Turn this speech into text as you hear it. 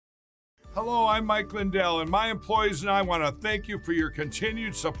Hello, I'm Mike Lindell, and my employees and I want to thank you for your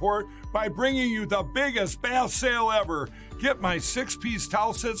continued support by bringing you the biggest bath sale ever. Get my 6-piece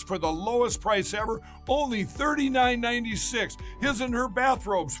towel sets for the lowest price ever, only $39.96. His and her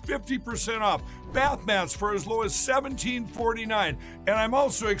bathrobes, 50% off. Bath mats for as low as $17.49. And I'm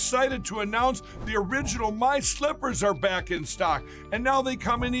also excited to announce the original My Slippers are back in stock. And now they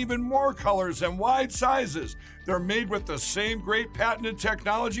come in even more colors and wide sizes. They're made with the same great patented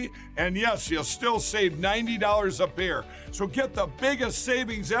technology, and yes, you'll still save $90 a pair. So get the biggest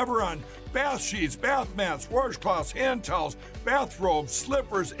savings ever on bath sheets, bath mats, washcloths, hand towels, bathrobes,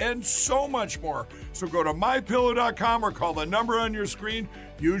 slippers, and so much more. So go to MyPillow.com or call the number on your screen.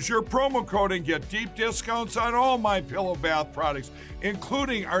 Use your promo code and get deep discounts on all MyPillow bath products,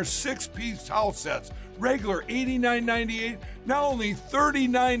 including our 6-piece towel sets. Regular $89.98, now only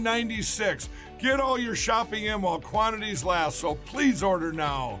 $39.96. Get all your shopping in while quantities last, so please order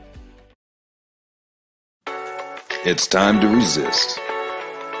now. It's time to resist.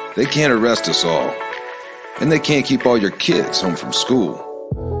 They can't arrest us all, and they can't keep all your kids home from school.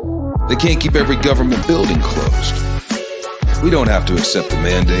 They can't keep every government building closed. We don't have to accept the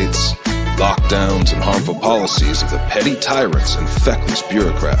mandates, lockdowns, and harmful policies of the petty tyrants and feckless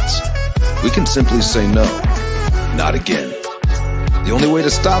bureaucrats. We can simply say no, not again. The only way to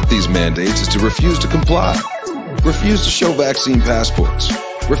stop these mandates is to refuse to comply. Refuse to show vaccine passports.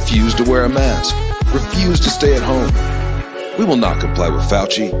 Refuse to wear a mask. Refuse to stay at home. We will not comply with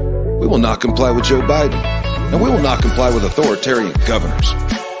Fauci. We will not comply with Joe Biden. And we will not comply with authoritarian governors.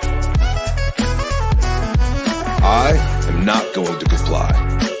 I am not going to comply.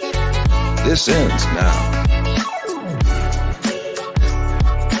 This ends now.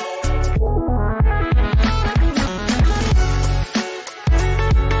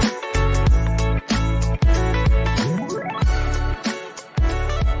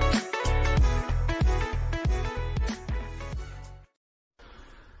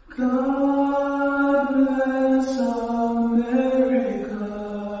 God bless America.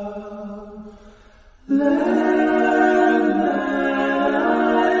 Land that I love.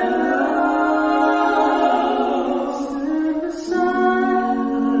 Stand beside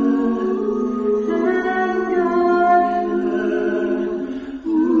her and guide her.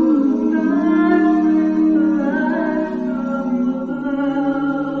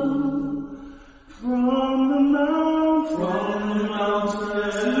 Moonlight from the mountain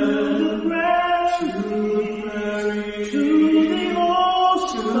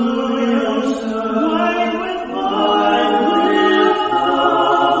to the ocean, white with God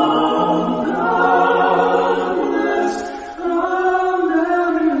bless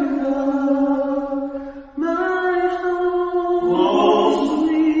America, my home,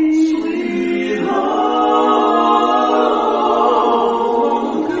 sweet home.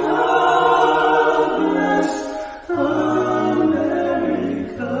 God bless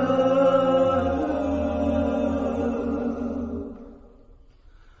America.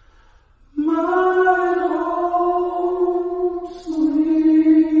 My home,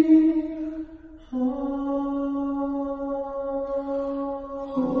 sweet home.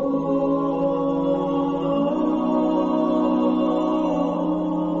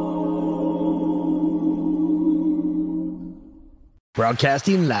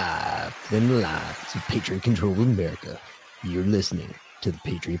 Broadcasting live in the lines of Patriot-controlled America. You're listening to the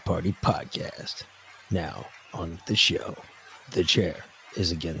Patriot Party Podcast. Now, on the show, the chair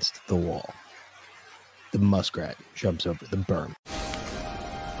is against the wall. The muskrat jumps over the berm.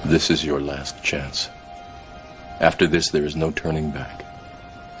 This is your last chance. After this, there is no turning back.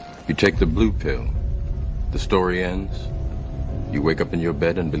 You take the blue pill, the story ends. You wake up in your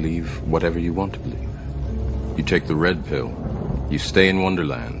bed and believe whatever you want to believe. You take the red pill, you stay in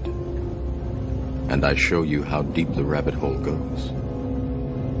Wonderland, and I show you how deep the rabbit hole goes.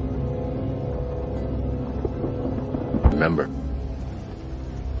 Remember,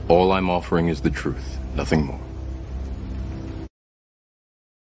 all I'm offering is the truth, nothing more.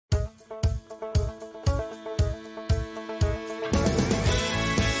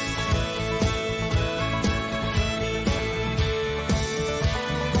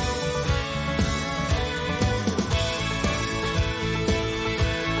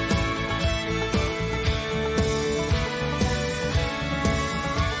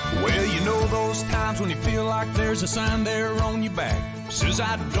 Well, you know those times when you feel like there's a sign there on your back. Says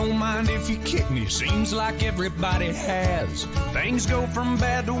I don't mind if you kick me, seems like everybody has. Things go from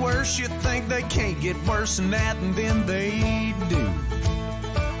bad to worse, you think they can't get worse than that, and then they do.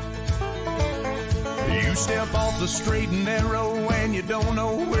 You step off the straight and narrow and you don't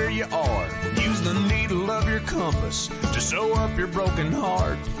know where you are. Use the needle of your compass to sew up your broken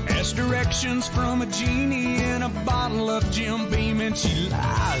heart. Best directions from a genie in a bottle of Jim Beam, and she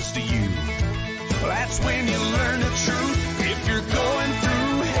lies to you. Well, that's when you learn the truth. If you're going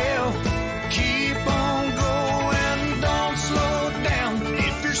through hell, keep on going, don't slow down.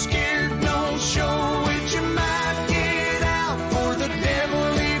 If you're scared, don't show it, you might get out, for the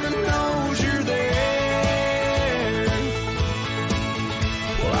devil even knows you're there.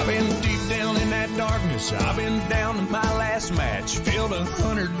 Well, I've been deep down in that darkness, I've been down to my last match, filled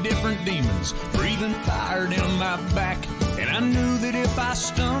 100 different demons, breathing fire down my back. And I knew that if I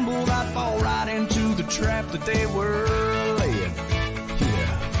stumbled, I'd fall right into the trap that they were laying.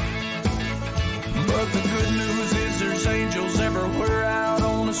 Yeah. But the good news is there's angels everywhere out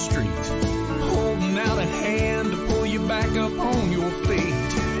on the street, holding out a hand to pull you back up on your feet.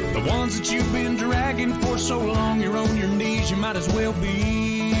 The ones that you've been dragging for so long, you're on your knees, you might as well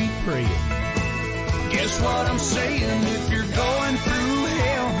be praying. Guess what I'm saying? If you're going through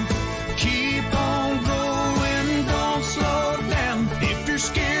hell, keep on going, don't slow down. If you're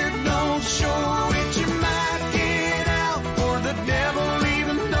scared, don't show it, you might get out, for the devil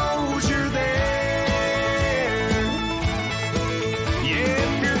even knows you're there. Yeah,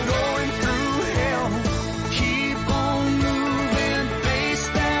 if you're going through hell, keep on moving, face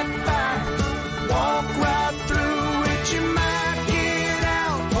that fire, walk right through it, you might get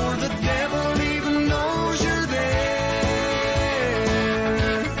out, for the devil even knows you're there.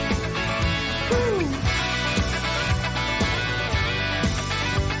 Woo.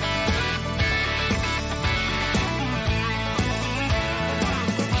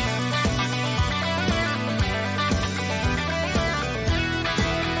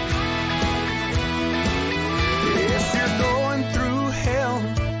 If you're going through hell,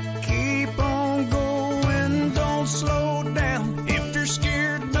 keep on going, don't slow down. If you're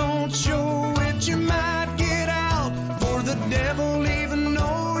scared, don't show it, you might get out, for the devil even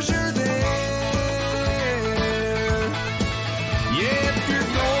knows you're there. Yeah, if you're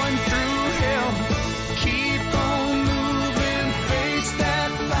going through hell, keep on moving, face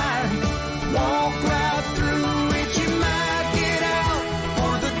that fire, walk right through it, you might get out,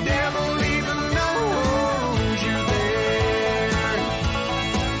 for the devil even knows you're there.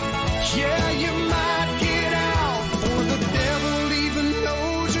 Yeah, you might get out, for the devil even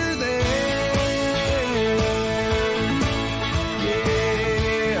knows you're there.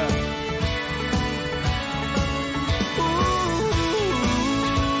 Yeah.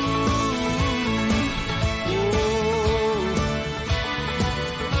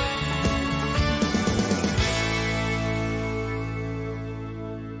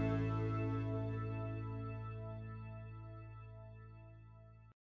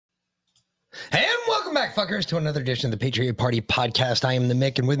 And welcome back, fuckers, to another edition of the Patriot Party Podcast. I am the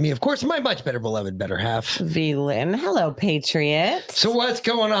Mick, and with me, of course, my much better beloved better half. V-Lynn. Hello, Patriots. So what's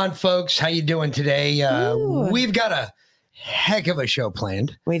going on, folks? How you doing today? Ooh. We've got a heck of a show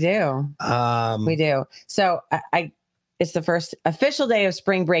planned. We do. We do. So it's the first official day of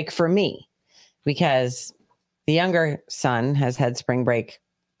spring break for me, because the younger son has had spring break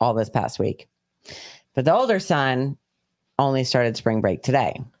all this past week, but the older son only started spring break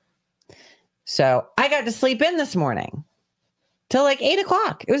today. So I got to sleep in this morning till like 8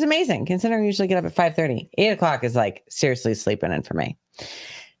 o'clock. It was amazing, considering I usually get up at 5:30. 8 o'clock is like seriously sleeping in for me.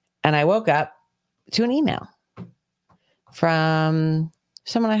 And I woke up to an email from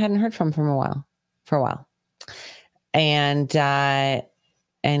someone I hadn't heard from for a while. And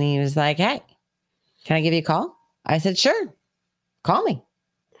he was like, "Hey, can I give you a call?" I said, "Sure, call me."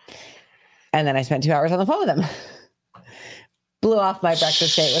 And then I spent 2 hours on the phone with him. Blew off my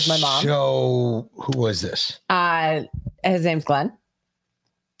breakfast date with my mom. So who was this? His name's Glenn.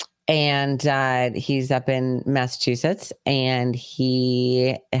 And he's up in Massachusetts, and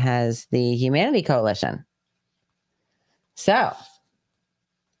he has the Humanity Coalition. So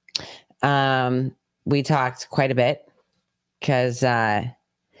we talked quite a bit, because there's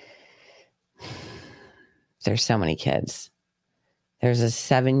so many kids. There's a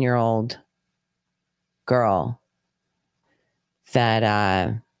 7-year-old girl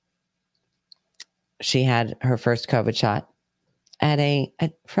that she had her first COVID shot at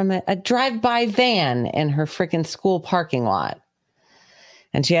from a drive-by van in her freaking school parking lot.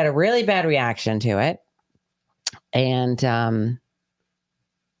 And she had a really bad reaction to it. And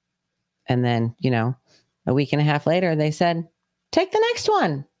then, a week and a half later, they said, "Take the next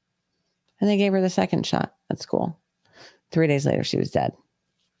one." And they gave her the second shot at school. 3 days later, she was dead.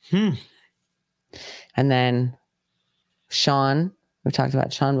 And then Sean, we've talked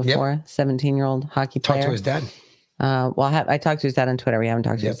about Sean before, 17-year-old hockey player. Talked to his dad. Well, I talked to his dad on Twitter. We haven't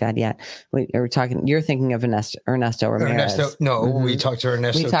talked to his dad yet. We're talking. You're thinking of Ernesto Ramirez. We talked to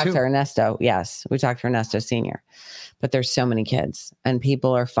Ernesto. We talked to Ernesto. Yes, we talked to Ernesto Sr. But there's so many kids, and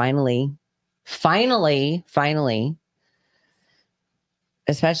people are finally,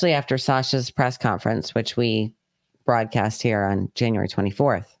 especially after Sasha's press conference, which we broadcast here on January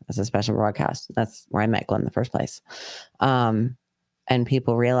 24th as a special broadcast. That's where I met Glenn in the first place. And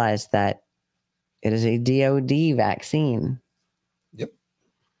people realized that it is a DOD vaccine. Yep.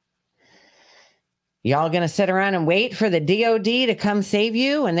 Y'all going to sit around and wait for the DOD to come save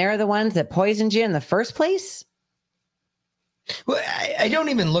you, and they're the ones that poisoned you in the first place? Well, I don't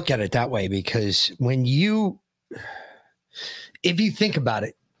even look at it that way, because if you think about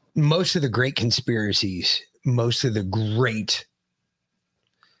it, most of the great conspiracies, most of the great,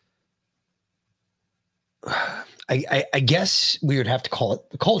 I guess we would have to call it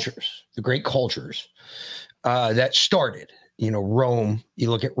the cultures, the great cultures that started, Rome.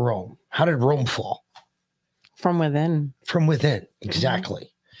 You look at Rome. How did Rome fall? From within. From within. Exactly. Mm-hmm.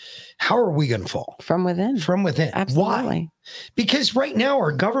 How are we going to fall? From within. From within. Absolutely. Why? Because right now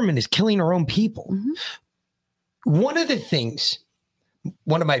our government is killing our own people. Mm-hmm. One of the things,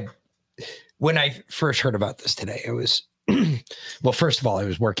 when I first heard about this today, it was, well, first of all, I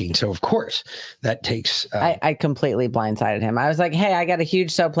was working. So, of course, that takes... I completely blindsided him. I was like, hey, I got a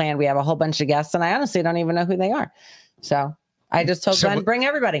huge show planned. We have a whole bunch of guests, and I honestly don't even know who they are. So I just told Glenn, bring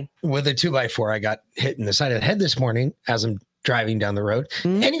everybody. With a 2x4, I got hit in the side of the head this morning as I'm driving down the road.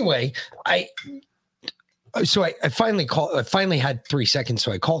 Mm-hmm. Anyway, I finally called. I finally had 3 seconds,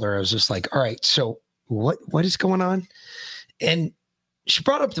 so I called her. I was just like, all right, so what is going on? And she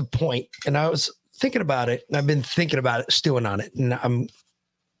brought up the point, and I was thinking about it, and I've been thinking about it, stewing on it, and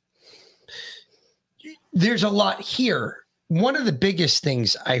there's a lot here. One of the biggest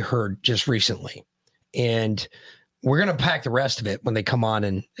things I heard just recently, and we're going to pack the rest of it when they come on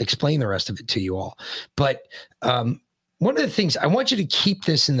and explain the rest of it to you all. But one of the things, I want you to keep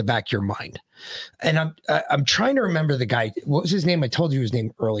this in the back of your mind. And I'm trying to remember the guy. What was his name? I told you his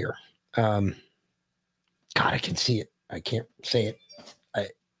name earlier. God, I can see it. I can't say it.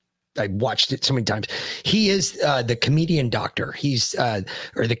 I watched it so many times. He is the comedian doctor. He's I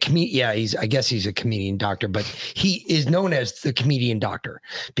guess he's a comedian doctor, but he is known as the comedian doctor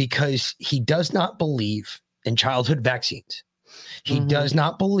because he does not believe in childhood vaccines. He does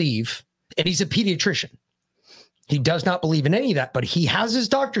not believe, and he's a pediatrician. He does not believe in any of that, but he has his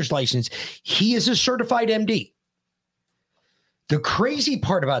doctor's license. He is a certified MD. The crazy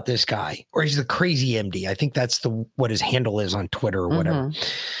part about this guy, or he's the crazy MD, I think that's what his handle is on Twitter or whatever.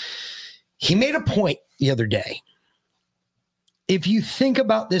 He made a point the other day. If you think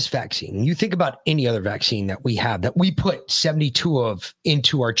about this vaccine, you think about any other vaccine that we have, that we put 72 of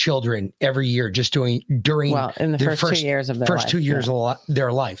into our children every year, just during in the first 2 years of their life. 2 years of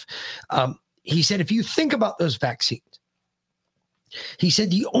their life. He said, if you think about those vaccines, he said,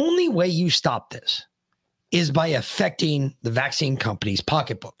 the only way you stop this is by affecting the vaccine companies'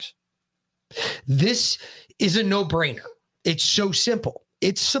 pocketbooks. This is a no-brainer. It's so simple.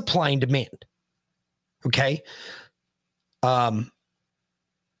 It's supply and demand. Okay. Let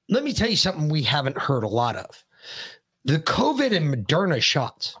me tell you something we haven't heard a lot of. The COVID and Moderna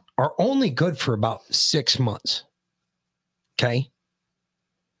shots are only good for about 6 months. Okay.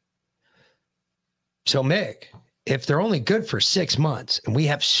 So, Mick, if they're only good for 6 months and we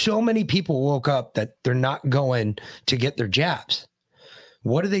have so many people woke up that they're not going to get their jabs,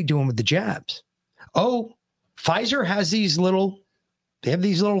 what are they doing with the jabs? Oh, Pfizer has these little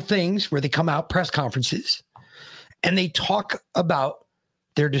things where they come out, press conferences, and they talk about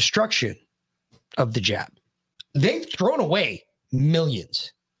their destruction of the jab. They've thrown away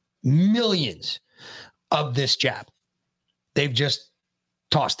millions of this jab. They've just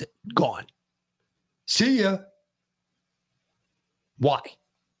tossed it, gone. See ya. Why?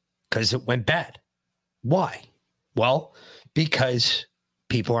 Because it went bad. Why? Well, because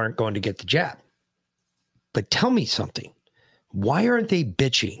people aren't going to get the jab. But tell me something. Why aren't they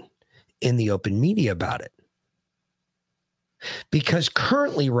bitching in the open media about it? Because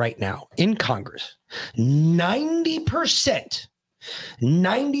currently right now in Congress,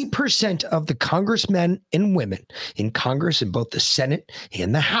 90% of the congressmen and women in Congress, in both the Senate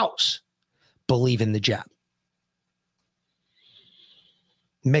and the House, believe in the jab.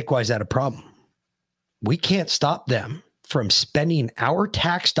 Mick, why is that a problem? We can't stop them from spending our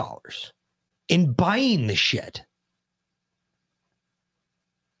tax dollars in buying the shit.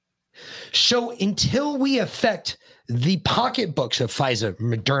 So until we affect the pocketbooks of Pfizer,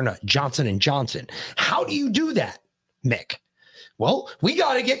 Moderna, Johnson & Johnson, how do you do that, Mick? Well, we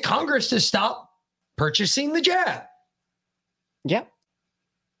got to get Congress to stop purchasing the jab. Yep.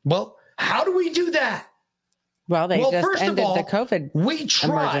 Well, how do we do that? Well, they Well, just first of ended all, the COVID We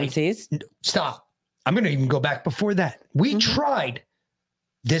tried. emergencies. Stop. I'm going to even go back before that. We Mm-hmm. tried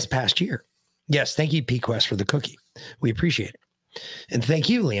this past year. Yes, thank you, PQuest, for the cookie. We appreciate it. And thank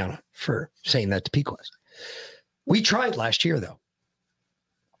you, Liana, for saying that to PQuest. We tried last year, though.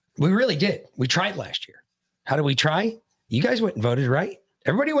 We really did. We tried last year. How did we try? You guys went and voted, right?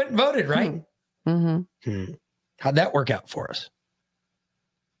 Everybody went and voted, right? Mm-hmm. How'd that work out for us?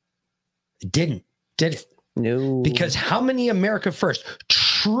 It didn't, did it? No. Because how many America First,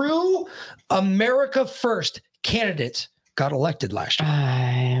 true America First candidates got elected last year?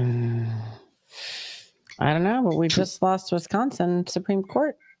 I don't know, but we just lost Wisconsin Supreme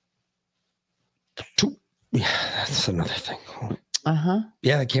Court. Yeah, that's another thing.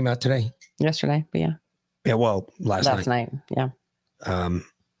 Yeah, it came out today. Yesterday, but yeah. Yeah, well, last night. Yeah.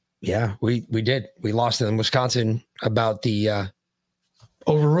 Yeah, we did. We lost in Wisconsin about the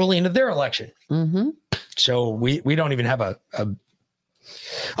overruling of their election. Mm-hmm. So we don't even have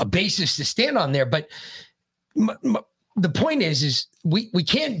a basis to stand on there. But the point is we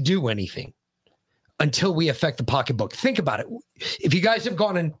can't do anything until we affect the pocketbook. Think about it. If you guys have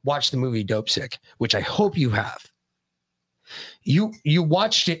gone and watched the movie Dope Sick, which I hope you have, you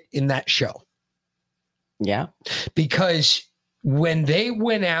watched it in that show. Yeah. Because when they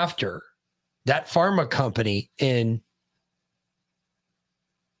went after that pharma company in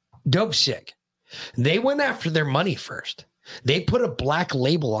Dope Sick, they went after their money first. They put a black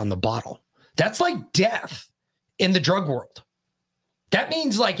label on the bottle. That's like death in the drug world. That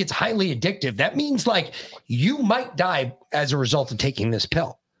means like it's highly addictive. That means like you might die as a result of taking this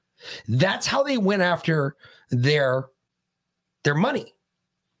pill. That's how they went after their money.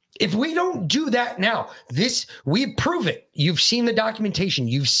 If we don't do that now, we prove it. You've seen the documentation.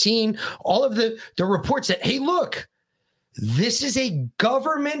 You've seen all of the reports that, hey, look, this is a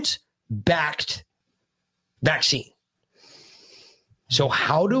government-backed vaccine. So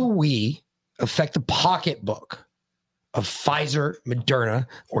how do we affect the pocketbook of Pfizer, Moderna,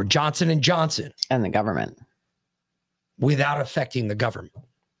 or Johnson & Johnson? And the government. Without affecting the government.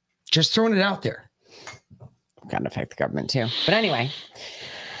 Just throwing it out there. Got to affect the government too. But anyway.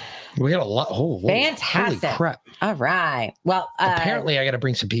 We had a lot. Oh, fantastic. Holy crap. All right. Well, apparently I got to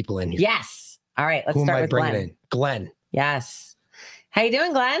bring some people in here. Yes. All right. Let's start with Glenn. In? Glenn. Yes. How you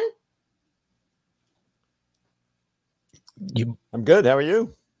doing, Glenn? I'm good. How are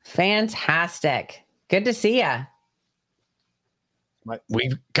you? Fantastic. Good to see you.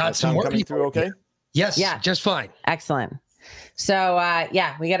 We've got some more coming people through. Okay. Yes. Yeah. Just fine. Excellent. So,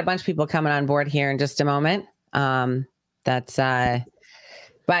 yeah, we got a bunch of people coming on board here in just a moment. But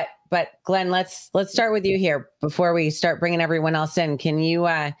Glenn, let's start with you here before we start bringing everyone else in. Can you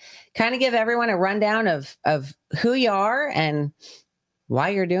kind of give everyone a rundown of who you are and why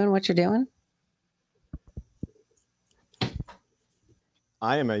you're doing what you're doing?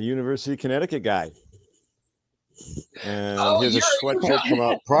 I am a University of Connecticut guy. And here's a you're sweatshirt from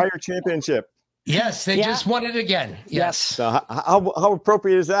a prior championship. Yes, they just won it again. Yes. So how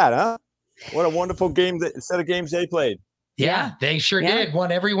appropriate is that, huh? What a wonderful set of games they played. Yeah, they sure did.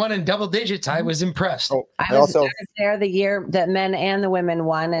 Won everyone in double digits. I was impressed. Oh, I was there the year that men and the women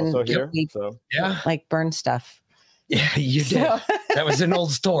won, and we like burned stuff. Yeah, you did. That was in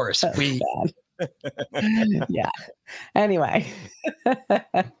old stores. Yeah. Anyway.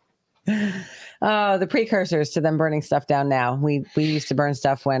 Oh, the precursors to them burning stuff down now. We used to burn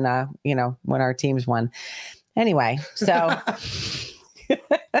stuff when when our teams won. Anyway, so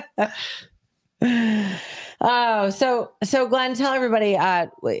so Glenn, tell everybody a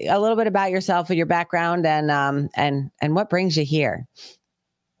little bit about yourself and your background and what brings you here.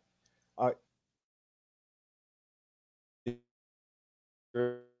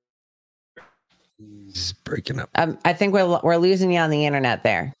 He's breaking up. I think we're losing you on the internet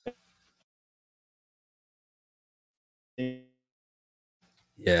there.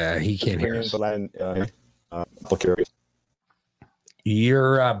 Yeah, he can't hear us. Okay.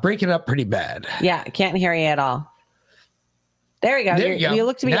 You're breaking up pretty bad. Yeah, can't hear you at all. There you go. You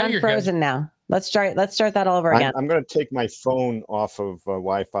look to be unfrozen now. Let's start that all over again. I'm going to take my phone off of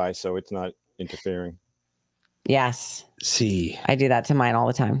Wi-Fi so it's not interfering. Yes. See, I do that to mine all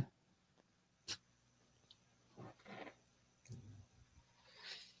the time.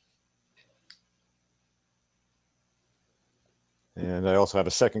 And I also have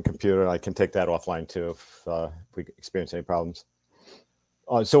a second computer. I can take that offline too if we experience any problems.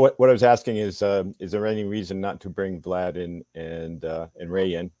 So what I was asking is there any reason not to bring Vlad in and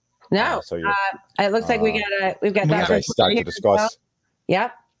Ray in? No. It looks like we've got Dr. to discuss.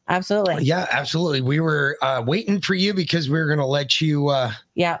 Yep. Absolutely. Yeah, absolutely. We were waiting for you because we were going to let you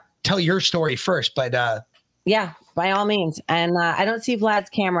tell your story first. But yeah, by all means. And I don't see Vlad's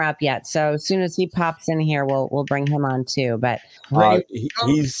camera up yet. So as soon as he pops in here, we'll bring him on too. But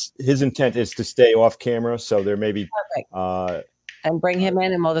his intent is to stay off camera. So there may be and bring him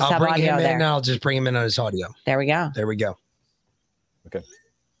in, and we'll just I'll have bring audio him in. there. And I'll just bring him in on his audio. There we go. There we go. Okay.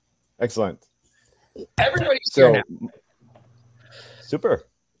 Excellent. Everybody's here now. Super.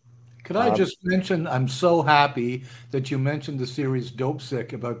 Could I just mention, I'm so happy that you mentioned the series Dope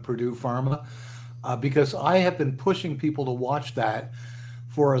Sick about Purdue Pharma, because I have been pushing people to watch that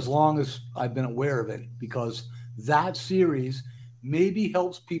for as long as I've been aware of it, because that series maybe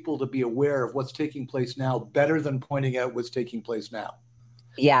helps people to be aware of what's taking place now better than pointing out what's taking place now.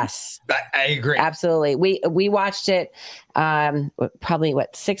 Yes, I agree. Absolutely. We watched it probably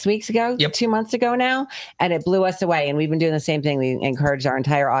 6 weeks ago, 2 months ago now, and it blew us away. And we've been doing the same thing. We encouraged our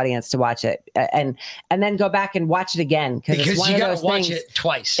entire audience to watch it and then go back and watch it again because it's one you of got those to watch things, it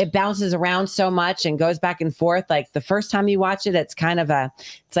twice. It bounces around so much and goes back and forth. Like the first time you watch it, it's kind of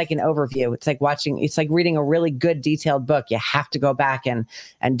it's like an overview. It's like reading a really good detailed book. You have to go back and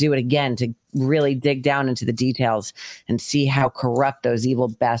do it again to really dig down into the details and see how corrupt those evil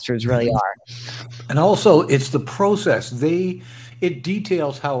bastards really are. And also it's the process. It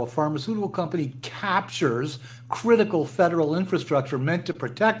details how a pharmaceutical company captures critical federal infrastructure meant to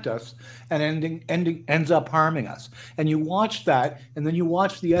protect us and ends up harming us. And you watch that, and then you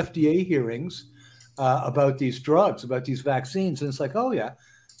watch the FDA hearings about these drugs, about these vaccines, and it's like, oh yeah,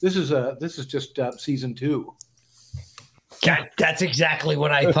 this is just season 2. God, that's exactly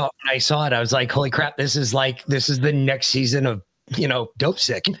what I thought when I saw it. I was like, holy crap, this is the next season of, Dope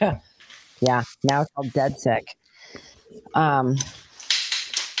Sick. Yeah. Now it's called Dead Sick. So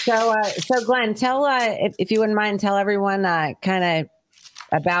Glenn, tell, if you wouldn't mind, tell everyone kind of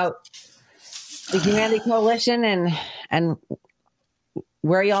about the Humanity Coalition and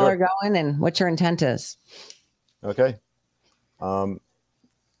where y'all are going and what your intent is. Okay.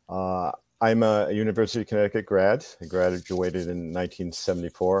 I'm a University of Connecticut grad. I graduated in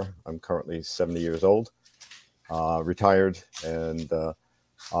 1974. I'm currently 70 years old, retired. And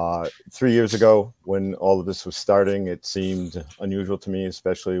 3 years ago, when all of this was starting, it seemed unusual to me,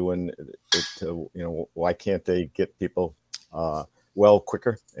 especially when why can't they get people well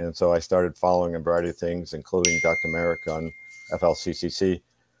quicker? And so I started following a variety of things, including Dr. Merrick on FLCCC.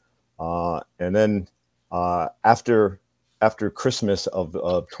 And then after Christmas of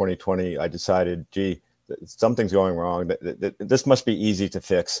 2020, I decided, gee, something's going wrong. This must be easy to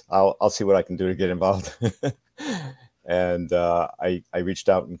fix. I'll see what I can do to get involved. And I reached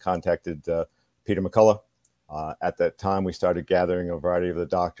out and contacted Peter McCullough. At that time, we started gathering a variety of the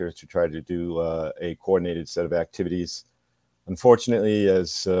doctors to try to do a coordinated set of activities. Unfortunately,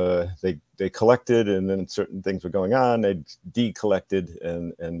 as they collected and then certain things were going on, they decollected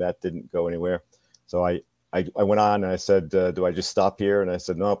and that didn't go anywhere. So I went on and I said, do I just stop here? And I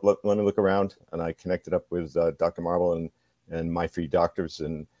said, no, let me look around. And I connected up with Dr. Marble and My Free Doctors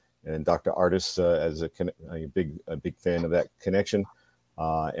and Dr. Artis as a big fan of that connection.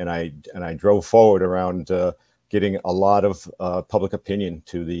 And I drove forward around getting a lot of public opinion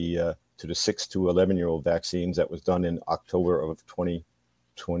to the 6 to 11-year-old vaccines that was done in October of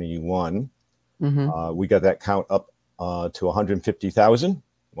 2021. Mm-hmm. We got that count up to 150,000,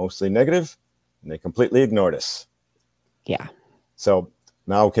 mostly negative. And they completely ignored us. Yeah. So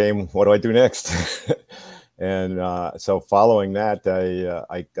now came, what do I do next? And so following that,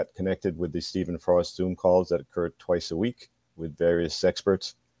 I got connected with the Stephen Frost Zoom calls that occurred twice a week with various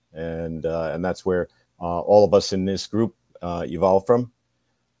experts. And that's where all of us in this group evolved from.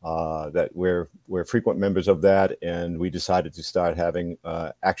 That we're frequent members of that. And we decided to start having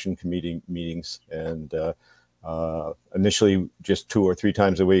action committee meetings and initially just 2 or 3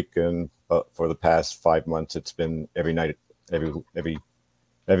 times a week. And for the past 5 months, it's been every night,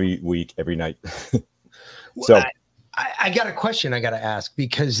 every week, every night. So I got a question I got to ask,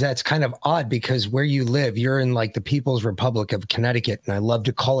 because that's kind of odd, because where you live, you're in like the People's Republic of Connecticut. And I love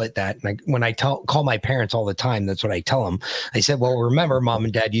to call it that. And when I call my parents all the time, that's what I tell them. I said, well, remember, Mom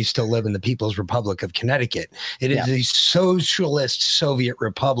and Dad, you still live in the People's Republic of Connecticut. It is a socialist Soviet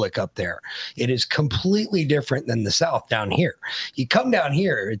republic up there. It is completely different than the South down here. You come down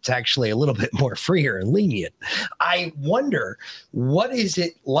here, it's actually a little bit more freer and lenient. I wonder, what is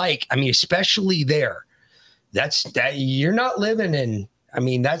it like? I mean, especially there. That you're not living in. I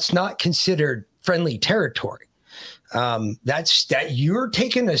mean, that's not considered friendly territory. That's that you're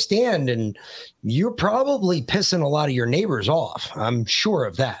taking a stand, and you're probably pissing a lot of your neighbors off. I'm sure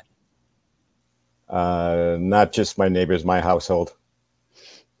of that. Not just my neighbors, my household.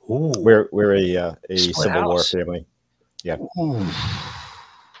 Ooh. We're a Split Civil War house. family. Yeah. Ooh.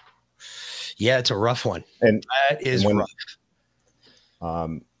 Yeah, it's a rough one. And that is when, rough.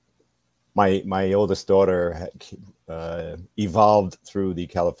 My oldest daughter evolved through the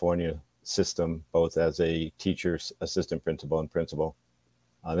California system, both as a teacher, assistant principal, and principal,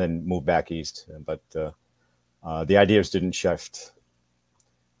 then moved back east. But the ideas didn't shift.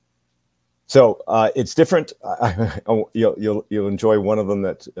 So it's different. You'll enjoy one of them.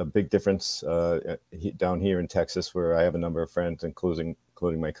 That's a big difference down here in Texas, where I have a number of friends, including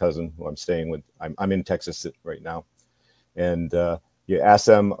my cousin, who I'm staying with. I'm in Texas right now, and you ask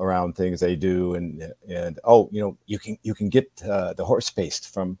them around things they do, and you can get the horse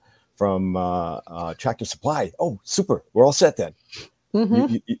paste from Tractor Supply. Oh, super! We're all set then.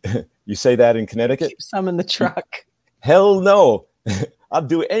 Mm-hmm. You say that in Connecticut? Keep some in the truck. Hell no! I'll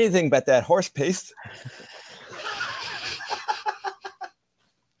do anything but that horse paste.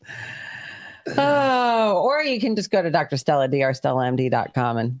 Oh, or you can just go to Dr. Stella,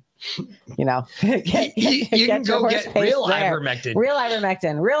 drstellamd.com, and you can go get real ivermectin. Real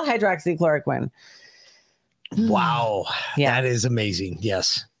ivermectin, real hydroxychloroquine. Wow. Yeah. That is amazing.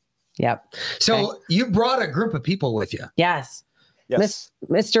 Yes. Yep. So you brought a group of people with you. Yes. Yes.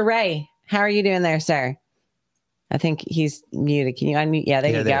 Mr. Ray, how are you doing there, sir? I think he's muted. Can you unmute? Yeah,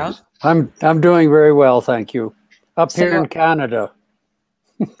 there you go. I'm doing very well, thank you. Up here in Canada.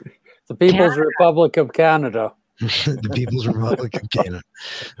 The People's Republic of Canada. The People's Republic of Canada.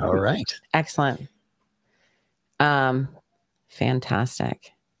 All right. Excellent.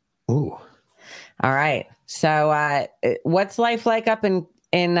 Fantastic. Ooh. All right. So what's life like up in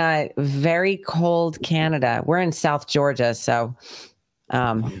very cold Canada? We're in South Georgia, so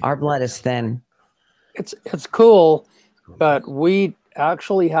our blood is thin. It's cool, but we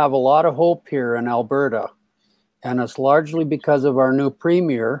actually have a lot of hope here in Alberta, and it's largely because of our new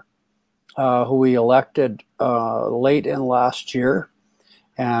premier, who we elected late in last year,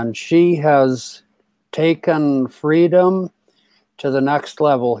 and she has taken freedom to the next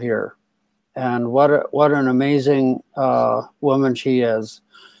level here. And what an amazing woman she is.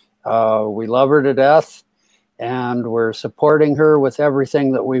 We love her to death, and we're supporting her with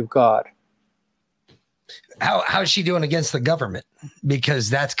everything that we've got. How's she doing against the government? Because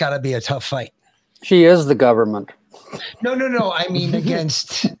that's got to be a tough fight. She is the government. No. I mean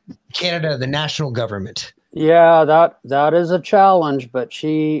against Canada, the national government. Yeah, that is a challenge, but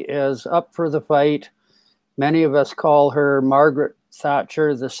she is up for the fight. Many of us call her Margaret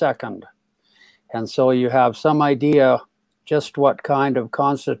Thatcher II. And so you have some idea just what kind of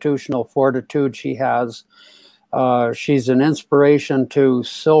constitutional fortitude she has. She's an inspiration to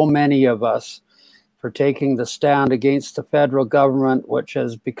so many of us for taking the stand against the federal government, which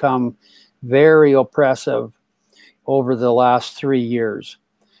has become very oppressive over the last 3 years.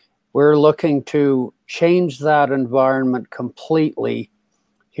 We're looking to change that environment completely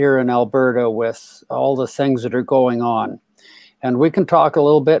here in Alberta with all the things that are going on. And we can talk a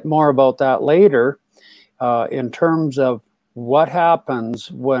little bit more about that later in terms of what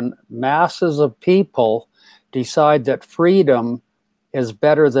happens when masses of people decide that freedom is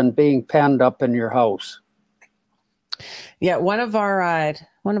better than being penned up in your house. Yeah, one of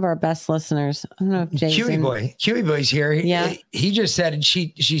our best listeners. I don't know if Jason. Huey Boy's here. Yeah, he just said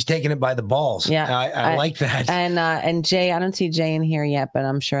she's taking it by the balls. Yeah, I like that. And Jay, I don't see Jay in here yet, but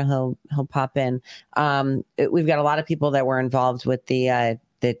I'm sure he'll pop in. We've got a lot of people that were involved with the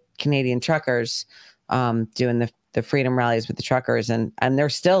Canadian truckers doing the freedom rallies with the truckers, and they're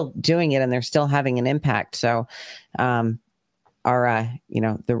still doing it, and they're still having an impact. So, our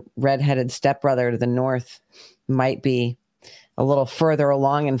the redheaded stepbrother to the north might be a little further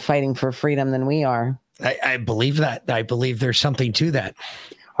along in fighting for freedom than we are. I believe that. I believe there's something to that.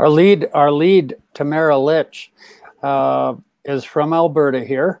 Our lead, Tamara Litch, is from Alberta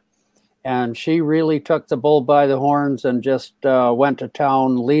here, and she really took the bull by the horns and just went to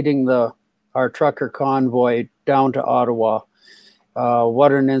town leading our trucker convoy down to Ottawa.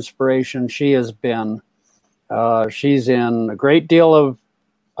 What an inspiration she has been. She's in a great deal of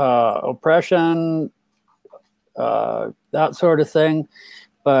oppression, that sort of thing,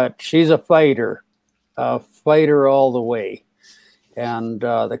 but she's a fighter all the way, and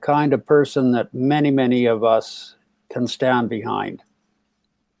the kind of person that many of us can stand behind.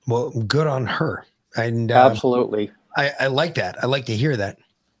 Well, good on her. And absolutely, I like that. I like to hear that.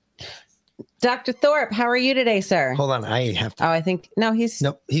 Dr. Thorpe, how are you today, sir? Hold on, I have to. Oh, I think no, he's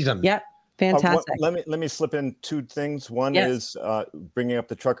on. Yep. Fantastic. Let me slip in two things. One is bringing up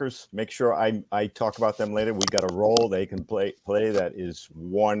the truckers. Make sure I talk about them later. We got a role they can play that is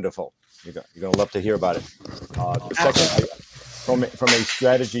wonderful. You're gonna love to hear about it. The second, from a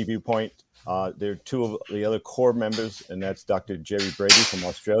strategy viewpoint, there are two of the other core members, and that's Dr. Jerry Brady from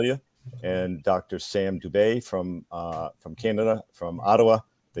Australia and Dr. Sam Dubé from Canada, from Ottawa,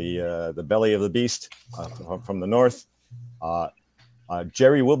 the belly of the beast from the north.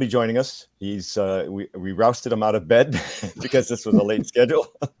 Jerry will be joining us. He's we rousted him out of bed because this was a late schedule.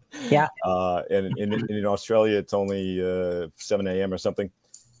 Yeah. And in Australia, it's only 7 a.m. or something.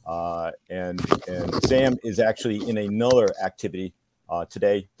 And Sam is actually in another activity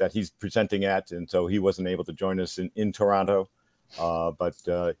today that he's presenting at, and so he wasn't able to join us in Toronto.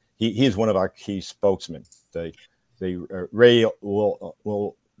 But he is one of our key spokesmen. Ray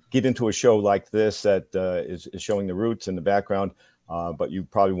will get into a show like this that is showing the roots in the background. But you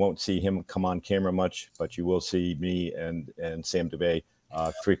probably won't see him come on camera much, but you will see me and Sam Dubé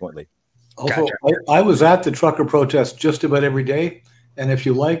frequently. Also, I was at the trucker protest just about every day. And if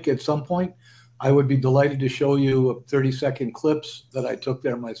you like, at some point, I would be delighted to show you 30-second clips that I took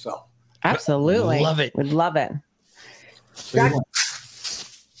there myself. Absolutely. Love it. Would love it. So you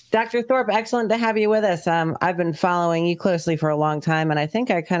Dr. Thorpe, excellent to have you with us. I've been following you closely for a long time, and I think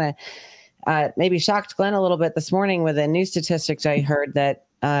I kind of maybe shocked Glenn a little bit this morning with a new statistics I heard that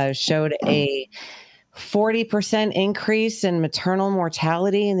showed a 40% increase in maternal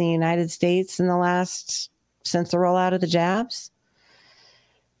mortality in the United States since the rollout of the jabs.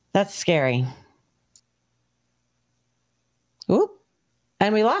 That's scary. Oop.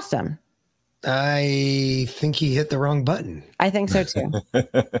 And we lost him. I think he hit the wrong button. I think so too.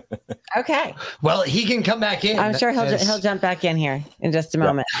 Okay. Well, he can come back in. I'm sure he'll jump back in here in just a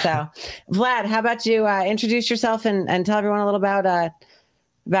moment. So, Vlad, how about you introduce yourself and tell everyone a little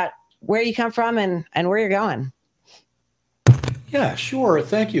about where you come from and where you're going. Yeah, sure.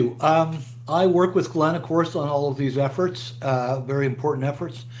 Thank you. I work with Glenn, of course, on all of these efforts, very important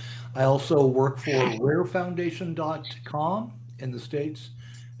efforts. I also work for rarefoundation.com in the States.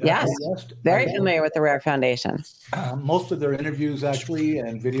 Yes, very familiar with the Rare Foundation. Most of their interviews actually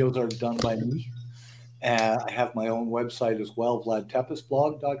and videos are done by me. I have my own website as well,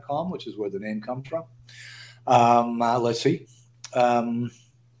 vladtepesblog.com, which is where the name comes from. Let's see.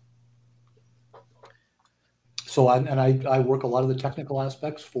 So I work a lot of the technical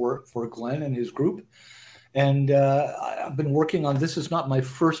aspects for Glenn and his group. And I've been working on, this is not my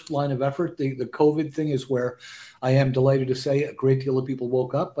first line of effort. The COVID thing is where I am delighted to say a great deal of people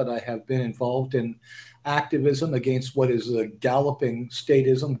woke up, but I have been involved in activism against what is a galloping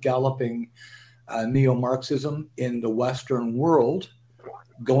statism, galloping neo-Marxism in the Western world,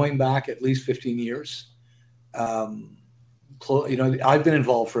 going back at least 15 years. I've been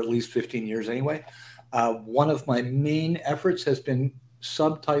involved for at least 15 years anyway. One of my main efforts has been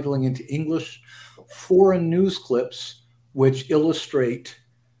subtitling into English foreign news clips which illustrate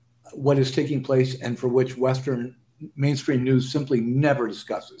what is taking place and for which Western mainstream news simply never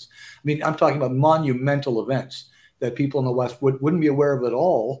discusses. I mean, I'm talking about monumental events that people in the West wouldn't be aware of at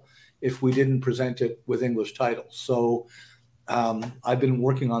all if we didn't present it with English titles. So I've been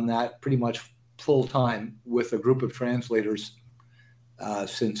working on that pretty much full time with a group of translators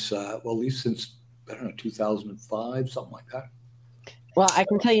since, at least since, I don't know, 2005, something like that. Well, I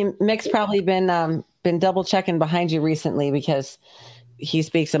can tell you, Mick's probably been double checking behind you recently because he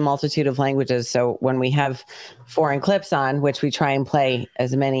speaks a multitude of languages. So when we have foreign clips on, which we try and play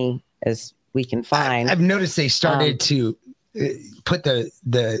as many as we can find, I've noticed they started to put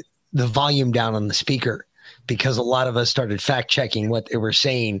the volume down on the speaker because a lot of us started fact checking what they were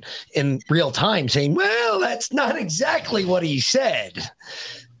saying in real time, saying, "Well, that's not exactly what he said."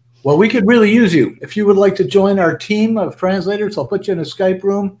 Well, we could really use you. If you would like to join our team of translators, I'll put you in a Skype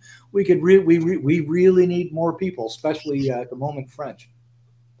room. We could we really need more people, especially at the moment French.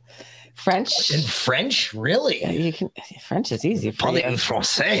 French? In French? Really? You can. French is easy for you. Parlez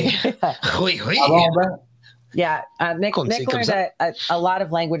français. Oui, oui. Yeah, Mick learned a lot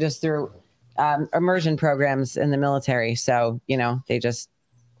of languages through immersion programs in the military. So, they just...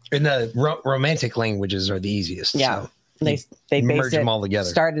 And the romantic languages are the easiest. Yeah. So. They merge them all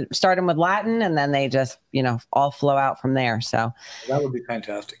together. Start them with Latin, and then they just all flow out from there. So that would be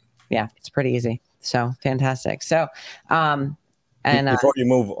fantastic. Yeah, it's pretty easy. So fantastic. So and before you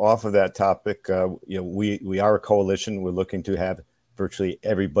move off of that topic, we are a coalition. We're looking to have virtually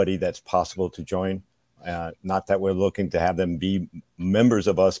everybody that's possible to join. Not that we're looking to have them be members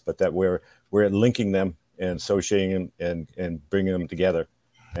of us, but that we're linking them and associating them and bringing them together.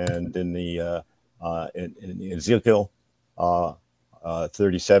 And in the in Ezekiel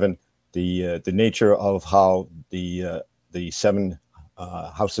 37, the nature of how the seven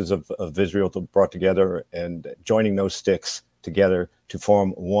houses of Israel brought together and joining those sticks together to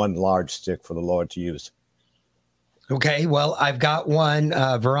form one large stick for the Lord to use. Okay, well, I've got one.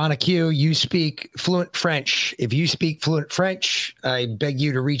 Veronica Q, you speak fluent French. If you speak fluent French, I beg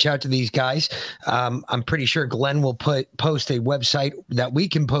you to reach out to these guys. I'm pretty sure Glenn will post a website that we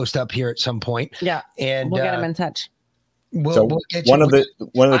can post up here at some point. Yeah, and we'll get them in touch. We'll get you. One of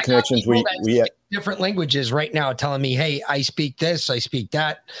the connections we speak different languages right now telling me, hey, I speak this, I speak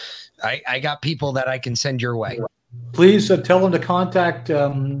that. I got people that I can send your way. Please tell them to contact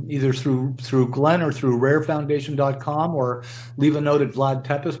either through Glenn or through rarefoundation.com, or leave a note at Vlad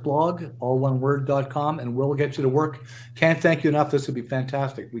Tepes blog, all one word.com, and we'll get you to work. Can't thank you enough. This would be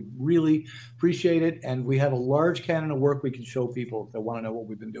fantastic. We really appreciate it. And we have a large canon of work we can show people that want to know what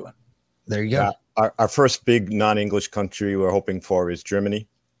we've been doing. There you go. Our first big non-English country we're hoping for is Germany.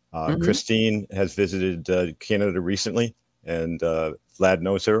 Christine has visited Canada recently, and Vlad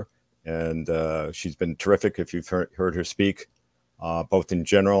knows her. And she's been terrific if you've heard her speak, both in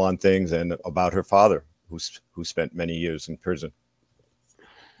general on things and about her father, who spent many years in prison.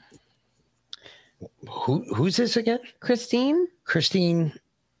 Who's this again? Christine? Christine,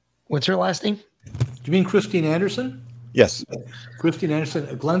 what's her last name? Do you mean Christine Anderson? Yes. Christine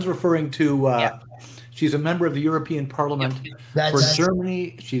Anderson. Glenn's referring to, she's a member of the European Parliament for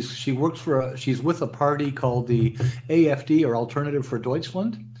Germany. She works she's with a party called the AfD, or Alternative for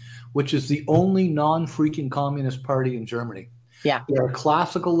Deutschland, which is the only non-freaking communist party in Germany. Yeah. They're a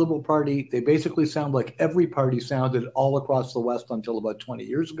classical liberal party. They basically sound like every party sounded all across the West until about 20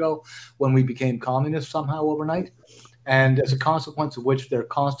 years ago, when we became communist somehow overnight. And as a consequence of which, they're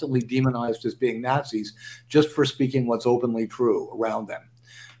constantly demonized as being Nazis just for speaking what's openly true around them.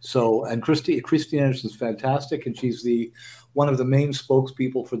 So, and Christine Anderson's fantastic, and she's one of the main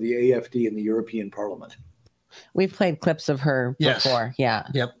spokespeople for the AfD in the European Parliament. We've played clips of her before. Yeah.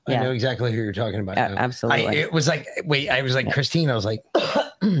 Yep. I know exactly who you're talking about. Absolutely. It was like, I was like, Christine, I was like,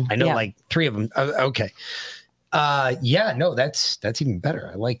 I know like three of them. Okay. No, that's even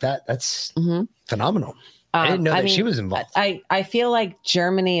better. I like that. That's phenomenal. I didn't know that she was involved. I feel like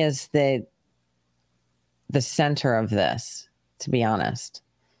Germany is the center of this, to be honest,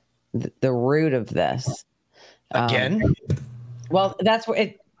 the root of this. Again? Well, that's where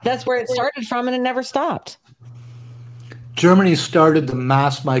it started from, and it never stopped. Germany started the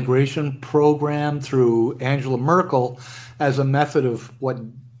mass migration program through Angela Merkel as a method of what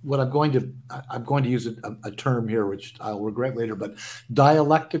I'm going to use a term here, which I'll regret later, but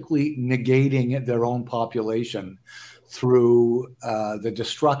dialectically negating their own population through the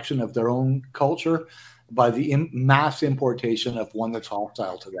destruction of their own culture by the mass importation of one that's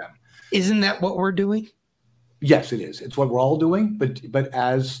hostile to them. Isn't that what we're doing? Yes, it is. It's what we're all doing. But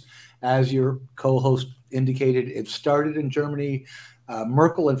as your co-host indicated, it started in Germany.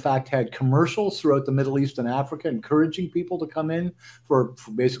 Merkel, in fact, had commercials throughout the Middle East and Africa encouraging people to come in for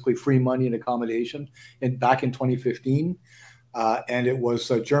basically free money and accommodation back in 2015. And it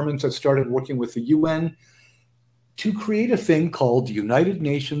was Germans that started working with the UN to create a thing called the United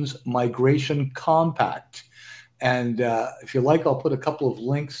Nations Migration Compact. And if you like, I'll put a couple of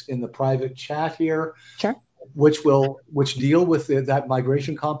links in the private chat here. Sure. Which deal with that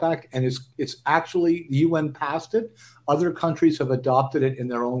migration compact, and it's actually the UN passed it. Other countries have adopted it in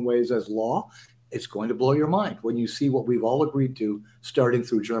their own ways as law. It's going to blow your mind when you see what we've all agreed to, starting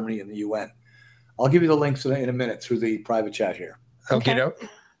through Germany and the UN. I'll give you the links in a minute through the private chat here. Okay.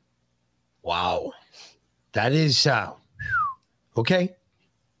 Wow, that is okay.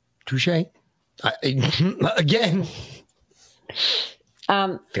 Touche. Again,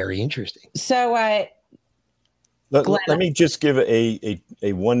 very interesting. So let me just give a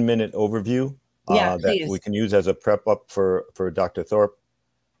 1 minute overview that we can use as a prep up for Dr. Thorpe.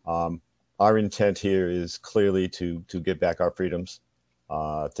 Our intent here is clearly to get back our freedoms,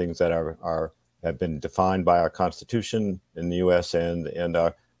 things that have been defined by our Constitution in the U.S. and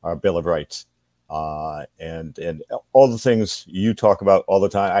our Bill of Rights, and all the things you talk about all the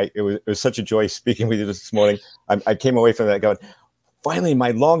time. It was such a joy speaking with you this morning. I came away from that going, finally,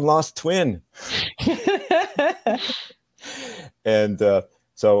 my long lost twin. And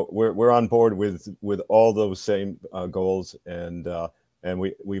so we're on board with all those same goals, and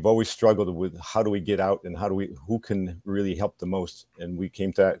we've always struggled with how do we get out and who can really help the most, and we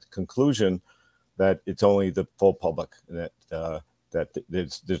came to that conclusion that it's only the full public, and that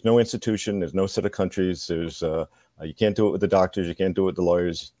there's no institution, there's no set of countries, there's you can't do it with the doctors, you can't do it with the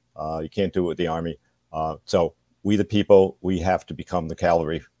lawyers, you can't do it with the army. So we the people, we have to become the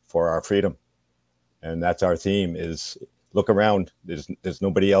cavalry for our freedom. And that's our theme: is look around. There's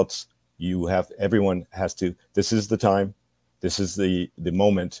nobody else. Everyone has to. This is the time. This is the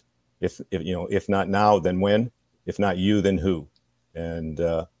moment. If not now, then when? If not you, then who? And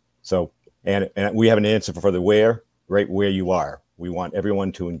so we have an answer for the where. right where you are. We want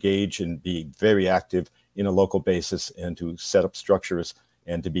everyone to engage and be very active in a local basis and to set up structures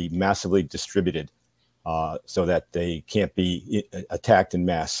and to be massively distributed so that they can't be attacked in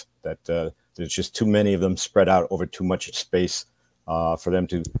mass, that there's just too many of them spread out over too much space for them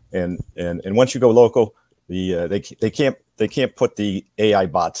to, and once you go local, they can't put the AI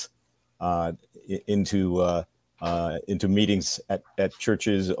bots into meetings at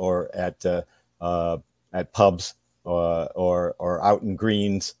churches or at pubs or out in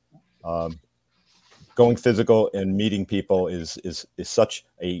greens. Going physical and meeting people is such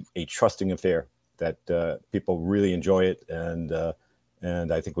a trusting affair that people really enjoy it, and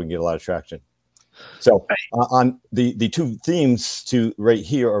I think we can get a lot of traction. So on the two themes to right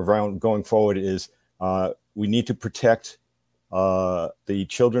here around going forward is we need to protect the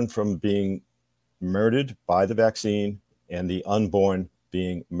children from being murdered by the vaccine and the unborn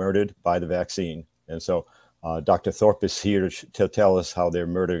being murdered by the vaccine. And so Dr. Thorpe is here to tell us how they're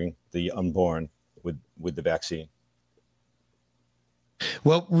murdering the unborn with the vaccine.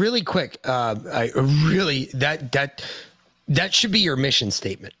 Well, really quick, that should be your mission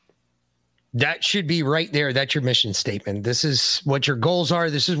statement. That should be right there. That's your mission statement. This is what your goals are.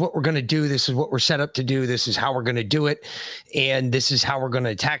 This is what we're going to do. This is what we're set up to do. This is how we're going to do it. And this is how we're going to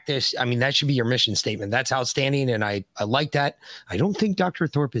attack this. I mean, that should be your mission statement. That's outstanding. And I like that. I don't think Dr.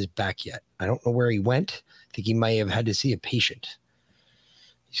 Thorpe is back yet. I don't know where he went. I think he might have had to see a patient.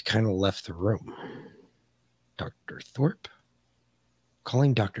 He's kind of left the room. Dr. Thorpe?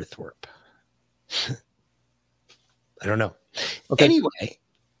 Calling Dr. Thorpe. I don't know. Okay. Anyway.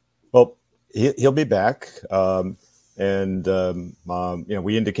 Well, he'll be back. We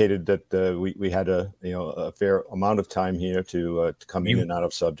indicated that we had a fair amount of time here to come in and out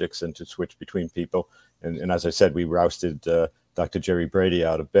of subjects and to switch between people. And as I said, we rousted Dr. Jerry Brady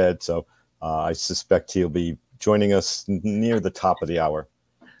out of bed. So I suspect he'll be joining us near the top of the hour.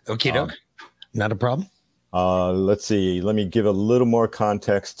 Okay, Doc. Not a problem. Let's see. Let me give a little more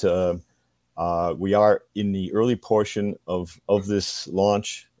context. We are in the early portion of this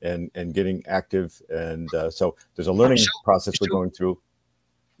launch and getting active. And so there's a learning process we're going through.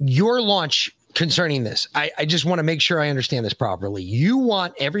 Your launch concerning this, I just want to make sure I understand this properly. You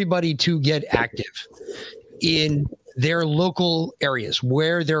want everybody to get active in their local areas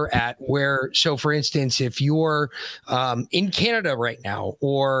where they're at, so for instance, if you're in Canada right now,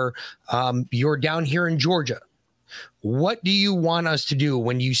 or you're down here in Georgia, what do you want us to do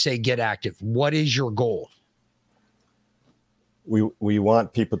when you say get active? What is your goal? We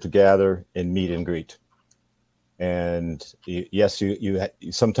want people to gather and meet and greet. And yes, you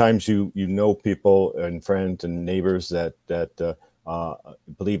sometimes you know people and friends and neighbors that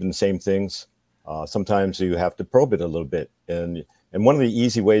believe in the same things. Sometimes you have to probe it a little bit. And one of the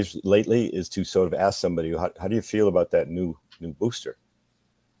easy ways lately is to sort of ask somebody, how do you feel about that new booster?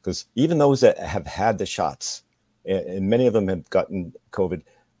 Because even those that have had the shots, and many of them have gotten COVID,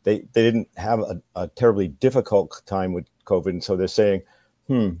 they didn't have a terribly difficult time with COVID. And so they're saying,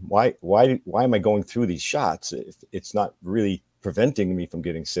 why am I going through these shots if it's not really preventing me from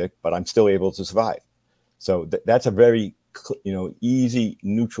getting sick, but I'm still able to survive? So that's a very easy,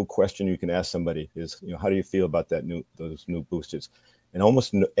 neutral question you can ask somebody is, how do you feel about those new boosters? And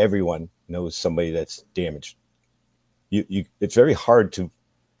almost everyone knows somebody that's damaged. It's very hard to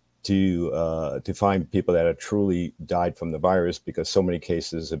find people that have truly died from the virus, because so many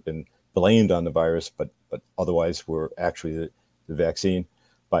cases have been blamed on the virus, but otherwise were actually the vaccine.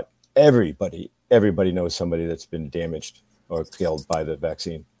 But everybody knows somebody that's been damaged or killed by the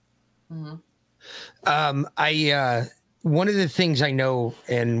vaccine. Mm-hmm. One of the things I know,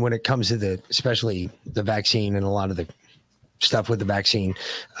 and when it comes to especially the vaccine and a lot of the stuff with the vaccine,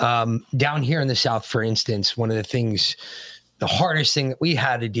 down here in the South, for instance, one of the hardest thing that we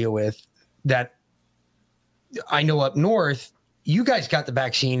had to deal with, that I know up north, you guys got the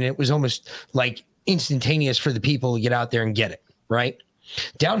vaccine and it was almost like instantaneous for the people to get out there and get it, right?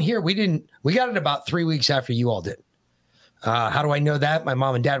 Down here, we got it about 3 weeks after you all did. How do I know that? My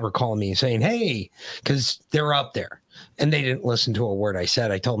mom and dad were calling me and saying, hey, because they're up there and they didn't listen to a word I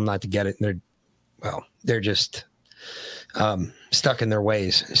said. I told them not to get it. And they're just stuck in their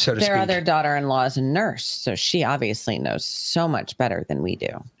ways, so to speak. Their other daughter-in-law is a nurse, so she obviously knows so much better than we do.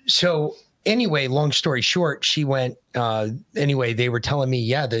 So anyway, long story short, she went, they were telling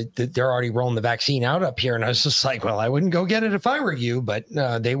me, they're already rolling the vaccine out up here. And I was just like, well, I wouldn't go get it if I were you, but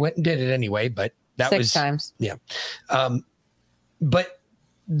they went and did it anyway. But that 6 times. Yeah. But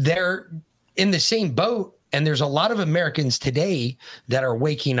they're in the same boat. And there's a lot of Americans today that are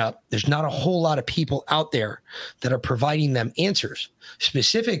waking up. There's not a whole lot of people out there that are providing them answers,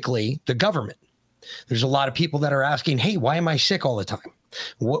 specifically the government. There's a lot of people that are asking, hey, why am I sick all the time?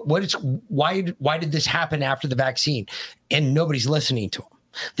 Why did this happen after the vaccine? And nobody's listening to them.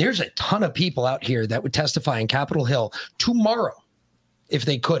 There's a ton of people out here that would testify in Capitol Hill tomorrow if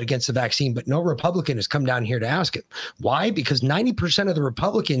they could against the vaccine, but no Republican has come down here to ask it. Why? Because 90% of the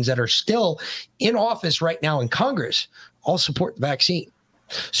Republicans that are still in office right now in Congress all support the vaccine.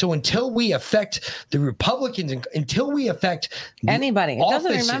 So until we affect the Republicans, until we affect anybody, it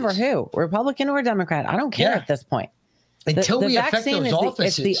doesn't remember who, Republican or Democrat, I don't care at this point. Until we affect those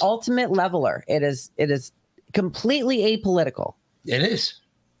offices. It's the ultimate leveler. It is completely apolitical. It is.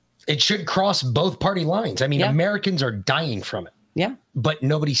 It should cross both party lines. I mean, Americans are dying from it. Yeah. But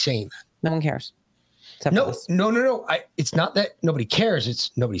nobody's saying that. No one cares. No. It's not that nobody cares.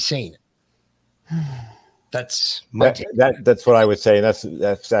 It's nobody's saying it. That's that's what I would say.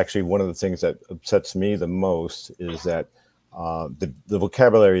 That's actually one of the things that upsets me the most is that the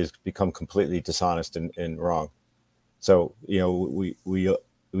vocabulary has become completely dishonest and wrong. So,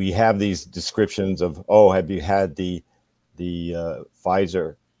 we have these descriptions of, have you had the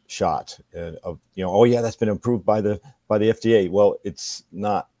Pfizer shot? That's been approved by the FDA. Well, it's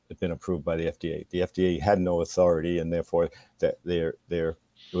not been approved by the FDA. The FDA had no authority, and therefore that it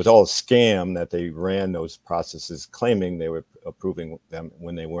was all a scam that they ran those processes claiming they were approving them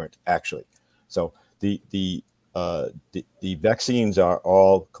when they weren't actually. So the vaccines are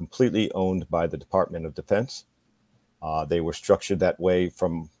all completely owned by the Department of Defense. They were structured that way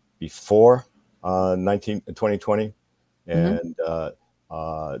from before 2020, and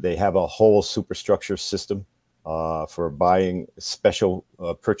they have a whole superstructure system for buying special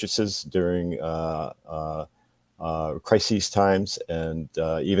purchases during crises times. And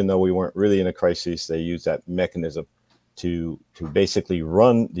even though we weren't really in a crisis, they use that mechanism to basically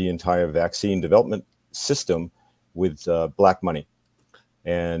run the entire vaccine development system with black money.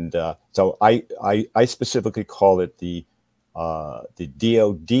 And so I specifically call it the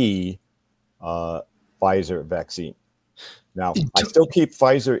DoD Pfizer vaccine. Now, I still keep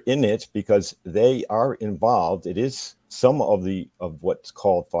Pfizer in it because they are involved. It is some of what's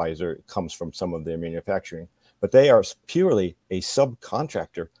called Pfizer comes from some of their manufacturing, but they are purely a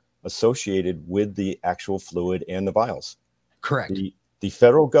subcontractor associated with the actual fluid and the vials. Correct. The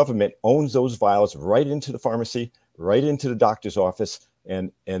federal government owns those vials right into the pharmacy, right into the doctor's office,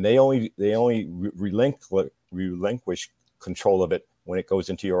 and they only relinquish control of it when it goes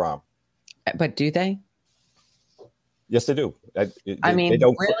into your arm. But do they? Yes, they do. I mean, they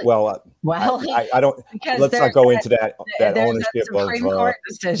don't. Really? Well, I don't. Let's not go into that ownership a Supreme Court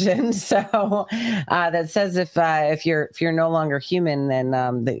decision. So that says if you're no longer human,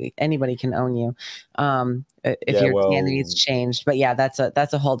 then anybody can own you. If your candidate's changed, but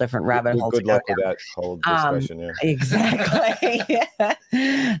that's a whole different rabbit hole. Good luck with that whole discussion. Exactly.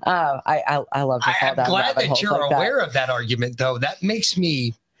 I love to fall down. I'm glad that you're like aware of that argument, though. That makes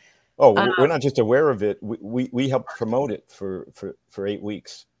me. Oh, we're not just aware of it. We helped promote it for 8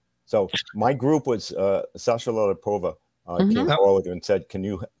 weeks. So my group was Sasha Laropova came forward and said, "Can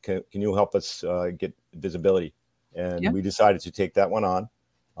you help us get visibility?" And we decided to take that one on.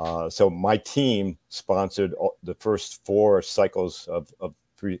 So my team sponsored the first 4 cycles of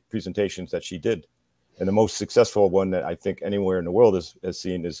presentations that she did, and the most successful one that I think anywhere in the world has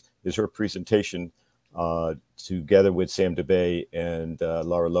seen is her presentation together with Sam DeBay and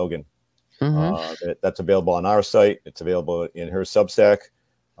Laura Logan. That's available on our site. It's available in her Substack.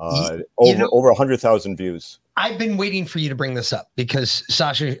 Over 100,000 views. I've been waiting for you to bring this up because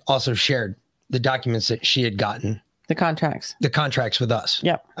Sasha also shared the documents that she had gotten. The contracts with us.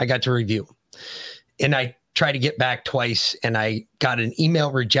 Yep. I got to review. And I tried to get back twice and I got an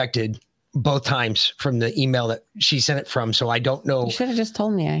email rejected both times from the email that she sent it from. So I don't know. You should have just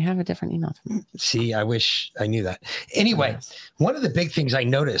told me. I have a different email. See, I wish I knew that. Anyway, one of the big things I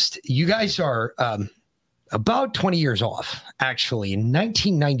noticed, you guys are about 20 years off, actually, in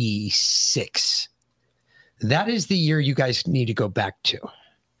 1996. That is the year you guys need to go back to.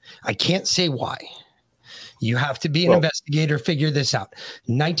 I can't say why. You have to be an investigator, figure this out.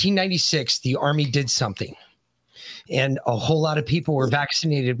 1996, the Army did something. And a whole lot of people were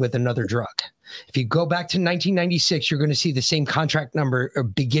vaccinated with another drug. If you go back to 1996, you're going to see the same contract number or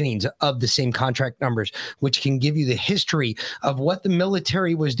beginnings of the same contract numbers, which can give you the history of what the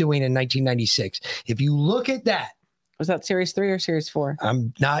military was doing in 1996. If you look at that. Was that Series 3 or Series 4?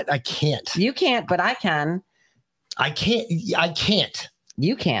 I can't. You can't, but I can. I can't.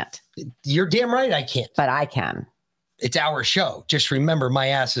 You can't. You're damn right I can't. But I can. It's our show. Just remember my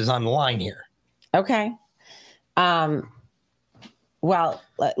ass is on the line here. Okay. Well,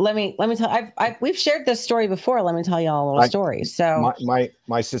 let me tell. We've shared this story before. Let me tell you all a little story. So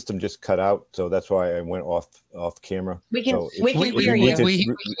my system just cut out, so that's why I went off camera. We can hear you. We can hear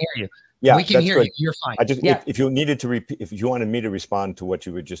you. Yeah, we can hear good. you. You're fine. I just if you needed to repeat, if you wanted me to respond to what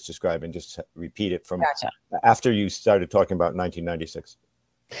you were just describing, just repeat it from after you started talking about 1996.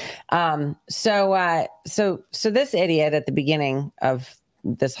 So this idiot at the beginning of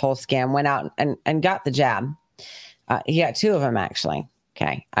this whole scam went out and got the jab. He got 2 of them actually.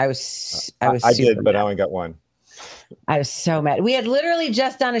 Okay, I did, but I only got 1. I was so mad. We had literally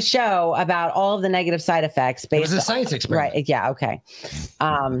just done a show about all of the negative side effects. It was a science experiment. Right. Yeah. Okay.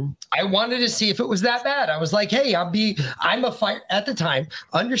 I wanted to see if it was that bad. I was like, hey, I'm a fire at the time.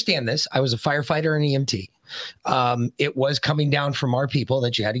 Understand this. I was a firefighter and EMT. It was coming down from our people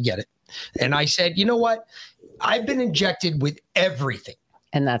that you had to get it. And I said, you know what? I've been injected with everything.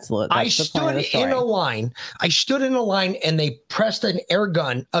 And that's I stood in a line. I stood in a line and they pressed an air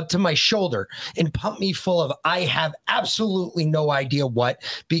gun up to my shoulder and pumped me full of, I have absolutely no idea what,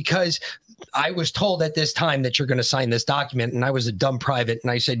 because I was told at this time that you're going to sign this document. And I was a dumb private.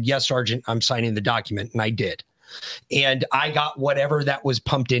 And I said, yes, Sergeant, I'm signing the document. And I did. And I got whatever that was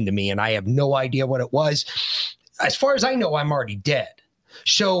pumped into me. And I have no idea what it was. As far as I know, I'm already dead.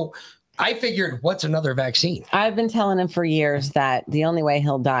 So I figured, what's another vaccine? I've been telling him for years that the only way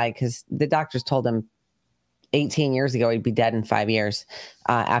he'll die, because the doctors told him 18 years ago he'd be dead in 5 years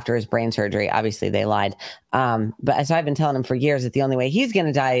after his brain surgery. Obviously, they lied. But so I've been telling him for years that the only way he's going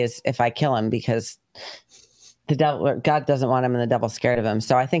to die is if I kill him, because the devil, God doesn't want him, and the devil's scared of him.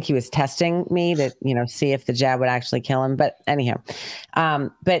 So I think he was testing me to, see if the jab would actually kill him. But anyhow,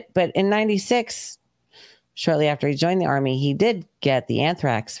 but in 96. Shortly after he joined the Army, he did get the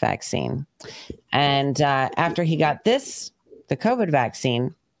anthrax vaccine. And after he got the COVID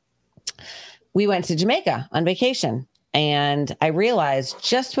vaccine, we went to Jamaica on vacation. And I realized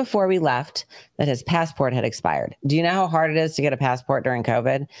just before we left that his passport had expired. Do you know how hard it is to get a passport during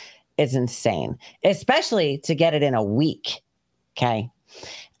COVID? It's insane, especially to get it in a week. Okay.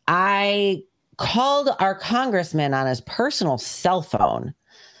 I called our congressman on his personal cell phone,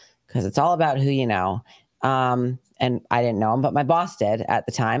 because it's all about who you know. And I didn't know him, but my boss did at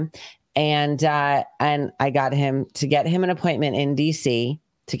the time. And I got him to get him an appointment in DC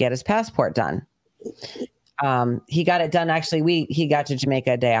to get his passport done. He got it done. Actually, he got to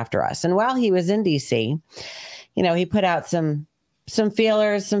Jamaica a day after us. And while he was in DC, he put out some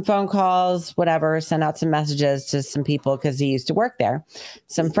feelers, some phone calls, whatever, sent out some messages to some people, because he used to work there,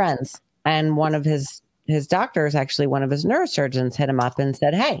 some friends. And one of his doctors, actually one of his neurosurgeons, hit him up and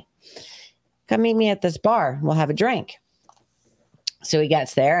said, hey, come meet me at this bar. We'll have a drink. So he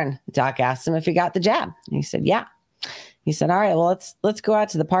gets there, and Doc asked him if he got the jab. And he said, yeah. He said, all right, well, let's go out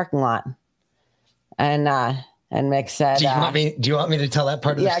to the parking lot. And Mick said, do you want me to tell that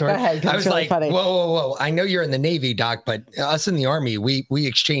part of the story? Go ahead. I was really like, funny. Whoa. I know you're in the Navy, Doc, but us in the Army, we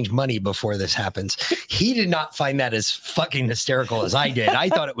exchange money before this happens. He did not find that as fucking hysterical as I did. I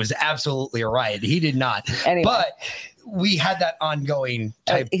thought it was absolutely a riot. He did not. Anyway. But we had that ongoing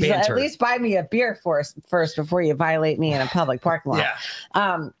type banter. At least buy me a beer first before you violate me in a public parking lot.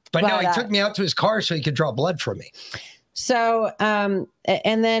 Yeah. But no, he took me out to his car so he could draw blood from me. So, and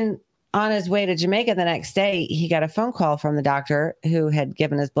then on his way to Jamaica the next day, he got a phone call from the doctor who had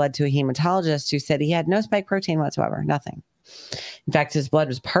given his blood to a hematologist, who said he had no spike protein whatsoever, nothing. In fact, his blood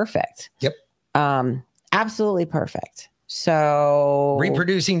was perfect. Yep. Absolutely perfect. So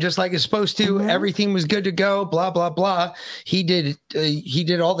reproducing just like it's supposed to. Everything was good to go. Blah, blah, blah. He did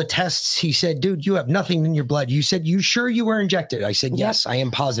all the tests. He said, dude, you have nothing in your blood. You said, you sure you were injected? I said, yes, I am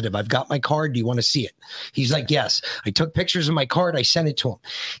positive. I've got my card. Do you want to see it? He's like, yes. I took pictures of my card. I sent it to him.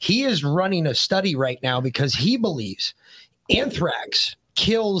 He is running a study right now because he believes anthrax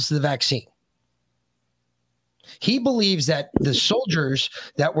kills the vaccine. He believes that the soldiers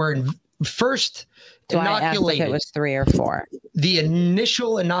that were first inoculated, it was 3 or 4. The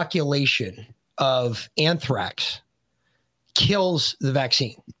initial inoculation of anthrax kills the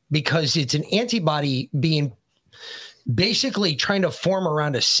vaccine because it's an antibody being basically trying to form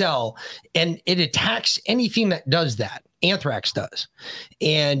around a cell, and it attacks anything that does that. Anthrax does.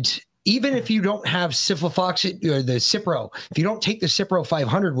 And even if you don't have ciprofloxacin or the Cipro, if you don't take the Cipro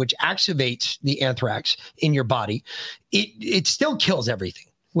 500, which activates the anthrax in your body, it still kills everything,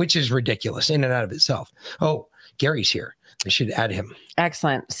 which is ridiculous in and out of itself. Oh, Gary's here. I should add him.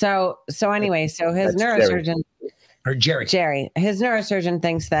 Excellent. So anyway, so his neurosurgeon, Jerry, his neurosurgeon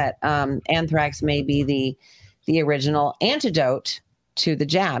thinks that anthrax may be the original antidote to the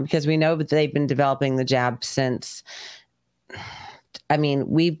jab, because we know that they've been developing the jab since I mean,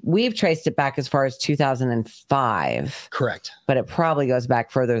 we've traced it back as far as 2005. Correct. But it probably goes back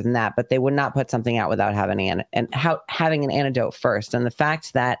further than that. But they would not put something out without having having an antidote first. And the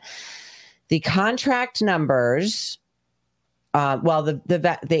fact that the contract numbers,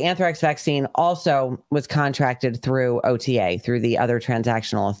 the anthrax vaccine also was contracted through OTA, through the other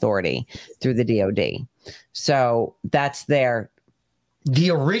transactional authority, through the DoD. So that's the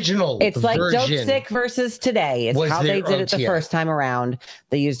original. It's like version dope sick versus today. It's how they did it the first time around.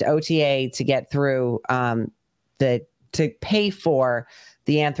 They used OTA to get through to pay for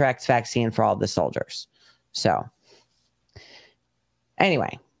the anthrax vaccine for all the soldiers. So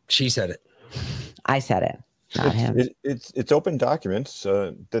anyway, she said it. I said it. Not him. It's open documents.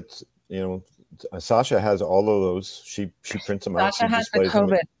 That's Sasha has all of those. She prints them out. Sasha has the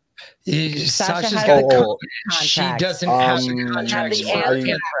COVID. Sasha's got the COVID. She doesn't have the contracts for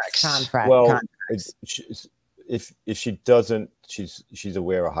anthrax. Well, if she doesn't, she's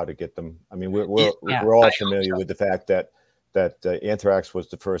aware of how to get them. I mean, we're all familiar with the fact that anthrax was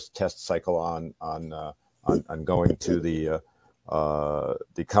the first test cycle on going to the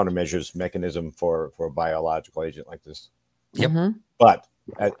countermeasures mechanism for a biological agent like this. Yep. Mm-hmm. But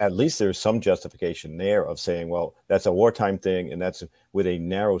at least there's some justification there of saying, well, that's a wartime thing, and that's with a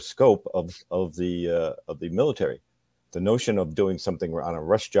narrow scope of the military. The notion of doing something on a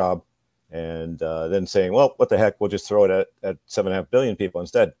rush job and then saying, well, what the heck, we'll just throw it at 7.5 billion people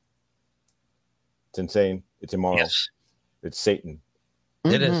instead. It's insane. It's immoral. Yes. It's Satan.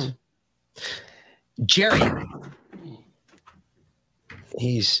 It is. Jerry.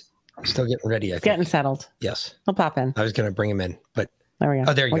 He's still getting ready. I think. Getting settled. Yes. He'll pop in. I was going to bring him in, but there we go.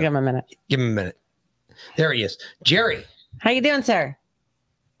 Oh, there you we'll go. Give him a minute. Give him a minute. There he is. Jerry. How you doing, sir?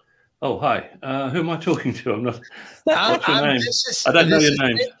 Oh, hi. Who am I talking to? I'm not. What's your name? I don't know your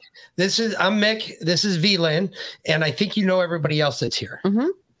name. I'm Mick. This is VLAN, and I think you know everybody else that's here. Mm-hmm.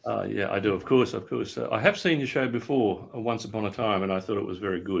 Yeah, I do. Of course. I have seen your show before, once upon a time, and I thought it was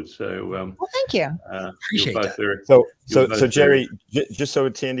very good. So, well, thank you. Appreciate that. So Jerry, just so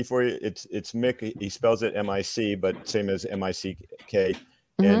it's handy for you, it's Mick. He spells it M-I-C, but same as M-I-C-K,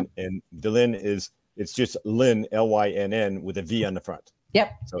 and Lynn it's just Lynn, L-Y-N-N, with a V on the front.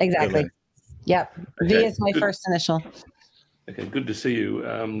 Yep, So, exactly. Yep, V is my first initial. Okay, good to see you.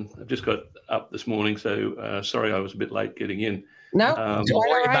 I've just got up this morning, so sorry I was a bit late getting in. No, don't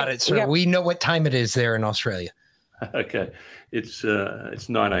worry about it, sir. We know what time it is there in Australia. Okay, it's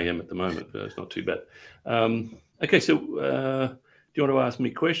 9 a.m. at the moment, but it's not too bad. Okay, so do you want to ask me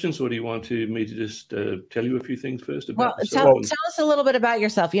questions, or do you want me to just tell you a few things first about tell us a little bit about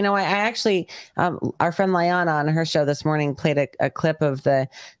yourself. You know, I actually, our friend Liana on her show this morning played a clip of the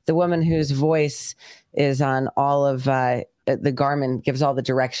woman whose voice is on all of the Garmin, gives all the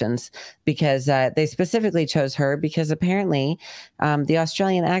directions, because they specifically chose her because apparently the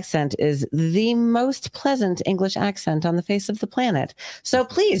Australian accent is the most pleasant English accent on the face of the planet. So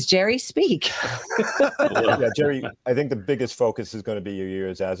please, Jerry, speak. Yeah, Jerry, I think the biggest focus is going to be your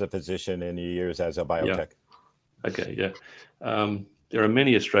years as a physician and your years as a biotech. Yeah. Okay, yeah. There are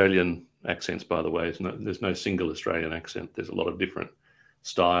many Australian accents, by the way. There's no single Australian accent. There's a lot of different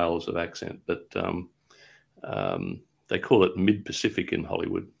styles of accent, but they call it mid-Pacific in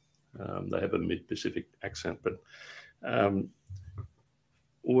Hollywood. They have a mid-Pacific accent, but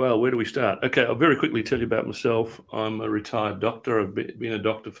well, where do we start? Okay, I'll very quickly tell you about myself. I'm a retired doctor. I've been a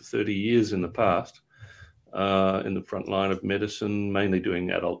doctor for 30 years in the past, in the front line of medicine, mainly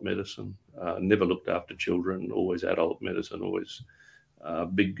doing adult medicine. Never looked after children, always adult medicine, always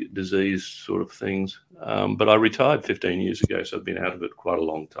big disease sort of things. But I retired 15 years ago, so I've been out of it quite a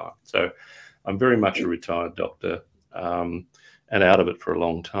long time. So I'm very much a retired doctor. And out of it for a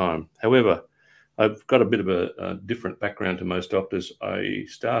long time. However, I've got a bit of a different background to most doctors. I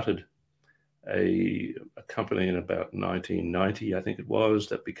started a company in about 1990, I think it was,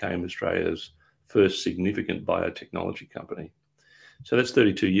 that became Australia's first significant biotechnology company. So that's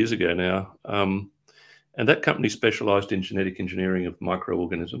 32 years ago now. And that company specialized in genetic engineering of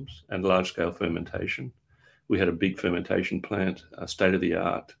microorganisms and large-scale fermentation. We had a big fermentation plant,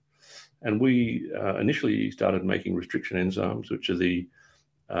 state-of-the-art. And we initially started making restriction enzymes, which are the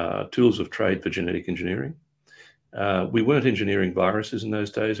tools of trade for genetic engineering. We weren't engineering viruses in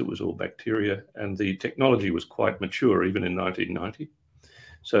those days. It was all bacteria. And the technology was quite mature, even in 1990.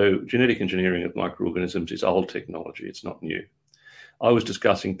 So genetic engineering of microorganisms is old technology. It's not new. I was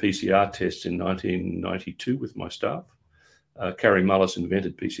discussing PCR tests in 1992 with my staff. Carrie Mullis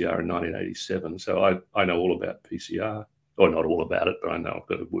invented PCR in 1987. So I know all about PCR. Or not all about it, but I know I've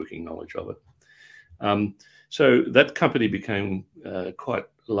got a working knowledge of it. So that company became quite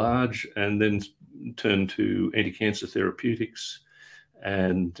large and then turned to anti-cancer therapeutics.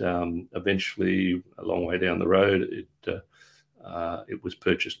 And eventually, a long way down the road, it was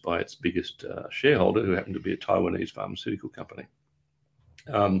purchased by its biggest shareholder, who happened to be a Taiwanese pharmaceutical company.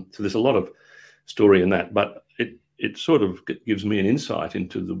 So there's a lot of story in that, but it sort of gives me an insight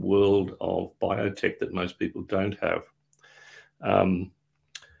into the world of biotech that most people don't have.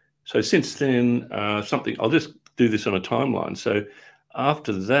 So since then, I'll just do this on a timeline. So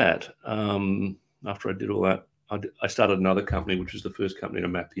after that, after I did all that, I started another company, which was the first company to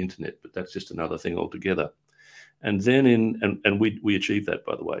map the internet, but that's just another thing altogether. And then we achieved that,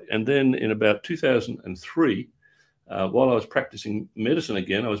 by the way. And then in about 2003, while I was practicing medicine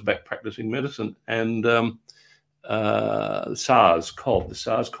again, I was back practicing medicine, and SARS-CoV, the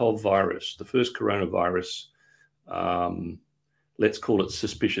SARS-CoV virus, the first coronavirus, let's call it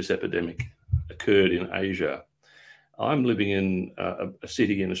suspicious epidemic, occurred in Asia. I'm living in a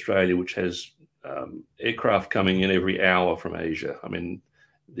city in Australia which has aircraft coming in every hour from Asia. I mean,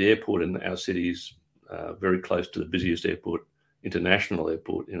 the airport in our city is very close to the busiest international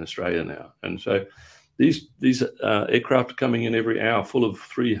airport in Australia now. And so these aircraft are coming in every hour full of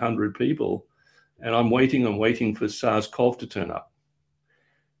 300 people. And I'm waiting for SARS-CoV to turn up.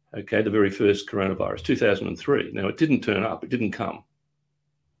 Okay, the very first coronavirus, 2003. Now, it didn't turn up. It didn't come.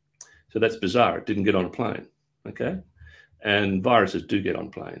 So that's bizarre. It didn't get on a plane. Okay. And viruses do get on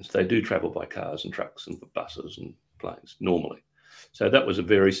planes. They do travel by cars and trucks and buses and planes normally. So that was a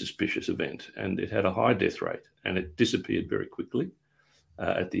very suspicious event, and it had a high death rate, and it disappeared very quickly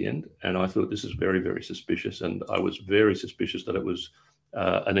at the end. And I thought, this is very, very suspicious. And I was very suspicious that it was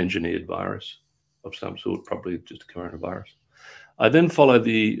an engineered virus of some sort, probably just a coronavirus. I then followed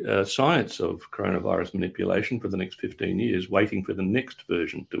the science of coronavirus manipulation for the next 15 years, waiting for the next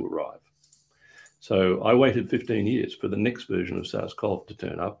version to arrive. So I waited 15 years for the next version of SARS-CoV to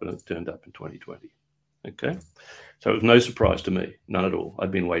turn up, and it turned up in 2020. Okay, so it was no surprise to me, none at all.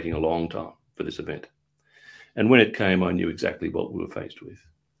 I'd been waiting a long time for this event, and when it came, I knew exactly what we were faced with,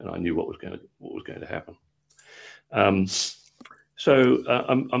 and I knew what was going to happen. So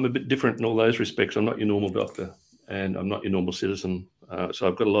I'm a bit different in all those respects. I'm not your normal doctor, and I'm not your normal citizen. So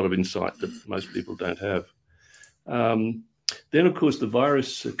I've got a lot of insight that most people don't have. Then, of course, the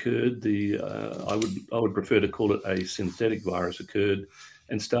virus occurred. I would prefer to call it a synthetic virus occurred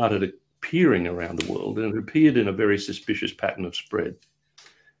and started appearing around the world, and it appeared in a very suspicious pattern of spread.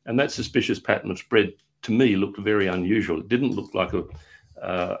 And that suspicious pattern of spread, to me, looked very unusual. It didn't look like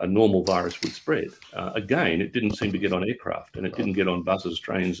a normal virus would spread. Again, it didn't seem to get on aircraft, and it didn't get on buses,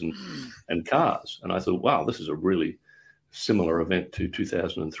 trains, and cars. And I thought, wow, this is a really similar event to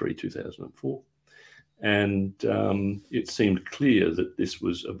 2003, 2004. And it seemed clear that this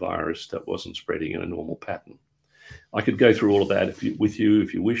was a virus that wasn't spreading in a normal pattern. I could go through all of that with you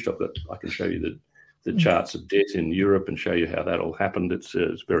if you wished. I can show you the charts of death in Europe and show you how that all happened. It's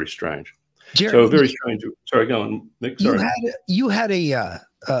very strange. Jared, so very strange. Sorry, go on, Nick. Sorry. You had a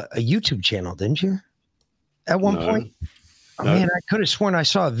YouTube channel, didn't you? At one point. Oh, No. man, I could have sworn I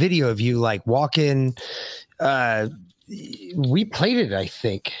saw a video of you like walking. We played it, I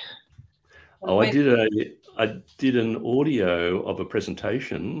think. Oh, I did an audio of a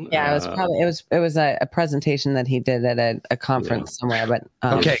presentation. Yeah, it was a presentation that he did at a conference somewhere. But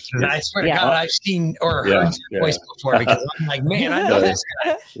okay, I swear to God, I've seen or heard his voice before, because I'm like, man, I know this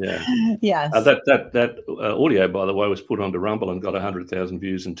guy. Yeah, yes. That audio, by the way, was put onto Rumble and got 100,000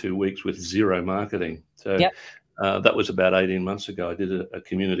 views in 2 weeks with zero marketing. So that was about 18 months ago. I did a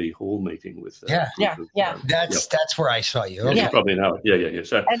community hall meeting with. That's where I saw you. Okay. You probably know it. Yeah.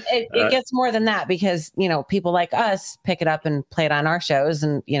 So and it gets more than that, because people like us pick it up and play it on our shows,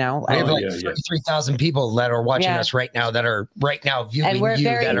 and we have like 33,000 people that are watching us right now that are viewing and we're you.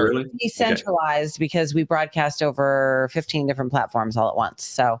 very decentralized because we broadcast over 15 different platforms all at once.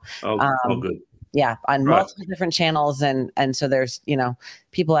 So good. Yeah, on multiple different channels, and so there's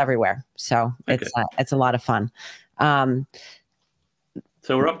people everywhere. So it's a lot of fun.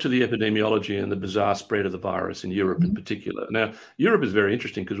 So we're up to the epidemiology and the bizarre spread of the virus in Europe in particular. Now, Europe is very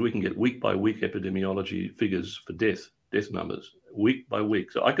interesting because we can get week by week epidemiology figures for death numbers, week by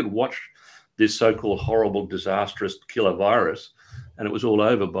week. So I could watch this so-called horrible, disastrous killer virus, and it was all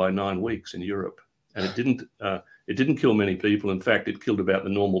over by 9 weeks in Europe. And it didn't kill many people. In fact, it killed about the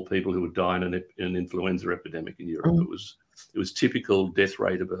normal people who would die in an influenza epidemic in Europe. It was typical death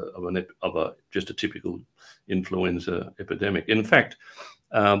rate of just a typical influenza epidemic. In fact,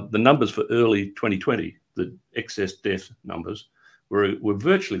 the numbers for early 2020, the excess death numbers, were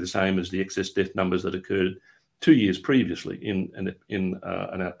virtually the same as the excess death numbers that occurred 2 years previously in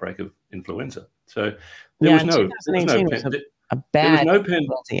an outbreak of influenza. So there was no pandemic.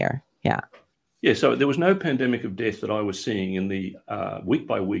 year. Yeah. Yeah, so there was no pandemic of death that I was seeing in the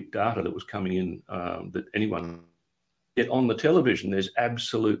week-by-week data that was coming in that anyone. Yet on the television, there's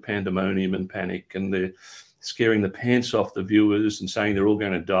absolute pandemonium and panic, and they're scaring the pants off the viewers and saying they're all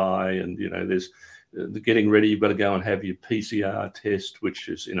going to die. And, you know, there's getting ready, you've got to go and have your PCR test, which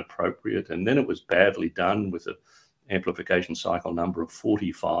is inappropriate. And then it was badly done with an amplification cycle number of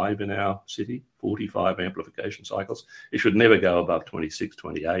 45 in our city, 45 amplification cycles. It should never go above 26,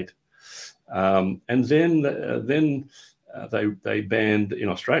 28. And then they banned, in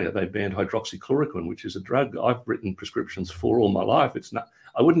Australia, they banned hydroxychloroquine, which is a drug I've written prescriptions for all my life. It's not,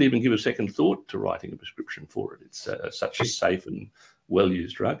 I wouldn't even give a second thought to writing a prescription for it. It's such a safe and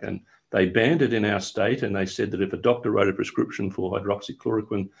well-used drug. And they banned it in our state, and they said that if a doctor wrote a prescription for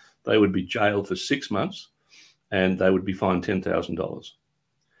hydroxychloroquine, they would be jailed for 6 months and they would be fined $10,000.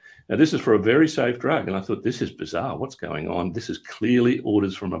 Now, this is for a very safe drug. And I thought, this is bizarre. What's going on? This is clearly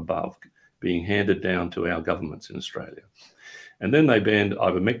orders from above being handed down to our governments in Australia. And then they banned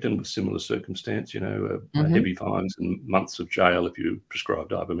ivermectin with similar circumstance, heavy fines and months of jail if you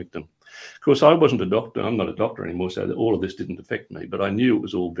prescribed ivermectin. Of course, I wasn't a doctor. I'm not a doctor anymore, so all of this didn't affect me. But I knew it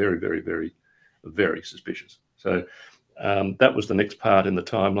was all very, very, very, very suspicious. So that was the next part in the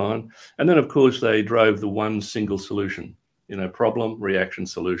timeline. And then, of course, they drove the one single solution, problem, reaction,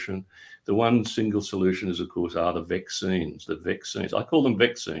 solution. The one single solution is, of course, the vaccines. The vaccines. I call them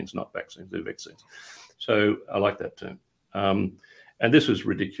vaccines, not vaccines. They're vaccines. So I like that term. And this was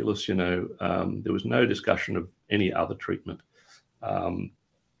ridiculous. There was no discussion of any other treatment.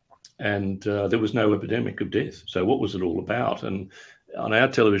 And there was no epidemic of death. So what was it all about? And on our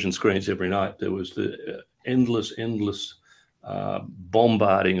television screens every night, there was the endless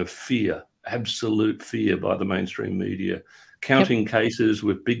bombarding of fear, absolute fear by the mainstream media, counting cases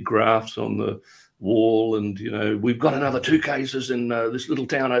with big graphs on the wall. And, we've got another 2 cases in this little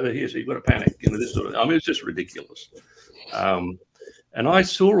town over here, so you've got to panic. This sort of, I mean, it's just ridiculous. And I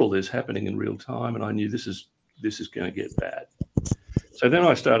saw all this happening in real time, and I knew this is going to get bad. So then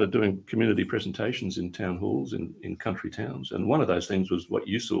I started doing community presentations in town halls in country towns, and one of those things was what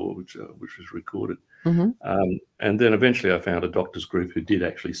you saw, which was recorded. Mm-hmm. And then eventually I found a doctors group who did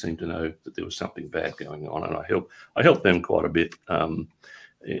actually seem to know that there was something bad going on, and I helped them quite a bit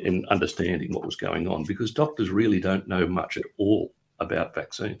in understanding what was going on, because doctors really don't know much at all about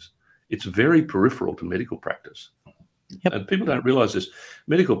vaccines. It's very peripheral to medical practice. Yep. And people don't realize this.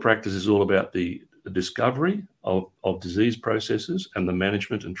 Medical practice is all about the discovery of disease processes and the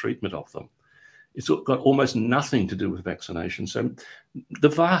management and treatment of them. It's got almost nothing to do with vaccination. So the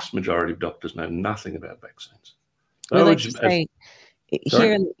vast majority of doctors know nothing about vaccines. We like to say,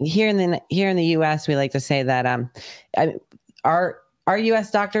 here in the U.S., we like to say that our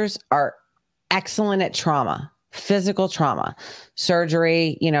U.S. doctors are excellent at trauma, physical trauma,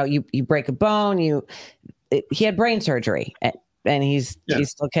 surgery. You break a bone, he had brain surgery and he's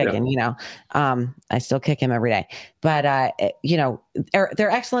still kicking, I still kick him every day, but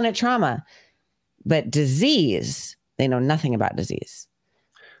they're excellent at trauma, but disease, they know nothing about disease.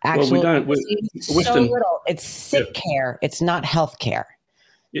 Actually, so little. It's sick care. It's not health care.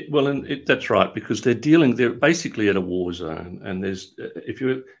 That's right, because they're basically at a war zone, and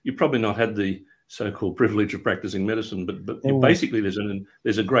you've probably not had the so-called privilege of practicing medicine, but basically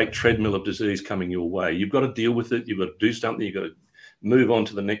there's a great treadmill of disease coming your way. You've got to deal with it. You've got to do something. You've got to move on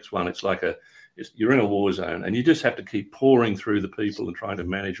to the next one. It's like you're in a war zone, and you just have to keep pouring through the people and trying to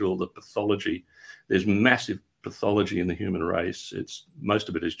manage all the pathology. There's massive pathology in the human race. Most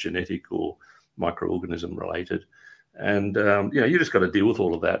of it is genetic or microorganism related. And, you just got to deal with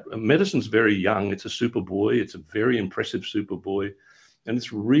all of that. Medicine's very young. It's a superboy. It's a very impressive superboy. And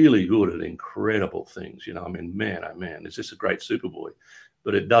it's really good at incredible things. Man, oh man, is this a great superboy?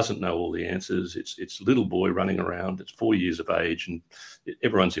 But it doesn't know all the answers. It's little boy running around. It's 4 years of age, and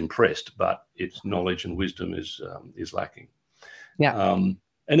everyone's impressed, but its knowledge and wisdom is lacking. Yeah.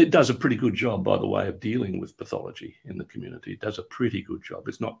 And it does a pretty good job, by the way, of dealing with pathology in the community. It does a pretty good job.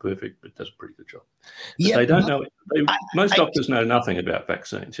 It's not perfect, but it does a pretty good job. Yeah, they don't know. Most doctors know nothing about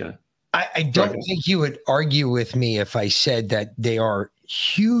vaccines. I don't think you would argue with me if I said that they are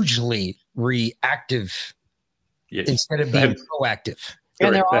hugely reactive instead of being proactive.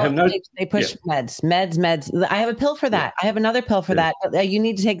 And they push meds. I have a pill for that. I have another pill for that. You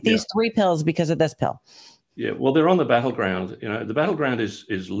need to take these 3 pills because of this pill. Yeah, well, they're on the battleground. The battleground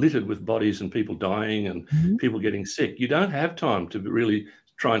is littered with bodies and people dying and people getting sick. You don't have time to really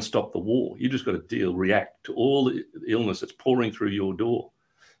try and stop the war. You just got to react to all the illness that's pouring through your door.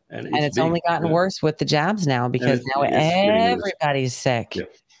 And it's only gotten worse with the jabs now, because now everybody's sick. Yeah.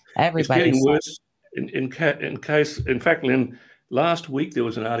 Everybody's getting worse. In fact, Lynn, Last week, there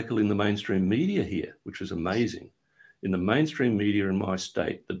was an article in the mainstream media here, which was amazing. In the mainstream media in my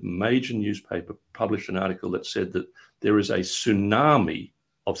state, the major newspaper published an article that said that there is a tsunami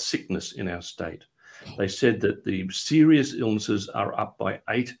of sickness in our state. They said that the serious illnesses are up by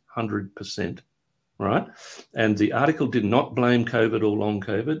 800%, right? And the article did not blame COVID or long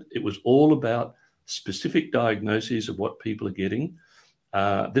COVID. It was all about specific diagnoses of what people are getting.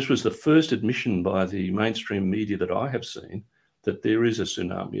 This was the first admission by the mainstream media that I have seen that there is a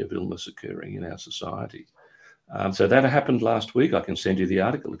tsunami of illness occurring in our society. So that happened last week. I can send you the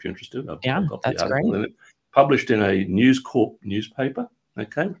article if you're interested. I've got that's the article great. in it. Published in a News Corp newspaper.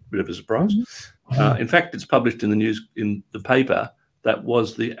 Okay, a bit of a surprise. In fact, it's published in the paper that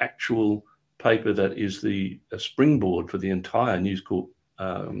was the actual paper that is the springboard for the entire News Corp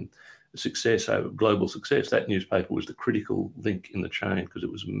success, global success. That newspaper was the critical link in the chain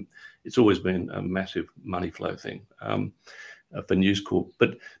because it's always been a massive money flow thing. For News Corp.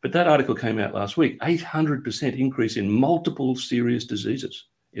 But that article came out last week, 800% increase in multiple serious diseases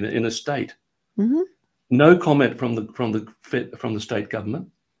in a state. Mm-hmm. No comment from the state government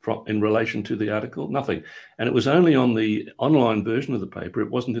in relation to the article, nothing. And it was only on the online version of the paper.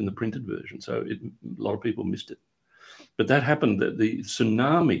 It wasn't in the printed version. So a lot of people missed it. But that happened, the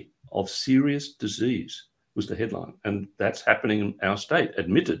tsunami of serious disease was the headline. And that's happening in our state,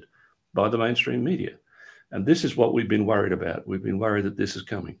 admitted by the mainstream media. And this is what we've been worried about. We've been worried that this is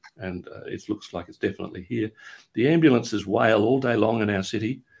coming, and it looks like it's definitely here. The ambulances wail all day long in our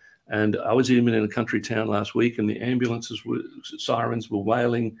city, and I was even in a country town last week, and the sirens were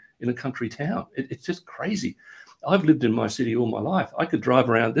wailing in a country town. It's just crazy. I've lived in my city all my life. I could drive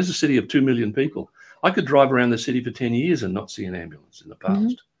around. There's a city of 2 million people. I could drive around the city for 10 years and not see an ambulance in the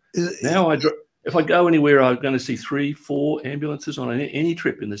past. Mm-hmm. Now, if I go anywhere, I'm going to see 3, 4 ambulances on any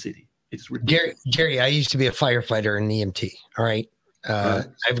trip in the city. It's ridiculous. Gary, I used to be a firefighter in EMT. All right. I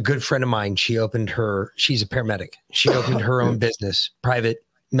have a good friend of mine. She's a paramedic. She opened her own business, private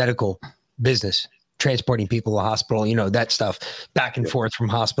medical business, transporting people to the hospital, that stuff, back and forth from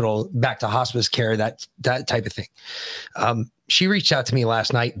hospital, back to hospice care, that type of thing. She reached out to me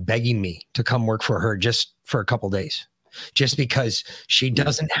last night begging me to come work for her just for a couple of days. Just because she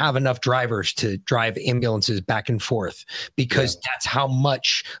doesn't have enough drivers to drive ambulances back and forth, because that's how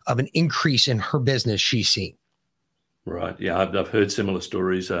much of an increase in her business she's seen. Right. Yeah, I've heard similar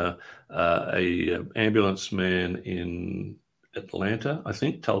stories. A ambulance man in Atlanta, I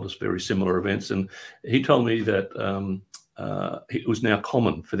think, told us very similar events, and he told me that it was now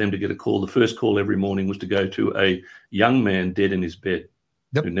common for them to get a call. The first call every morning was to go to a young man dead in his bed.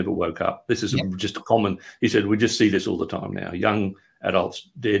 Who never woke up. This is just common. He said, we just see this all the time now. Young adults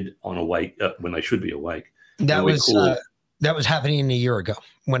dead on awake when they should be awake. That was happening a year ago.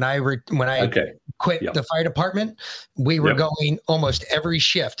 When I quit the fire department, we were going almost every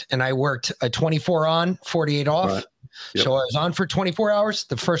shift, and I worked a 24 on, 48 off. Right. Yep. So I was on for 24 hours.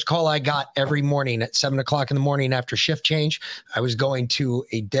 The first call I got every morning at 7 o'clock in the morning after shift change, I was going to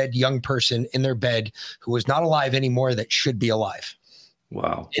a dead young person in their bed who was not alive anymore that should be alive.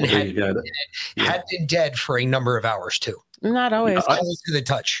 Wow. And had been dead for a number of hours too. Not always. Only to the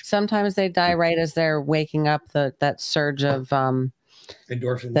touch. Sometimes they die right as they're waking up, that surge of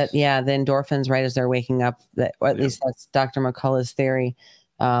endorphins. The endorphins right as they're waking up. Or at least that's Dr. McCullough's theory,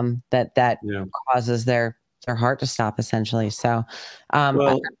 that causes their heart to stop essentially. So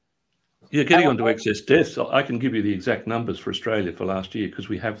getting on to excess deaths, I can give you the exact numbers for Australia for last year because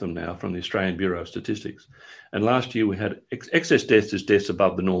we have them now from the Australian Bureau of Statistics. And last year we had excess deaths as deaths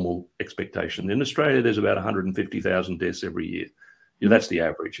above the normal expectation. In Australia, there's about 150,000 deaths every year. That's the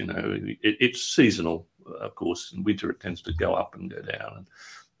average. It's seasonal, of course. In winter, it tends to go up and go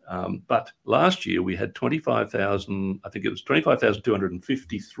down. But last year we had 25,000. I think it was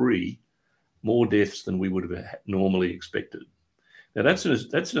 25,253 more deaths than we would have normally expected. Now, that's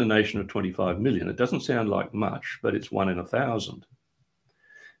in a nation of 25 million. It doesn't sound like much, but it's 1 in 1,000.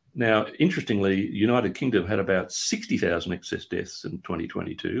 Now, interestingly, United Kingdom had about 60,000 excess deaths in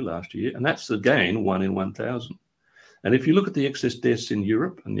 2022 last year, and that's again 1 in 1,000. And if you look at the excess deaths in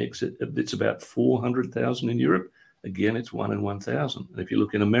Europe, and it's about 400,000 in Europe, again, it's 1 in 1,000. And if you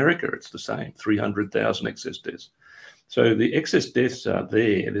look in America, it's the same, 300,000 excess deaths. So the excess deaths are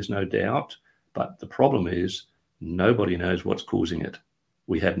there, there's no doubt, but the problem is nobody knows what's causing it.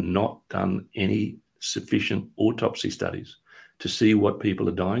 We have not done any sufficient autopsy studies to see what people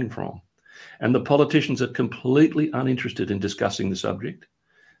are dying from. And the politicians are completely uninterested in discussing the subject.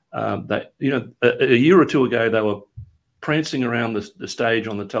 A year or two ago, they were prancing around the stage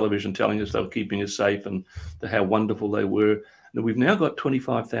on the television telling us they were keeping us safe and how wonderful they were. Now, we've now got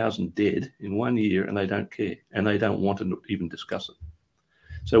 25,000 dead in 1 year, and they don't care, and they don't want to even discuss it.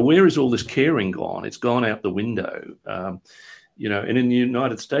 So where is all this caring gone? It's gone out the window. And in the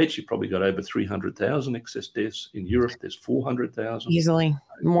United States, you've probably got over 300,000 excess deaths. In Europe, there's 400,000. Easily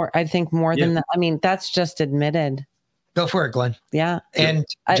more. I think more than that. I mean, that's just admitted. Go for it, Glenn. Yeah. And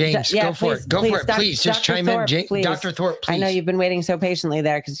James, go for it. Go for it. Please, just chime in. Dr. Thorpe, please. I know you've been waiting so patiently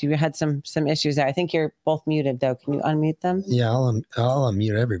there because you had some issues there. I think you're both muted, though. Can you unmute them? Yeah, I'll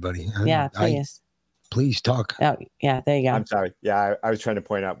unmute everybody. Yeah, please. Please talk. Oh, yeah, there you go. I'm sorry. Yeah, I was trying to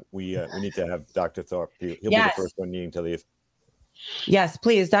point out we need to have Dr. Thorpe. He'll be the first one needing to leave. Yes,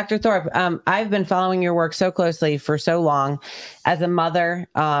 please, Dr. Thorpe. I've been following your work so closely for so long. As a mother,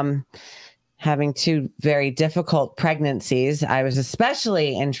 having 2 very difficult pregnancies, I was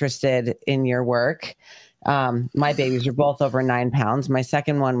especially interested in your work. My babies are both over 9 pounds. My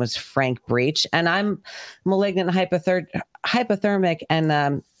second one was frank breech, and I'm malignant hypothermic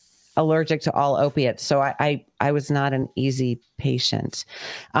and allergic to all opiates. So I was not an easy patient.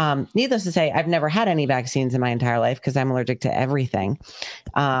 Needless to say, I've never had any vaccines in my entire life because I'm allergic to everything.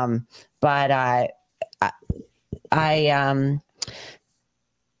 But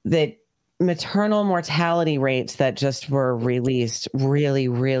the maternal mortality rates that just were released really,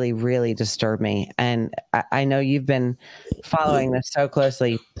 really, really disturbed me. And I know you've been following this so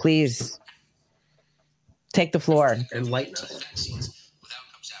closely. Please take the floor. Enlighten us.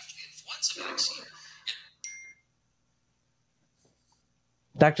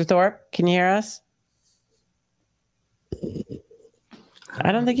 Dr. Thorpe, can you hear us?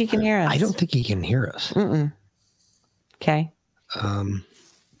 I don't think he can hear us. I don't think he can hear us. Mm-mm. Okay.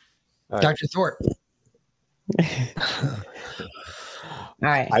 Dr. Thorpe. All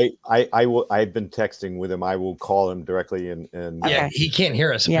right. I will. I've been texting with him. I will call him directly and yeah, he can't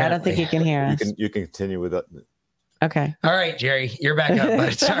hear us. Yeah, I don't think he can hear us. You can continue with it. Okay. All right, Jerry, you're back up.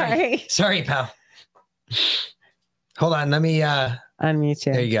 But sorry, pal. Hold on, let me unmute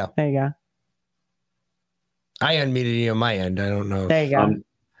you. There you go. There you go. I unmuted you on my end. I don't know. There you go.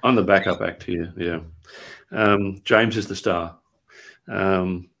 I'm the backup act here. Yeah. James is the star.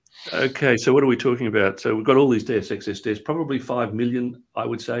 Okay, so what are we talking about? So we've got all these deaths, excess deaths, probably 5 million, I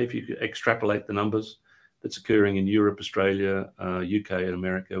would say, if you could extrapolate the numbers that's occurring in Europe, Australia, UK, and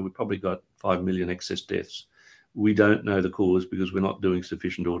America. We've probably got 5 million excess deaths. We don't know the cause because we're not doing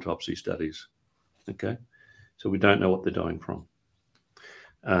sufficient autopsy studies. Okay, so we don't know what they're dying from.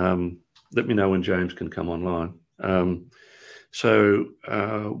 Let me know when James can come online.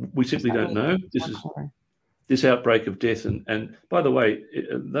 We simply don't know. This outbreak of death, and by the way,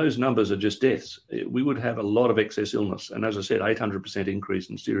 those numbers are just deaths. We would have a lot of excess illness. And as I said, 800% increase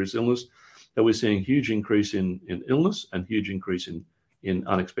in serious illness. But we're seeing huge increase in illness and huge increase in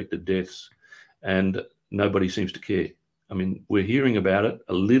unexpected deaths. And nobody seems to care. I mean, we're hearing about it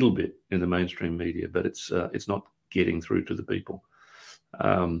a little bit in the mainstream media, but it's not getting through to the people.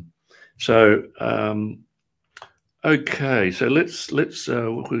 Okay, so let's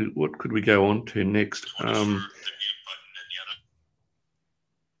what could we go on to next?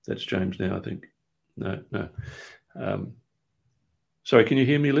 That's James now, I think. No. Sorry, can you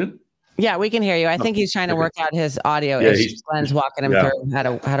hear me, Lynn? Yeah, we can hear you. I think he's trying to work out his audio issues. Glenn's walking him through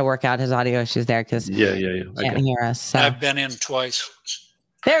how to work out his audio issues there because he can't hear us. So. I've been in twice.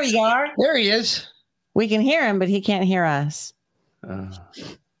 There you are. There he is. We can hear him, but he can't hear us.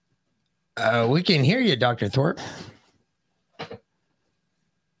 We can hear you, Dr. Thorpe.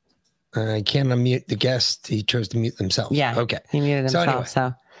 I can't unmute the guest. He chose to mute himself. Yeah. Okay. He muted himself.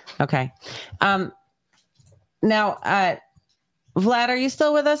 So okay. Now, Vlad, are you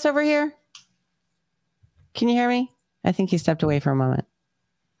still with us over here? Can you hear me? I think he stepped away for a moment.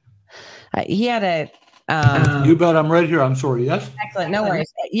 He had a. You bet. I'm right here. I'm sorry. Yes. Excellent. No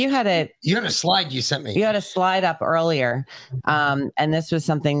worries. You had a slide you sent me. You had a slide up earlier, and this was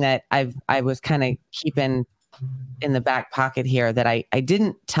something that I was kind of keeping in the back pocket here that I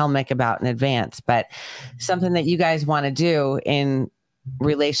didn't tell Mick about in advance, but something that you guys want to do in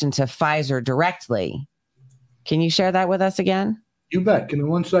relation to Pfizer directly. Can you share that with us again? You bet. Give me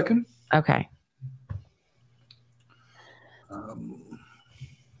 1 second. Okay.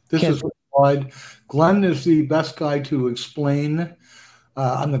 This is a slide. Glenn is the best guy to explain.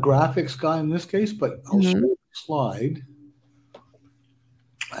 I'm the graphics guy in this case, but I'll show the slide.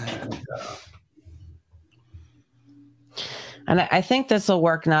 And I think this will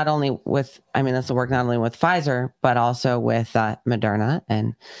work not only with Pfizer, but also with Moderna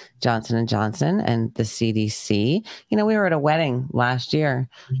and Johnson & Johnson and the CDC. You know, we were at a wedding last year,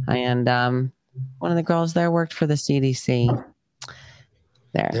 and one of the girls there worked for the CDC.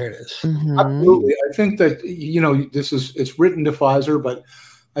 There it is. Absolutely. I think that, it's written to Pfizer, but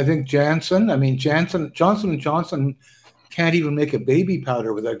I think Johnson & Johnson can't even make a baby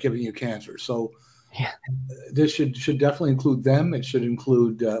powder without giving you cancer. So this should definitely include them. It should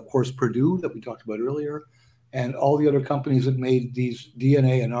include, of course, Purdue that we talked about earlier, and all the other companies that made these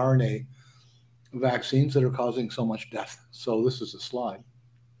DNA and RNA vaccines that are causing so much death. So this is a slide.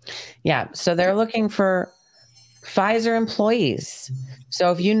 Yeah. So they're looking for Pfizer employees.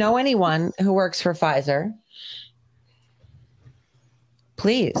 So if you know anyone who works for Pfizer,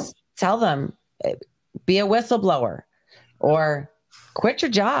 please tell them, be a whistleblower or quit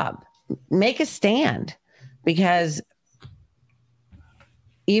your job, make a stand, because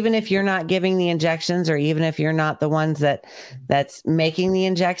even if you're not giving the injections, or even if you're not the ones that's making the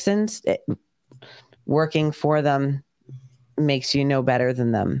injections, working for them makes you no better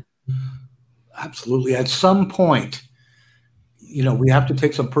than them. Absolutely. At some point, we have to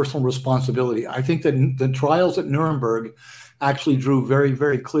take some personal responsibility. I think that the trials at Nuremberg actually drew very,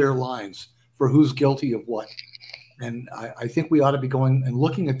 very clear lines for who's guilty of what. And I think we ought to be going and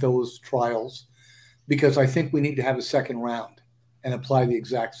looking at those trials, because I think we need to have a second round and apply the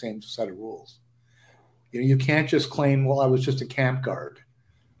exact same set of rules. You can't just claim, well, I was just a camp guard,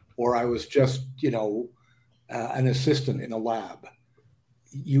 or I was just, an assistant in a lab.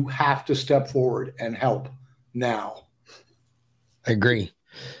 You have to step forward and help now. I agree.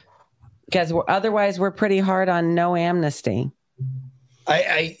 Because otherwise we're pretty hard on no amnesty.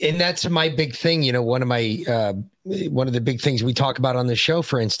 And that's my big thing. One of the big things we talk about on the show,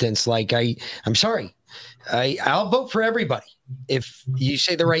 for instance, like I'm sorry, I'll vote for everybody. If you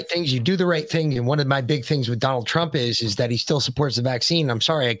say the right things, you do the right thing. And one of my big things with Donald Trump is that he still supports the vaccine. I'm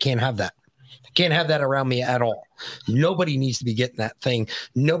sorry, I can't have that. I can't have that around me at all. Nobody needs to be getting that thing.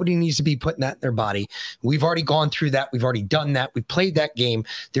 Nobody needs to be putting that in their body. We've already gone through that. We've already done that. We played that game.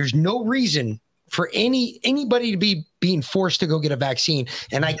 There's no reason for anybody to be being forced to go get a vaccine.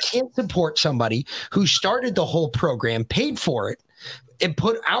 And I can't support somebody who started the whole program, paid for it, and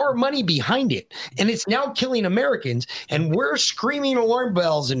put our money behind it. And it's now killing Americans. And we're screaming alarm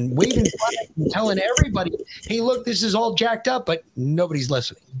bells and waving flags and telling everybody, hey, look, this is all jacked up, but nobody's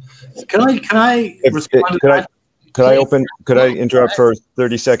listening. Can I respond to that? Could I interrupt for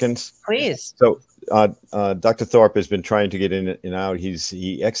 30 seconds? Please. So Dr. Thorpe has been trying to get in and out.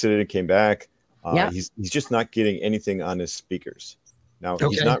 He exited and came back. He's just not getting anything on his speakers. Now,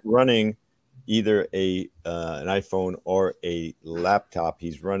 he's not running either an iPhone or a laptop.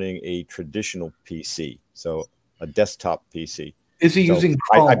 He's running a traditional PC, so a desktop PC. Is he using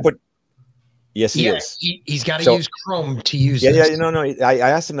Chrome? Yes, he is. He's got to use Chrome to use this. Yeah, no. I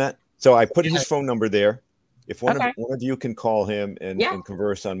asked him that. So I put his phone number there. If one of you can call him and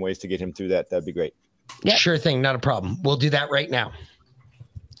converse on ways to get him through that, that'd be great. Yep. Sure thing. Not a problem. We'll do that right now.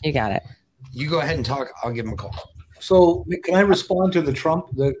 You got it. You go ahead and talk. I'll give him a call. So can I respond to the Trump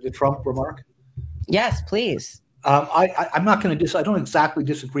remark? Yes, please. I'm not going to I don't exactly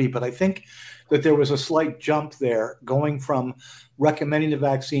disagree, but I think that there was a slight jump there going from recommending the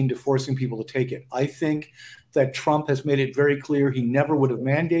vaccine to forcing people to take it. I think that Trump has made it very clear he never would have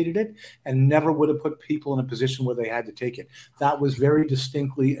mandated it and never would have put people in a position where they had to take it. That was very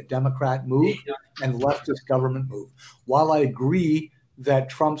distinctly a Democrat move and leftist government move. While I agree that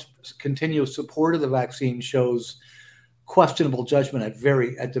Trump's continuous support of the vaccine shows questionable judgment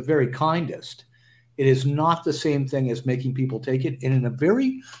at the very kindest, it is not the same thing as making people take it. And in a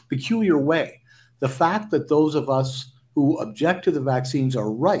very peculiar way, the fact that those of us who object to the vaccines are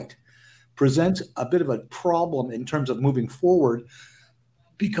right presents a bit of a problem in terms of moving forward,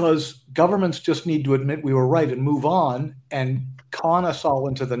 because governments just need to admit we were right and move on and con us all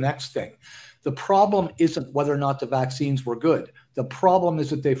into the next thing. The problem isn't whether or not the vaccines were good. The problem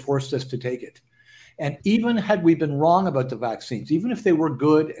is that they forced us to take it. And even had we been wrong about the vaccines, even if they were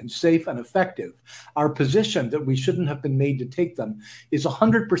good and safe and effective, our position that we shouldn't have been made to take them is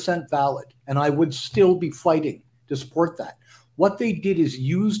 100% valid. And I would still be fighting to support that. What they did is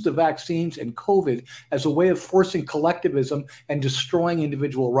use the vaccines and COVID as a way of forcing collectivism and destroying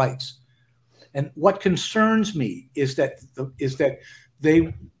individual rights. And what concerns me is that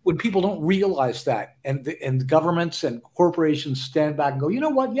when people don't realize that, and governments and corporations stand back and go, you know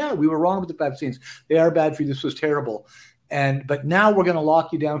what? Yeah, we were wrong with the vaccines. They are bad for you. This was terrible. But now we're going to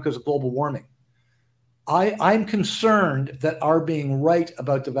lock you down because of global warming. I'm concerned that our being right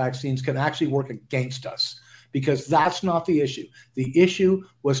about the vaccines can actually work against us, because that's not the issue. The issue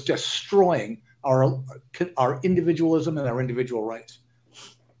was destroying our individualism and our individual rights.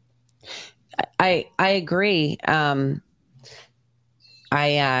 I agree. I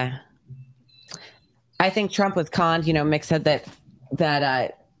think Trump was conned. Mick said that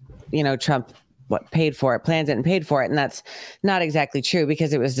Trump paid for it, plans it and paid for it. And that's not exactly true,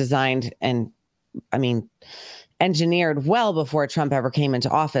 because it was designed and engineered well before Trump ever came into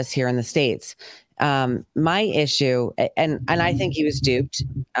office here in the States. My issue, and I think he was duped.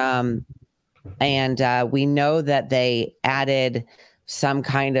 And we know that they added some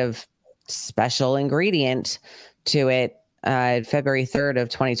kind of special ingredient to it February 3rd of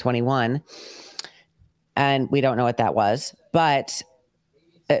 2021. And we don't know what that was,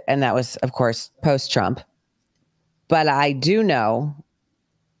 and that was, of course, post-Trump. But I do know,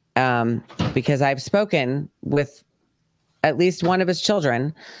 because I've spoken with at least one of his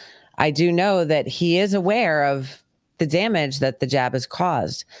children, I do know that he is aware of the damage that the jab has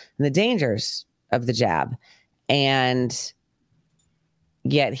caused and the dangers of the jab. And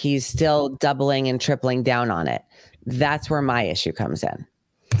yet he's still doubling and tripling down on it. That's where my issue comes in.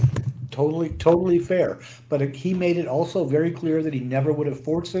 Totally fair. But he made it also very clear that he never would have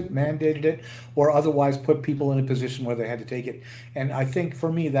forced it, mandated it, or otherwise put people in a position where they had to take it. And I think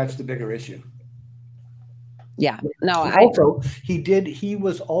for me, that's the bigger issue. Yeah. No, he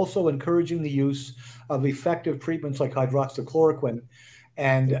was also encouraging the use of effective treatments like hydroxychloroquine.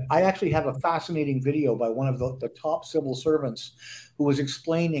 And I actually have a fascinating video by one of the top civil servants who was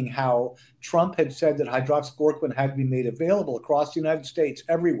explaining how Trump had said that hydroxychloroquine had to be made available across the United States,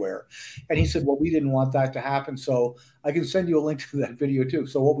 everywhere. And he said, well, we didn't want that to happen. So I can send you a link to that video too.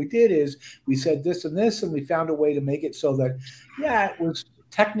 So what we did is we said this and this, and we found a way to make it so that, it was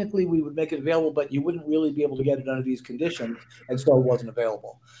technically we would make it available, but you wouldn't really be able to get it under these conditions. And so it wasn't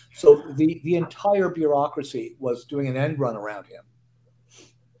available. So the entire bureaucracy was doing an end run around him.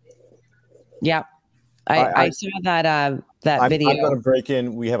 Yeah, I saw that video. I'm going to break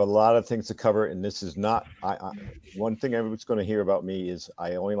in. We have a lot of things to cover, and this is not. One thing everyone's going to hear about me is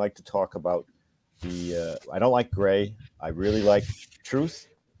I only like to talk about I don't like gray. I really like truth,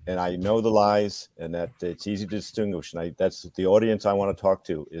 and I know the lies, and that it's easy to distinguish. And that's the audience I want to talk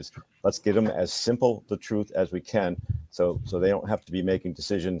to. Is let's get them as simple the truth as we can, so they don't have to be making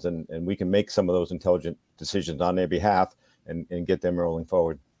decisions, and we can make some of those intelligent decisions on their behalf and get them rolling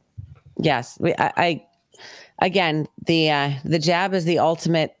forward. Yes, again, the jab is the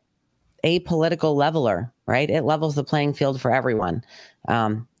ultimate apolitical leveler, right? It levels the playing field for everyone,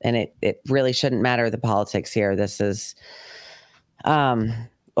 and it really shouldn't matter the politics here. This is,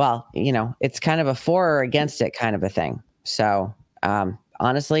 it's kind of a for or against it kind of a thing. So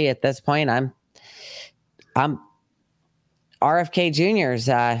honestly, at this point, I'm RFK Jr.'s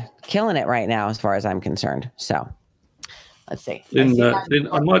killing it right now, as far as I'm concerned. So. Let's see. Then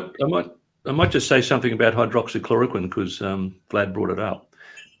I might just say something about hydroxychloroquine because Vlad brought it up.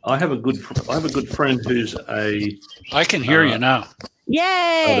 I have a good friend who's I can hear you now.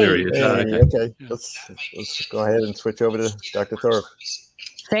 Yay! Oh, there he is. Okay. Let's go ahead and switch over to Dr. Thorpe.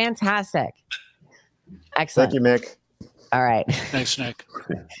 Fantastic. Excellent. Thank you, Mick. All right. Thanks, Nick.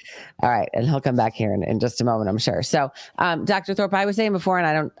 All right, and he'll come back here in just a moment, I'm sure. So, Dr. Thorpe, I was saying before,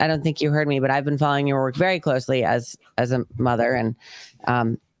 and I don't think you heard me, but I've been following your work very closely as a mother, and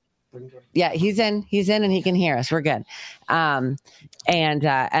he's in, and he can hear us. We're good. And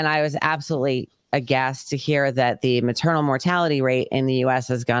I was absolutely aghast to hear that the maternal mortality rate in the U.S.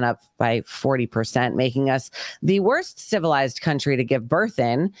 has gone up by 40%, making us the worst civilized country to give birth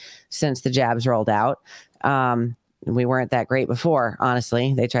in since the jabs rolled out. We weren't that great before,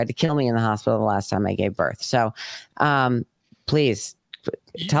 honestly. They tried to kill me in the hospital the last time I gave birth. So please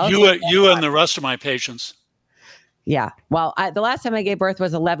tell us. You and the rest of my patients. Yeah. Well, the last time I gave birth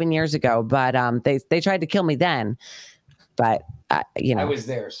was 11 years ago, but they tried to kill me then. But, I was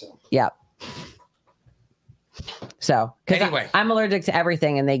there. So, yeah. So, anyway, I'm allergic to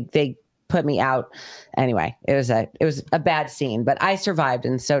everything, and they put me out. Anyway, it was a bad scene, but I survived,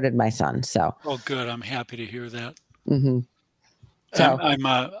 and so did my son. So, oh, good. I'm happy to hear that. Mm-hmm.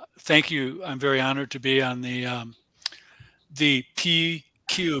 So, thank you. I'm very honored to be on the P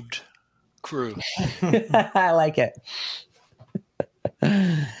cubed crew. I like it.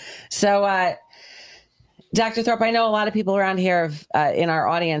 So, Dr. Thorpe, I know a lot of people around here in our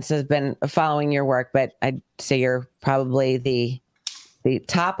audience has been following your work, but I'd say you're probably the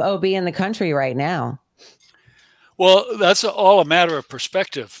top OB in the country right now. Well, that's all a matter of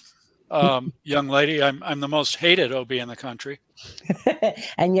perspective, young lady. I'm the most hated OB in the country.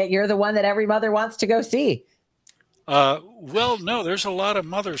 And yet you're the one that every mother wants to go see. Well, no, there's a lot of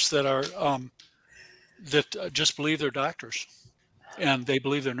mothers that are that just believe they're doctors, and they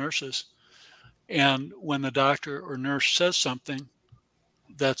believe they're nurses. And when the doctor or nurse says something,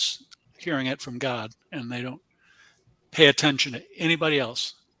 that's hearing it from God, and they don't pay attention to anybody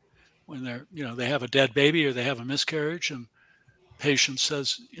else. When they have a dead baby or they have a miscarriage, and patient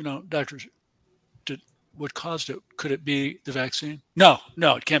says, doctor, what caused it? Could it be the vaccine? No,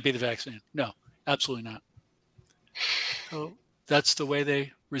 it can't be the vaccine. No, absolutely not. So that's the way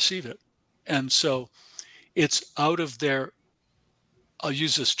they receive it. And so it's out of their, I'll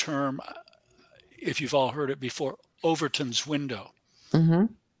use this term, if you've all heard it before, Overton's window,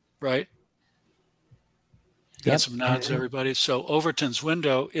 right? Got some nods, everybody. So Overton's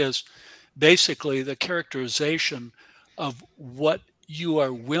window is basically the characterization of what you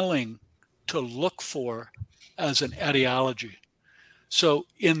are willing to look for as an etiology. So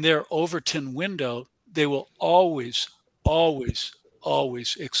in their Overton window, they will always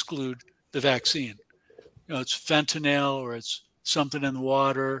exclude the vaccine. It's fentanyl, or it's something in the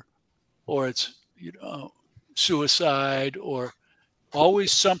water, or it's suicide, or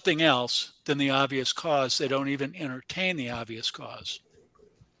always something else than the obvious cause. They don't even entertain the obvious cause.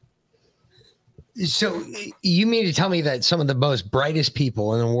 So you mean to tell me that some of the most brightest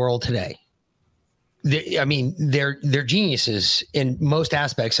people in the world today, they're geniuses in most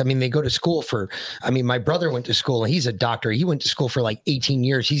aspects. I mean, they go to school my brother went to school and he's a doctor. He went to school for like 18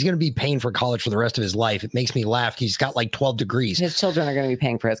 years. He's going to be paying for college for the rest of his life. It makes me laugh. He's got like 12 degrees. His children are going to be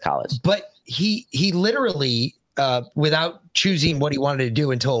paying for his college. But he literally, without choosing what he wanted to do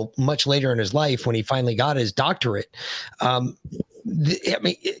until much later in his life, when he finally got his doctorate,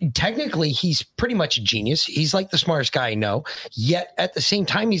 technically he's pretty much a genius. He's like the smartest guy I know, yet at the same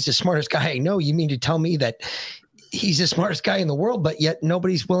time, he's the smartest guy I know. You mean to tell me that he's the smartest guy in the world, but yet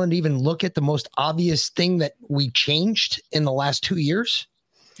nobody's willing to even look at the most obvious thing that we changed in the last 2 years?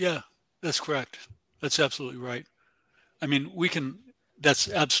 Yeah, that's correct. That's absolutely right. I mean, that's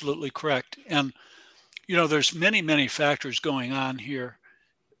absolutely correct. And, there's many factors going on here,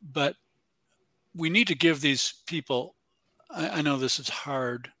 but we need to give these people, I know this is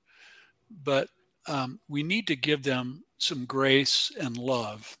hard, but we need to give them some grace and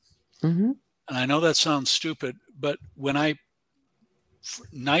love. And I know that sounds stupid, but when I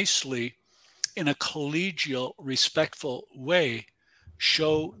nicely, in a collegial, respectful way,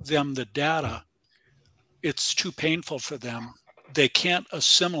 show them the data, it's too painful for them. They can't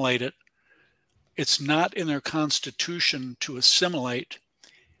assimilate it. It's not in their constitution to assimilate.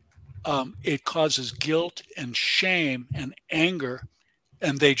 It causes guilt and shame and anger,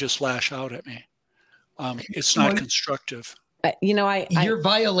 and they just lash out at me. It's not constructive. You're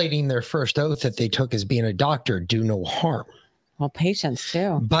violating their first oath that they took as being a doctor, do no harm. Well, patients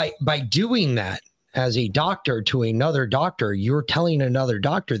too. By doing that as a doctor to another doctor, you're telling another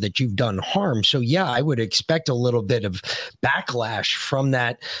doctor that you've done harm. So yeah, I would expect a little bit of backlash from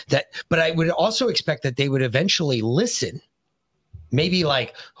that, but I would also expect that they would eventually listen. Maybe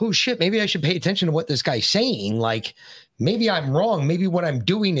like, oh shit, maybe I should pay attention to what this guy's saying. Like, maybe I'm wrong. Maybe what I'm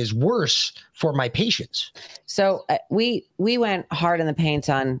doing is worse for my patients. So we went hard in the paint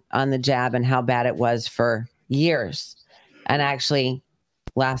on the jab and how bad it was for years. And actually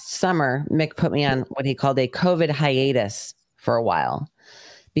last summer, Mick put me on what he called a COVID hiatus for a while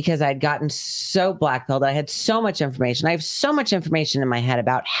because I'd gotten so blackpilled. I had so much information. I have so much information in my head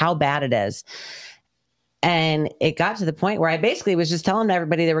about how bad it is. And it got to the point where I basically was just telling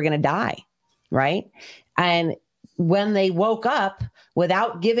everybody they were going to die, right? And when they woke up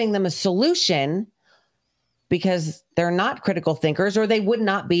without giving them a solution, because they're not critical thinkers or they would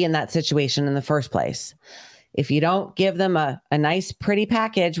not be in that situation in the first place. If you don't give them a nice, pretty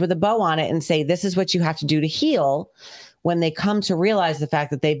package with a bow on it and say, this is what you have to do to heal, when they come to realize the fact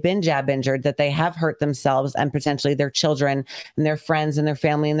that they've been jab injured, that they have hurt themselves and potentially their children and their friends and their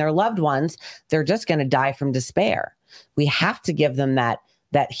family and their loved ones, they're just going to die from despair. We have to give them that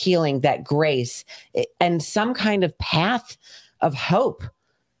healing, that grace, and some kind of path of hope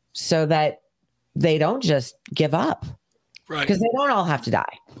so that they don't just give up. Right. Because they don't all have to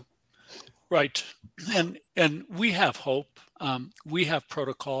die. Right. And we have hope. We have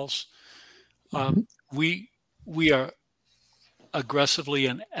protocols. We are aggressively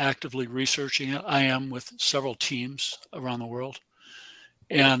and actively researching it. I am with several teams around the world.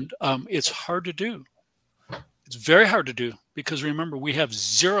 And it's hard to do. It's very hard to do because remember, we have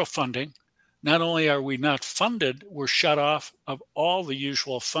zero funding. Not only are we not funded, we're shut off of all the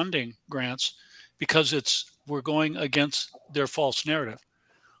usual funding grants because we're going against their false narrative.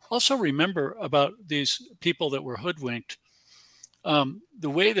 Also remember about these people that were hoodwinked. The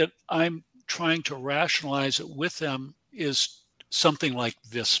way that I'm trying to rationalize it with them is something like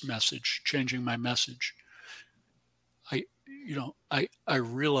this message, changing my message. I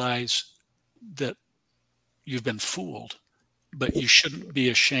realize that you've been fooled, but you shouldn't be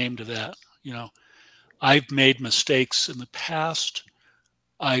ashamed of that. I've made mistakes in the past.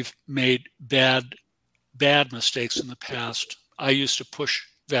 I've made bad mistakes in the past. I used to push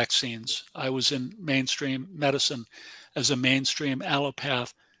vaccines. I was in mainstream medicine as a mainstream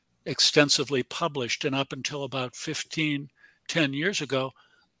allopath, extensively published. And up until about 10 years ago,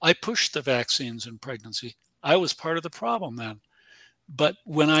 I pushed the vaccines in pregnancy. I was part of the problem then. But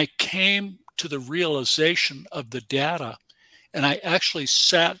when I came to the realization of the data, and I actually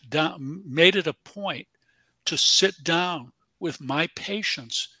sat down, made it a point to sit down with my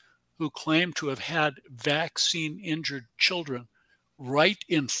patients who claim to have had vaccine injured children right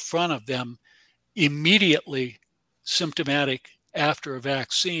in front of them, immediately symptomatic after a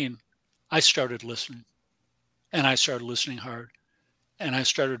vaccine, I started listening. And I started listening hard. And I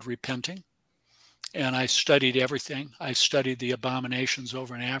started repenting. And I studied everything. I studied the abominations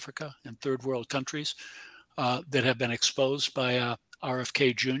over in Africa and third world countries that have been exposed by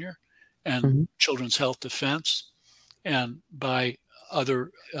RFK Jr. and Children's Health Defense, and by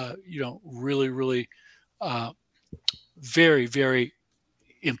other, really, really very, very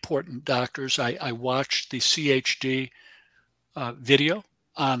important doctors. I watched the CHD video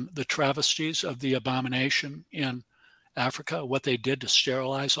on the travesties of the abomination in Africa, what they did to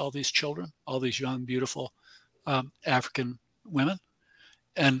sterilize all these children, all these young, beautiful African women.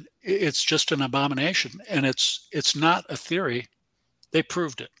 And it's just an abomination. And it's not a theory. They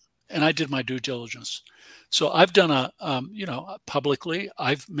proved it. And I did my due diligence. So I've done publicly,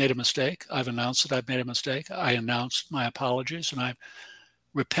 I've made a mistake. I've announced that I've made a mistake. I announced my apologies and I've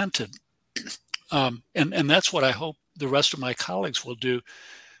repented. And that's what I hope the rest of my colleagues will do.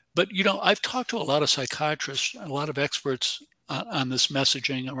 But, I've talked to a lot of psychiatrists, a lot of experts on this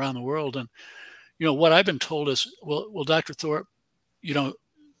messaging around the world. And, what I've been told is, well, Dr. Thorpe,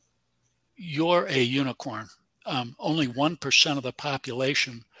 you're a unicorn. Only 1% of the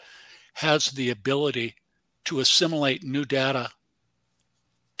population has the ability to assimilate new data,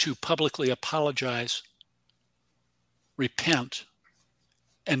 to publicly apologize, repent,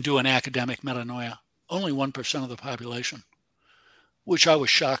 and do an academic metanoia. Only 1% of the population, which I was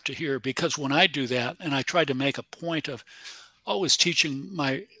shocked to hear, because when I do that, and I tried to make a point of always teaching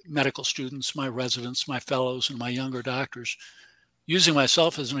my medical students, my residents, my fellows, and my younger doctors, using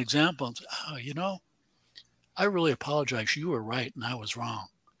myself as an example, and say, I really apologize. You were right and I was wrong.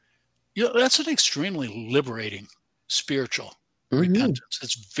 That's an extremely liberating spiritual repentance.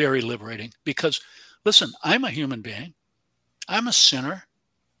 It's very liberating because, listen, I'm a human being. I'm a sinner.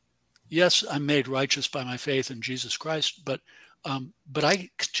 Yes, I'm made righteous by my faith in Jesus Christ, but I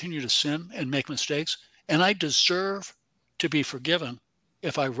continue to sin and make mistakes, and I deserve to be forgiven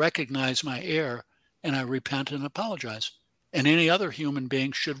if I recognize my error and I repent and apologize. And any other human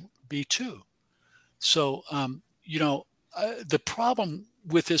being should be too. So, the problem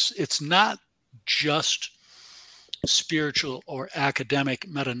with this, it's not just spiritual or academic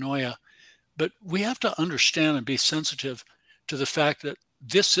metanoia, but we have to understand and be sensitive to the fact that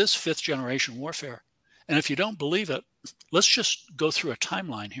this is fifth generation warfare. And if you don't believe it, let's just go through a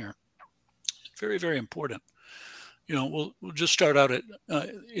timeline here. Very, very important. We'll just start out at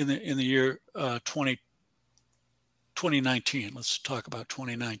in the year 2019. Let's talk about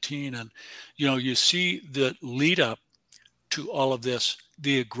 2019. And, you see the lead up to all of this,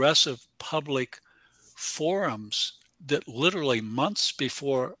 the aggressive public forums that literally months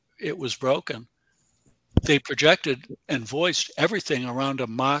before it was broken, they projected and voiced everything around a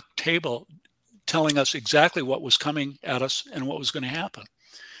mock table, telling us exactly what was coming at us and what was going to happen.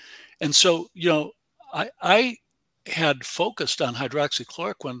 And so, I had focused on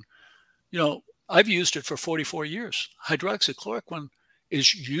hydroxychloroquine. I've used it for 44 years. Hydroxychloroquine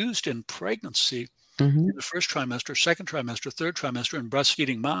is used in pregnancy in the first trimester, second trimester, third trimester in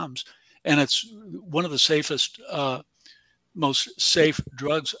breastfeeding moms. And it's one of the safest, most safe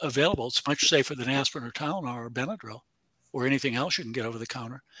drugs available. It's much safer than aspirin or Tylenol or Benadryl or anything else you can get over the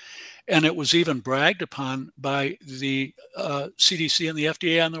counter. And it was even bragged upon by the CDC and the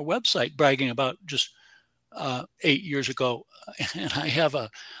FDA on their website, bragging about just 8 years ago. And I have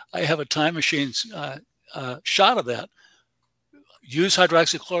a time machine shot of that. Use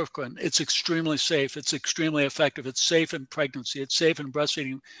hydroxychloroquine. It's extremely safe. It's extremely effective. It's safe in pregnancy. It's safe in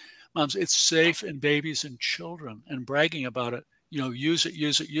breastfeeding moms. It's safe in babies and children, and bragging about it. Use it,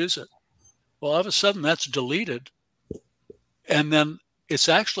 use it, use it. Well, all of a sudden that's deleted. And then it's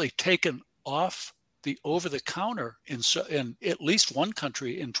actually taken off the over-the-counter in at least one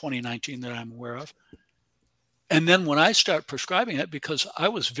country in 2019 that I'm aware of. And then when I start prescribing it, because I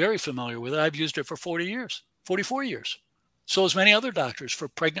was very familiar with it, I've used it for 44 years. So as many other doctors, for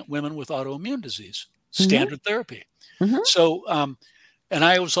pregnant women with autoimmune disease, standard therapy. So And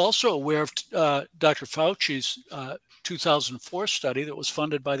I was also aware of Dr. Fauci's 2004 study that was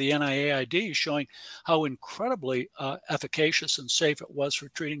funded by the NIAID showing how incredibly efficacious and safe it was for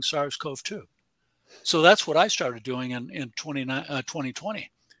treating SARS-CoV-2. So that's what I started doing in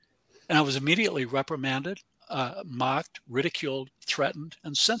 2020. And I was immediately reprimanded, mocked, ridiculed, threatened,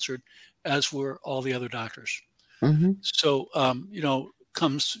 and censored, as were all the other doctors. Mm-hmm. So,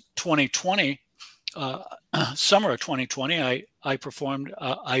 comes 2020, summer of 2020, I performed,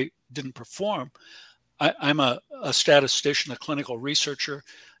 I didn't perform. I'm a statistician, a clinical researcher,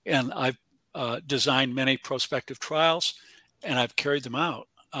 and I've designed many prospective trials, and I've carried them out.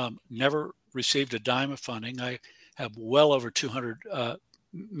 Never received a dime of funding. I have well over 200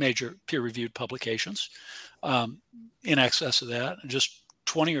 major peer-reviewed publications, in excess of that, and just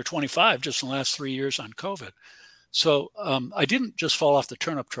 20 or 25 just in the last 3 years on COVID. So I didn't just fall off the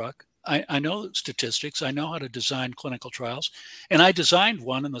turnip truck. I know statistics. I know how to design clinical trials. And I designed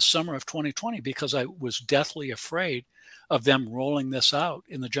one in the summer of 2020 because I was deathly afraid of them rolling this out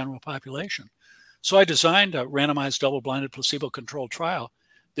in the general population. So I designed a randomized double-blinded placebo-controlled trial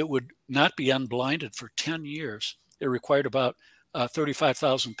that would not be unblinded for 10 years. It required about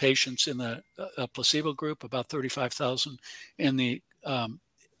 35,000 patients in the placebo group, about 35,000 in the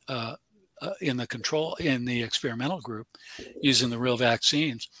experimental group, using the real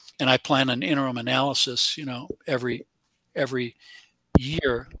vaccines. And I plan an interim analysis, every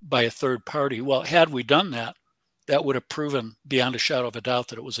year by a third party. Well, had we done that, that would have proven beyond a shadow of a doubt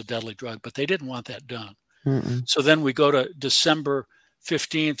that it was a deadly drug, but they didn't want that done. Mm-mm. So then we go to December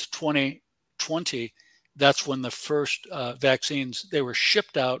 15th, 2020. That's when the first vaccines, they were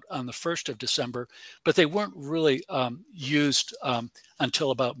shipped out on the 1st of December, but they weren't really used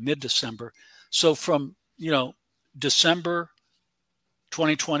until about mid-December. So from, December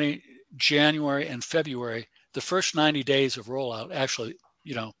 2020, January and February, the first 90 days of rollout, actually,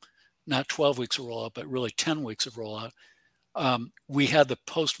 not 12 weeks of rollout, but really 10 weeks of rollout, we had the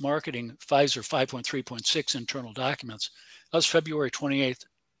post-marketing Pfizer 5.3.6 internal documents. That was February 28th,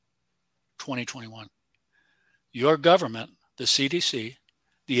 2021. Your government, the CDC,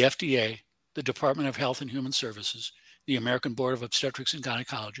 the FDA, the Department of Health and Human Services, the American Board of Obstetrics and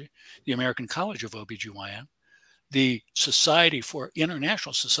Gynecology, the American College of OBGYN, the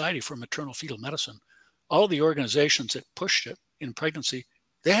International Society for Maternal Fetal Medicine, all the organizations that pushed it in pregnancy,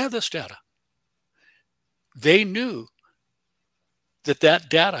 they have this data. They knew that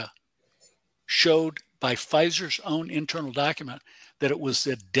data showed by Pfizer's own internal document that it was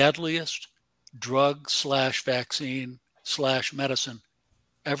the deadliest drug/vaccine/medicine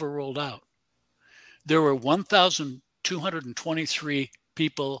ever rolled out. There were 1,223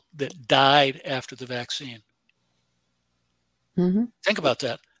 people that died after the vaccine. Mm-hmm. Think about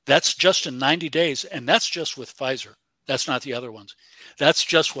that. That's just in 90 days, and that's just with Pfizer. That's not the other ones. That's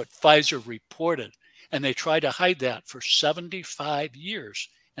just what Pfizer reported, and they tried to hide that for 75 years,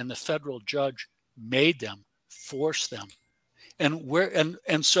 and the federal judge made them, forced them.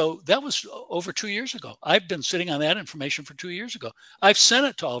 And so that was over 2 years ago. I've been sitting on that information for 2 years ago. I've sent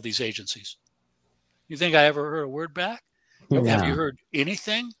it to all these agencies. You think I ever heard a word back? No. Have you heard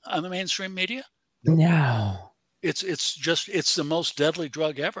anything on the mainstream media? No. It's the most deadly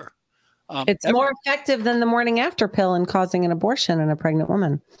drug ever. It's more effective than the morning after pill in causing an abortion in a pregnant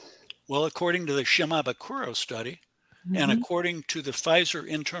woman. Well, according to the Shimabukuro study, and according to the Pfizer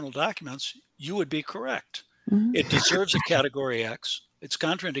internal documents, you would be correct. Mm-hmm. It deserves a category X. It's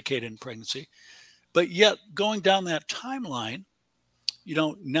contraindicated in pregnancy. But yet, going down that timeline,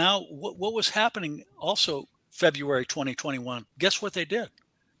 now what was happening also February 2021, guess what they did?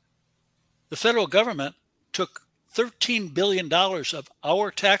 The federal government took $13 billion of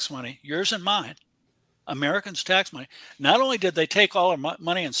our tax money, yours and mine, Americans' tax money. Not only did they take all our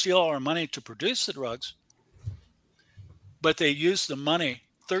money and steal all our money to produce the drugs, but they used the money,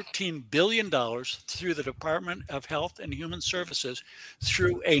 $13 billion, through the Department of Health and Human Services,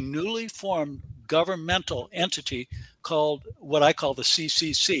 through a newly formed governmental entity called what I call the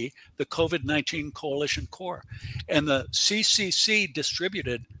CCC, the COVID-19 Coalition Corps. And the CCC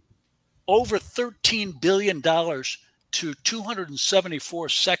distributed over $13 billion to 274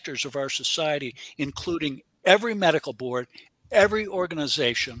 sectors of our society, including every medical board, every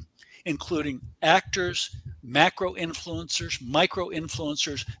organization, including actors, macro influencers, micro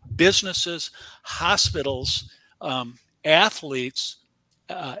influencers, businesses, hospitals, athletes,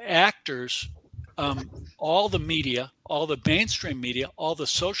 actors, all the media, all the mainstream media, all the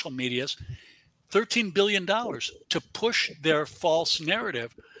social medias, $13 billion to push their false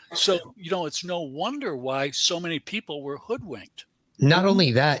narrative. So, it's no wonder why so many people were hoodwinked. Not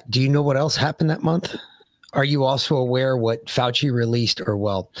only that, do you know what else happened that month? Are you also aware what Fauci released, or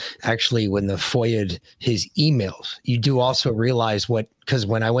well, actually when the FOIA'd his emails, you do also realize because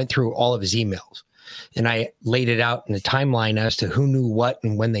when I went through all of his emails and I laid it out in a timeline as to who knew what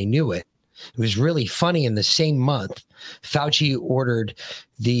and when they knew it, it was really funny. In the same month, Fauci ordered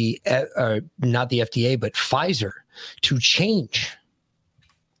not the FDA, but Pfizer to change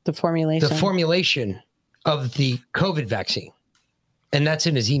the formulation of the COVID vaccine. And that's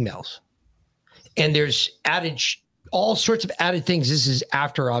in his emails. And there's all sorts of added things. This is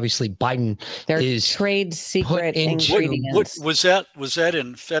after, obviously, Biden is trade secret ingredients. Was that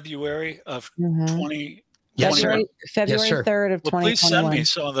in February of 20? Yes, sir. February 3rd of 2021. Please send me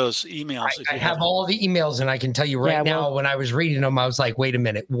some of those emails. I have all the emails, and I can tell you now, when I was reading them, I was like, wait a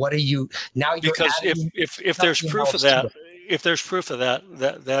minute, what are you now? Because if there's proof of that, if there's proof of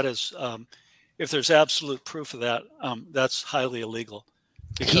that is, if there's absolute proof of that, that's highly illegal.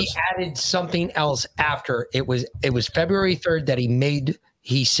 He added something else after it was February 3rd that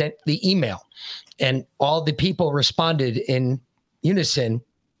he sent the email, and all the people responded in unison.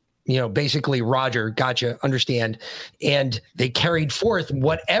 Basically, Roger, gotcha, understand. And they carried forth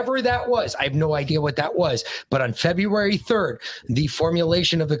whatever that was. I have no idea what that was. But on February 3rd, the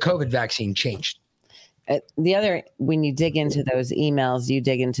formulation of the COVID vaccine changed. When you dig into those emails, you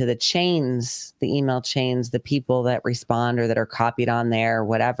dig into the chains, the email chains, the people that respond or that are copied on there,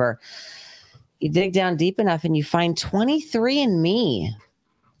 whatever. You dig down deep enough and you find 23andMe.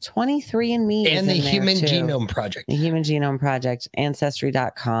 23andMe and the Human Genome Project. The Human Genome Project,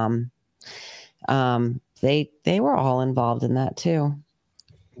 Ancestry.com. They were all involved in that too.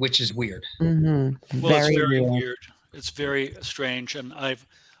 Which is weird. Mm-hmm. Well, it's very weird. It's very strange. And I've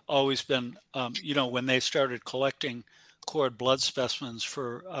always been, when they started collecting cord blood specimens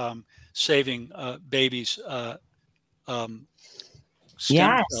for saving babies' stem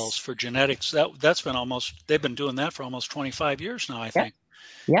cells for genetics, that's been they've been doing that for almost 25 years now, I think.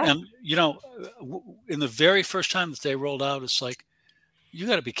 Yeah. And, in the very first time that they rolled out, it's like, you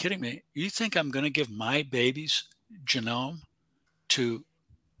got to be kidding me. You think I'm going to give my baby's genome to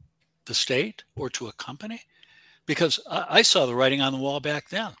the state or to a company? Because I saw the writing on the wall back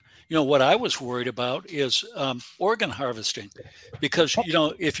then. What I was worried about is organ harvesting, because,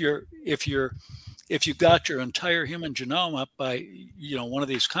 if you got your entire human genome up by, one of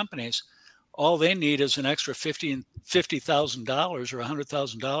these companies, all they need is an extra $50,000 or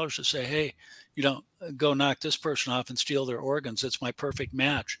 $100,000 to say, hey, go knock this person off and steal their organs. It's my perfect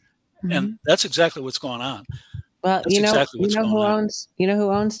match. Mm-hmm. And that's exactly what's going on. Well, who owns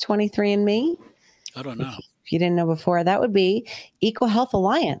 23andMe? I don't know. If you didn't know before, that would be EcoHealth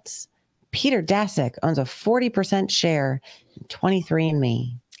Alliance. Peter Daszak owns a 40% share in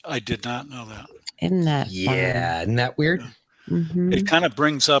 23andMe. I did not know that. Isn't that fun? Isn't that weird? Yeah. Mm-hmm. It kind of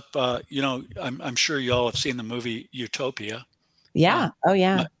brings up, I'm sure you all have seen the movie Utopia. Yeah. Oh,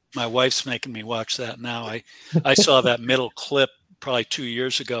 yeah. My wife's making me watch that now. I saw that middle clip probably 2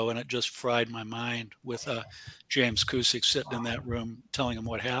 years ago, and it just fried my mind with James Cusick sitting in that room telling him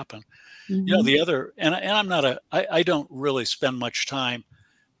what happened. Mm-hmm. The other, and I'm not I don't really spend much time,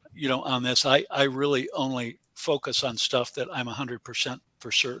 on this. I really only focus on stuff that I'm 100%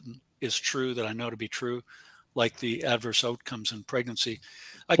 for certain is true, that I know to be true, like the adverse outcomes in pregnancy.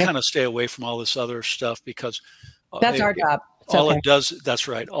 I kind of stay away from all this other stuff because that's our job. It does. That's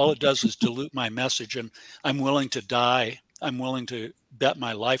right. All it does is dilute my message, and I'm willing to die. I'm willing to bet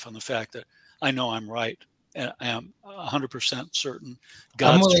my life on the fact that I know I'm right. And I am 100% certain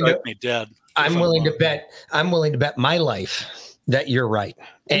God struck me dead. I'm willing to bet my life that you're right.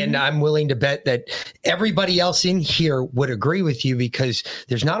 And I'm willing to bet that everybody else in here would agree with you, because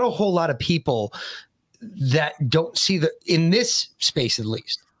there's not a whole lot of people that don't see in this space, at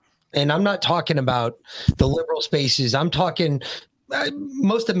least. And I'm not talking about the liberal spaces. I'm talking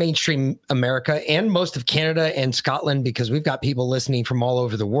most of mainstream America and most of Canada and Scotland, because we've got people listening from all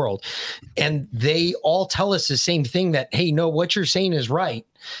over the world. And they all tell us the same thing, that, hey, no, what you're saying is right.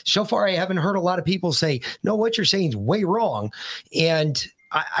 So far, I haven't heard a lot of people say, no, what you're saying is way wrong. And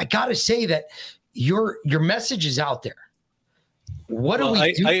I got to say that your message is out there. What do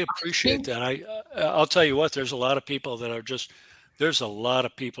we do? I appreciate that. I'll tell you what, there's a lot of people that are there's a lot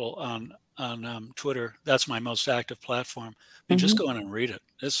of people on Twitter. That's my most active platform. I mean, just go in and read it.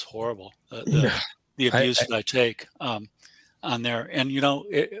 It's horrible. The abuse that I take on there. And,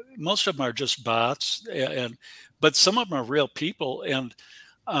 most of them are just bots, but some of them are real people. And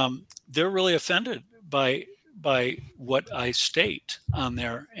they're really offended by what I state on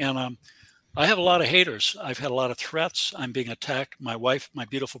there. And I have a lot of haters. I've had a lot of threats. I'm being attacked. My wife, my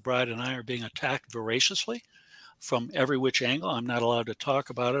beautiful bride, and I are being attacked voraciously from every which angle. I'm not allowed to talk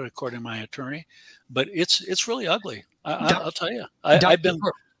about it according to my attorney, but it's really ugly. I'll tell you. I've been.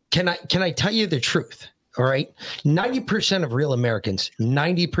 Can I tell you the truth? All right. 90% of real Americans,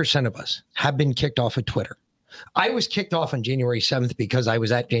 90% of us have been kicked off of Twitter. I was kicked off on January 7th because I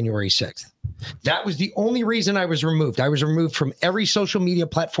was at January 6th. That was the only reason I was removed. I was removed from every social media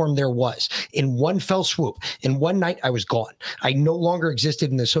platform there was in one fell swoop. In one night, I was gone. I no longer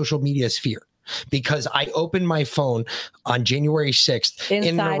existed in the social media sphere because I opened my phone on January 6th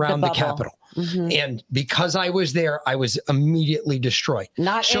in and around the Capitol. Mm-hmm. And because I was there, I was immediately destroyed.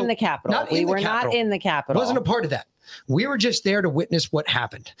 Not in the Capitol. We were not in the Capitol. Wasn't a part of that. We were just there to witness what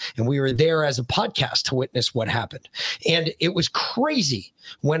happened. And we were there as a podcast to witness what happened. And it was crazy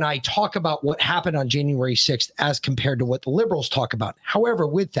when I talk about what happened on January 6th as compared to what the liberals talk about. However,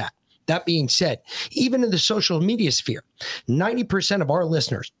 with that being said, even in the social media sphere, 90% of our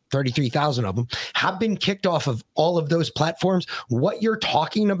listeners, 33,000 of them, have been kicked off of all of those platforms. What you're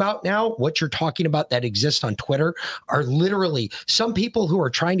talking about now, what you're talking about that exists on Twitter are literally some people who are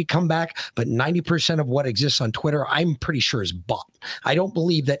trying to come back, but 90% of what exists on Twitter, I'm pretty sure is bot. I don't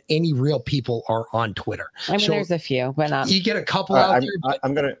believe that any real people are on Twitter. I mean, there's a few, but you get a couple out there.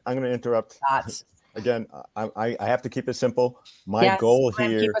 I'm gonna interrupt. Bots. Again, I have to keep it simple. My goal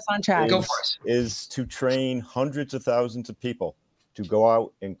here keep us on track. is to train hundreds of thousands of people to go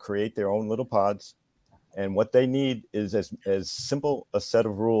out and create their own little pods. And what they need is as simple a set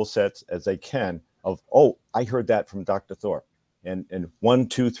of rule sets as they can of, oh, I heard that from Dr. Thorpe. And 1,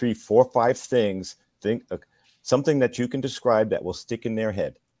 2, 3, 4, 5 things, something that you can describe that will stick in their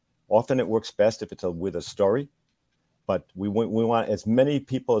head. Often it works best if it's with a story. But we want as many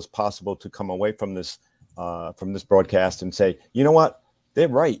people as possible to come away from this broadcast and say, you know what, they're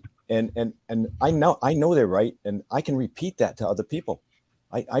right, and I know they're right, and I can repeat that to other people.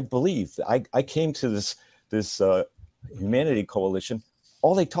 I believe I came to this humanity coalition.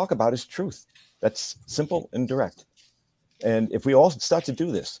 All they talk about is truth. That's simple and direct. And if we all start to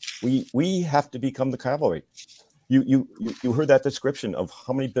do this, we have to become the cavalry. You heard that description of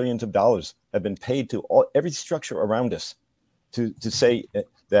how many billions of dollars have been paid to every structure around us to say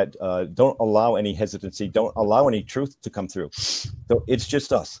that don't allow any hesitancy, don't allow any truth to come through. So it's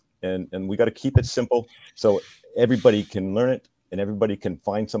just us, and we got to keep it simple so everybody can learn it and everybody can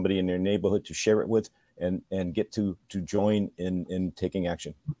find somebody in their neighborhood to share it with and get to join in taking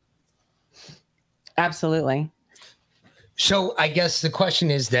action. Absolutely. So I guess the question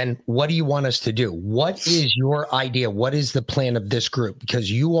is then, what do you want us to do? What is your idea? What is the plan of this group?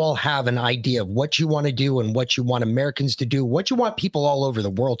 Because you all have an idea of what you want to do and what you want Americans to do, what you want people all over the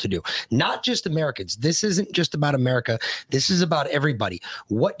world to do, not just Americans. This isn't just about America. This is about everybody.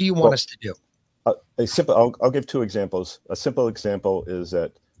 What do you want us to do? I'll give 2 examples. A simple example is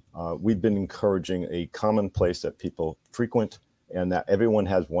that we've been encouraging a common place that people frequent and that everyone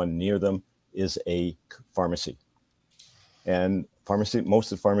has one near them is a pharmacy. And most of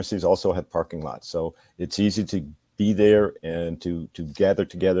the pharmacies also have parking lots. So it's easy to be there and to gather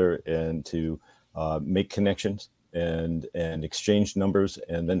together and to make connections and exchange numbers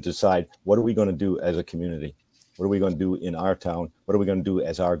and then decide what are we going to do as a community? What are we going to do in our town? What are we going to do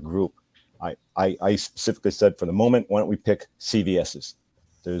as our group? I specifically said for the moment, why don't we pick CVSs?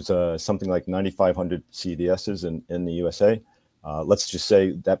 There's something like 9,500 CVSs in the USA. Let's just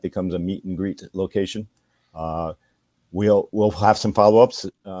say that becomes a meet and greet location. We'll have some follow-ups,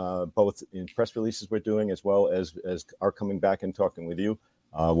 both in press releases we're doing as well as our coming back and talking with you.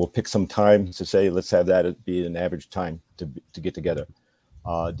 We'll pick some time to say, let's have that be an average time to get together.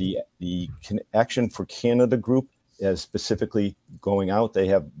 The Action for Canada group is specifically going out. They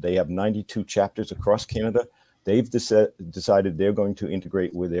have 92 chapters across Canada. They've decided they're going to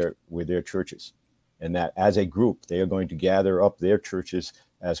integrate with their churches, and that as a group, they are going to gather up their churches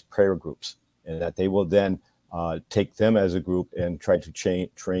as prayer groups, and that they will then take them as a group and try to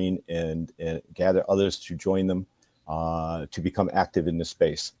train and gather others to join them to become active in this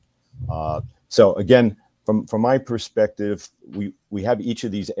space. So again, from my perspective, we have each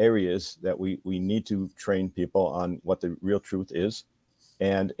of these areas that we need to train people on what the real truth is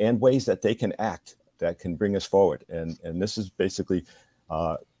and ways that they can act that can bring us forward. And this is basically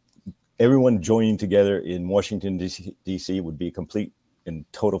everyone joining together in Washington, D.C. would be complete and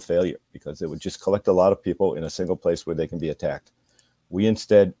total failure because it would just collect a lot of people in a single place where they can be attacked. We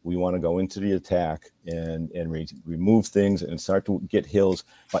want to go into the attack and remove things and start to get hills,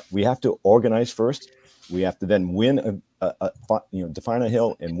 but we have to organize first. We have to then win define a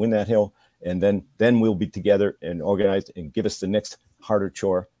hill and win that hill, and then we'll be together and organized and give us the next harder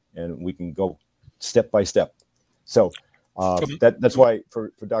chore, and we can go step by step. So that's why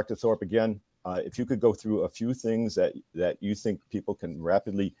for Dr. Thorpe again, if you could go through a few things that you think people can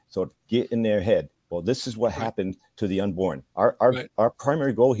rapidly sort of get in their head. Well, this is what happened to the unborn. Our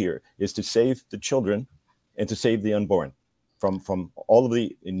primary goal here is to save the children and to save the unborn from all of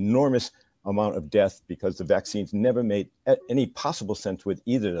the enormous amount of death, because the vaccines never made any possible sense with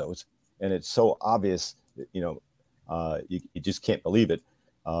either of those. And it's so obvious, you just can't believe it,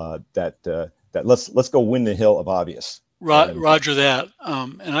 that let's go win the hill of obvious. Roger that.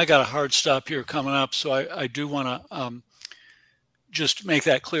 And I got a hard stop here coming up, so I do want to just make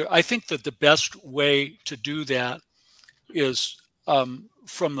that clear. I think that the best way to do that is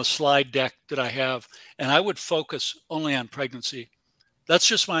from the slide deck that I have, and I would focus only on pregnancy. That's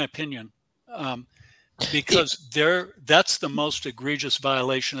just my opinion, because that's the most egregious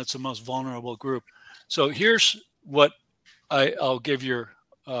violation. It's the most vulnerable group. So here's what I'll give your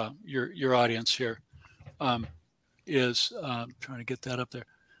audience here. Is trying to get that up there.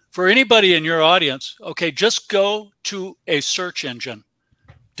 For anybody in your audience, okay, just go to a search engine,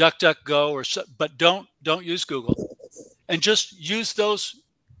 DuckDuckGo, but don't use Google, and just use those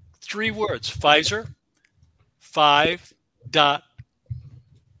 3 words: Pfizer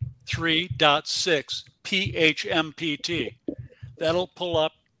 5.3.6 PHMPT. That'll pull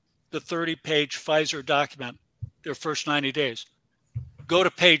up the 30-page Pfizer document, their first 90 days. Go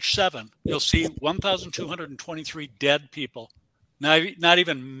to page 7. You'll see 1,223 dead people, not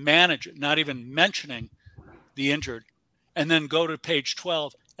even mentioning the injured. And then go to page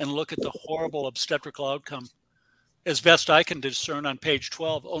 12 and look at the horrible obstetrical outcome. As best I can discern on page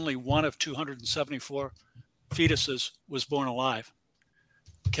 12, only 1 of 274 fetuses was born alive.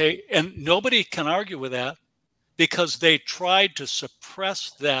 Okay, and nobody can argue with that, because they tried to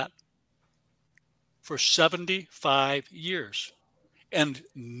suppress that for 75 years. And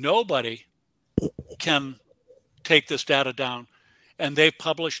nobody can take this data down. And they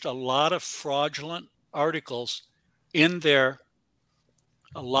published a lot of fraudulent articles in there.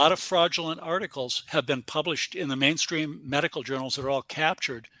 A lot of fraudulent articles have been published in the mainstream medical journals that are all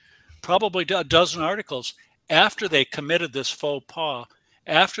captured. Probably a dozen articles after they committed this faux pas,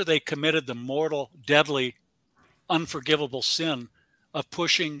 after they committed the mortal, deadly, unforgivable sin of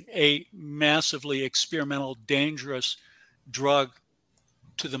pushing a massively experimental, dangerous drug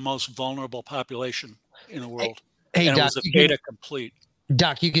to the most vulnerable population in the world. Hey, and Doc, it was a beta complete.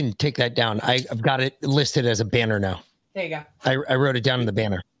 Doc, you can take that down. I've got it listed as a banner now. There you go. I wrote it down in the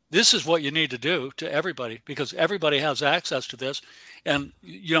banner. This is what you need to do to everybody, because everybody has access to this. And,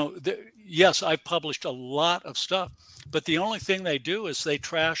 yes, I've published a lot of stuff, but the only thing they do is they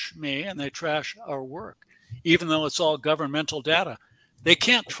trash me and they trash our work, even though it's all governmental data. They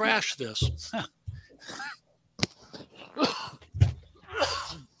can't trash this.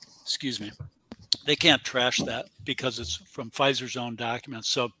 Excuse me. They can't trash that because it's from Pfizer's own documents.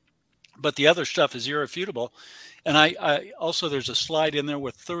 So, but the other stuff is irrefutable. And I also, there's a slide in there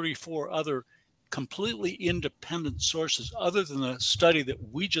with 34 other completely independent sources, other than the study that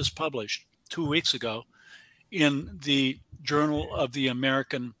we just published 2 weeks ago in the Journal of the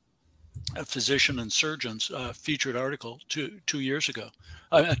American Physician and Surgeons featured article 2 weeks ago.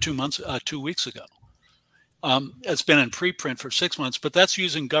 It's been in preprint for 6 months, but that's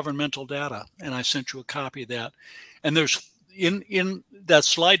using governmental data. And I sent you a copy of that. And there's in that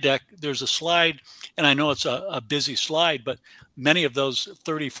slide deck, there's a slide, and I know it's a busy slide, but many of those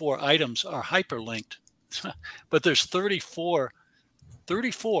 34 items are hyperlinked. But there's 34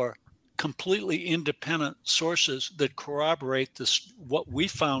 completely independent sources that corroborate this, what we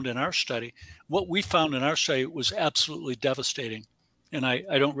found in our study. What we found in our study was absolutely devastating. And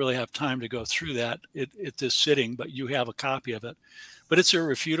I don't really have time to go through that at this sitting, but you have a copy of it. But it's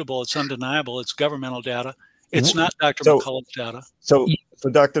irrefutable. It's undeniable. It's governmental data. It's not Dr. McCullough's data. So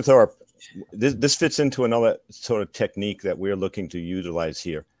Dr. Thorpe, this fits into another sort of technique that we're looking to utilize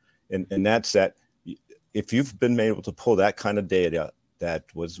here. And that's that if you've been able to pull that kind of data that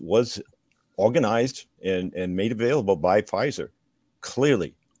was organized and made available by Pfizer,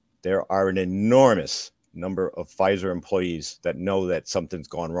 clearly there are an enormous number of Pfizer employees that know that something's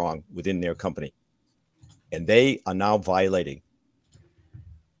gone wrong within their company. And they are now violating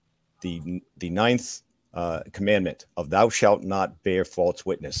the ninth commandment of thou shalt not bear false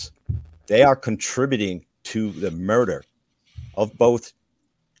witness. They are contributing to the murder of both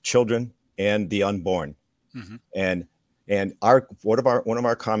children and the unborn. Mm-hmm. And one of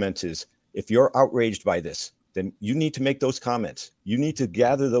our comments is, if you're outraged by this, then you need to make those comments. You need to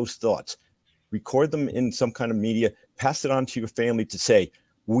gather those thoughts, record them in some kind of media, pass it on to your family to say,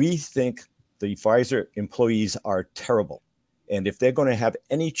 we think the Pfizer employees are terrible. And if they're going to have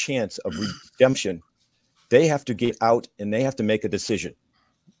any chance of redemption, they have to get out and they have to make a decision.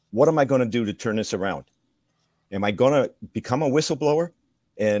 what am I going to do to turn this around? Am I going to become a whistleblower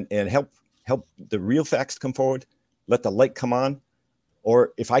and help the real facts come forward, let the light come on?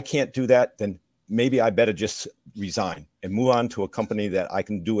 Or if I can't do that, then maybe I better just resign and move on to a company that I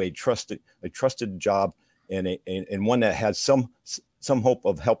can do a trusted job and one that has some hope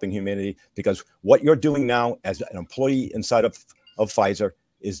of helping humanity, because what you're doing now as an employee inside of Pfizer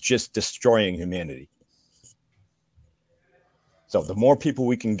is just destroying humanity. So the more people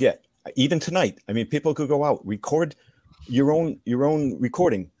we can get, even tonight, I mean, people could go out, record your own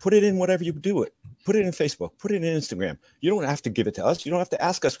recording, put it in whatever you do it, put it in Facebook, put it in Instagram. You don't have to give it to us. You don't have to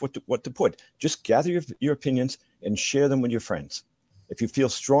ask us what to put. Just gather your opinions and share them with your friends. If you feel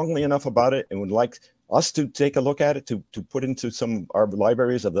strongly enough about it and would like us to take a look at it, to put into some our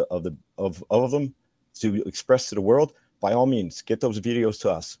libraries of them to express to the world, by all means, get those videos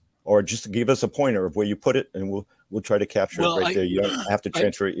to us, or just give us a pointer of where you put it, and we'll try to capture it right there. You don't have to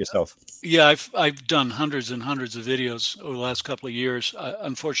transfer it yourself. Yeah, I've done hundreds and hundreds of videos over the last couple of years.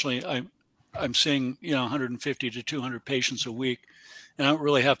 Unfortunately, I'm seeing 150 to 200 patients a week, and I don't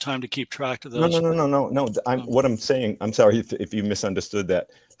really have time to keep track of those. No. What I'm saying, I'm sorry if you misunderstood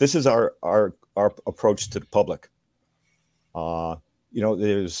that. This is our approach to the public.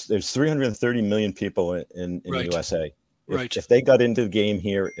 There's 330 million people in the USA. If they got into the game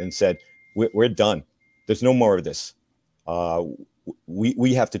here and said, we're done, there's no more of this,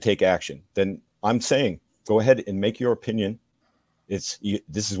 we have to take action, then I'm saying, go ahead and make your opinion. This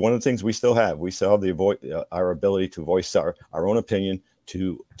is one of the things we still have. We still have our ability to voice our own opinion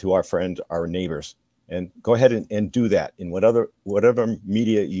to our friends, our neighbors, and go ahead and do that in whatever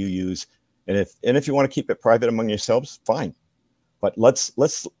media you use. And if you want to keep it private among yourselves, fine. But let's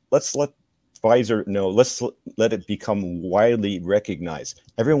let Pfizer know. Let's let it become widely recognized.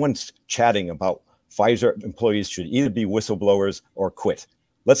 Everyone's chatting about Pfizer employees should either be whistleblowers or quit.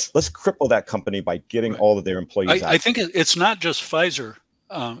 Let's cripple that company by getting all of their employees out. I think it's not just Pfizer.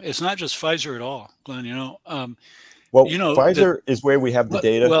 It's not just Pfizer at all, Glenn. Pfizer is where we have the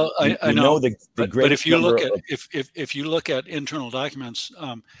data. Well, I know the but if you look at if you look at internal documents,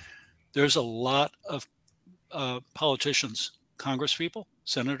 there's a lot of politicians, congresspeople,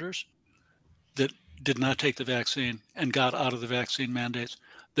 senators that did not take the vaccine and got out of the vaccine mandates.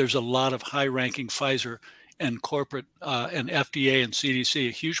 There's a lot of high-ranking Pfizer and corporate and FDA and CDC.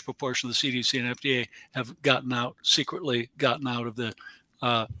 A huge proportion of the CDC and FDA have secretly gotten out of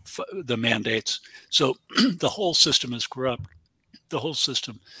the mandates. So the whole system is corrupt. The whole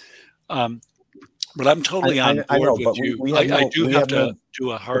system. But I'm totally on board with you. I do have to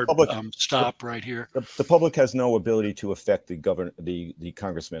do a hard stop right here. The public has no ability to affect the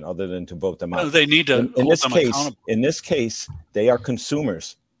congressmen other than to vote them out. No, they need to in this case. In this case, they are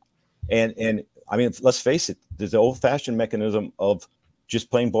consumers, and I mean, let's face it. There's the old-fashioned mechanism of just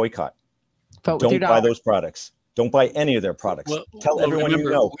plain boycott. Don't buy those products. Don't buy any of their products. Tell everyone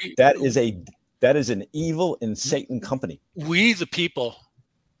that is an evil and Satan company. We the people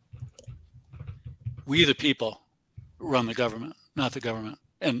run the government, not the government.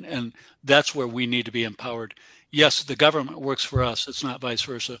 And that's where we need to be empowered. Yes, the government works for us. It's not vice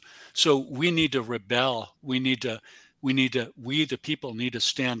versa. So we need to rebel. We the people need to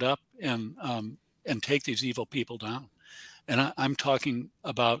stand up and take these evil people down. And I'm talking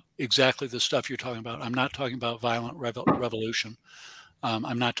about exactly the stuff you're talking about. I'm not talking about violent revolution.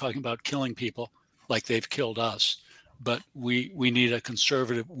 I'm not talking about killing people like they've killed us. But we need a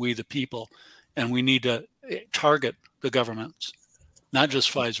conservative, we the people, and we need to target the governments, not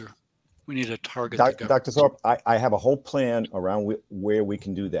just Pfizer. We need to target the government. Dr. Thorpe, I have a whole plan around where we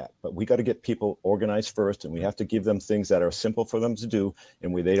can do that. But we got to get people organized first, and we have to give them things that are simple for them to do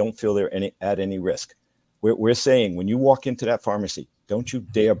and where they don't feel they're at any risk. We're saying when you walk into that pharmacy, don't you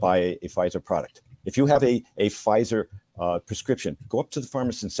dare buy a Pfizer product. If you have a Pfizer prescription, go up to the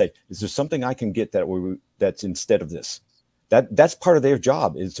pharmacist and say, is there something I can get that's instead of this? That's part of their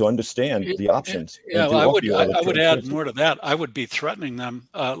job, is to understand the options. Yeah, I would add more to that. I would be threatening them,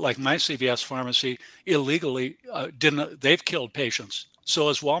 like my CVS pharmacy illegally they've killed patients. So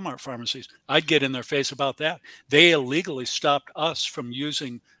has Walmart pharmacies. I'd get in their face about that. They illegally stopped us from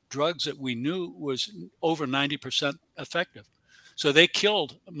using drugs that we knew was over 90% effective. So they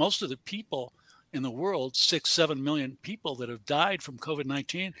killed most of the people in the world, 6-7 million people that have died from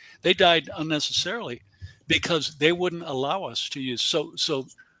COVID-19. They died unnecessarily because they wouldn't allow us to use. So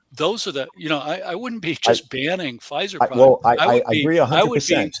those are the, I wouldn't be just banning Pfizer products. I agree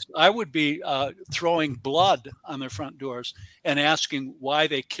 100%. I would be throwing blood on their front doors and asking why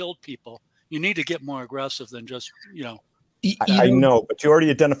they killed people. You need to get more aggressive than just, I know, but you already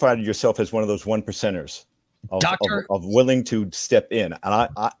identified yourself as one of those 1%ers. of willing to step in. And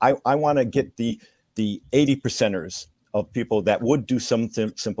I want to get the 80%ers of people that would do some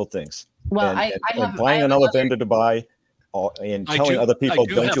simple things. Well, and buying another vendor to buy and telling other people,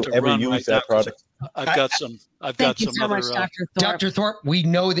 don't you ever use that product. I've got some other. Dr. Thorpe, we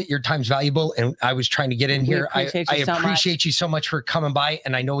know that your time's valuable, and I was trying to get in here. I appreciate you so much for coming by,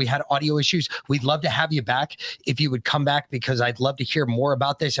 and I know we had audio issues. We'd love to have you back if you would come back, because I'd love to hear more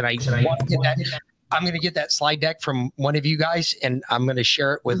about this. And I want to get that. I'm going to get that slide deck from one of you guys, and I'm going to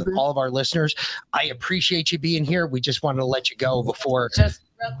share it with all of our listeners. I appreciate you being here. We just wanted to let you go before. Just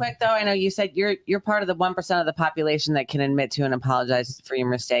real quick, though, I know you said you're part of the 1% of the population that can admit to and apologize for your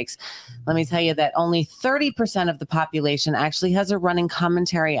mistakes. Let me tell you that only 30% of the population actually has a running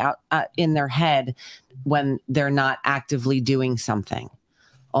commentary out in their head when they're not actively doing something.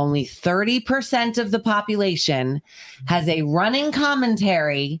 Only 30% of the population has a running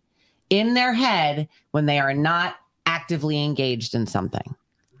commentary in their head when they are not actively engaged in something.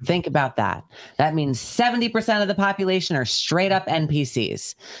 Think about that. That means 70% of the population are straight up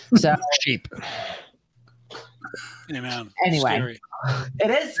NPCs. So cheap. Amen. Anyway, Scary.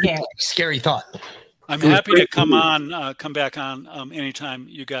 It is scary. Scary thought. I'm happy to come back on anytime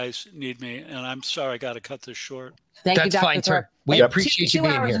you guys need me. And I'm sorry I got to cut this short. Thank you, Dr. Fine, Thorpe. sir. We appreciate you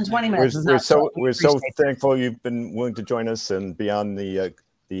being here. 2 hours and 20 minutes. We're so thankful you've been willing to join us and be on the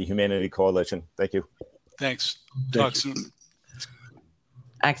Humanity Coalition. Thank you. Thanks. Talk soon.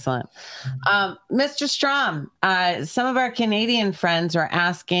 Excellent. Mr. Strom, some of our Canadian friends are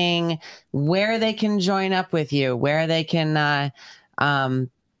asking where they can join up with you, where they can find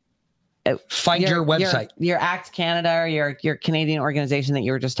your website, your ACT Canada, or your Canadian organization that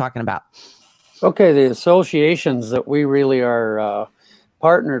you were just talking about. Okay, the associations that we really are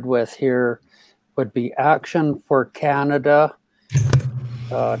partnered with here would be Action for Canada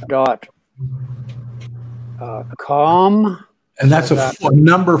 .com. And that's a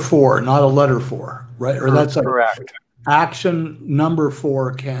number 4, not a letter 4, right? Or that's correct. Action number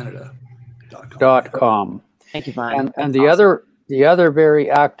 4 Canada. .com. Thank you, Brian. And the other very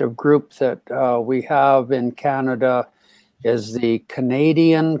active group that we have in Canada is the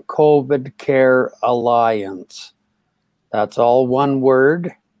Canadian COVID Care Alliance. That's all one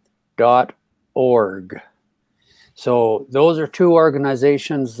word, .org. So those are 2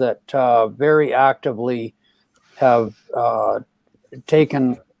 organizations that very actively have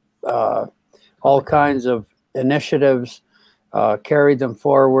taken all kinds of initiatives, carried them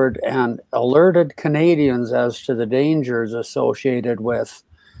forward, and alerted Canadians as to the dangers associated with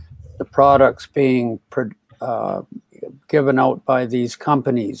the products being given out by these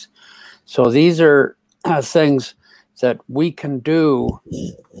companies. So these are things that we can do.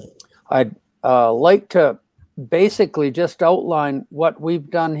 I'd like to basically just outline what we've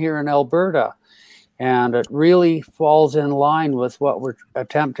done here in Alberta. And it really falls in line with what we're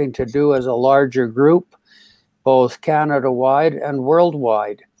attempting to do as a larger group, both Canada-wide and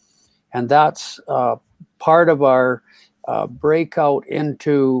worldwide. And that's part of our breakout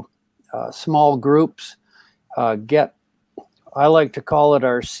into small groups. I like to call it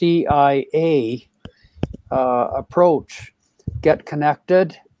our CIA approach. Get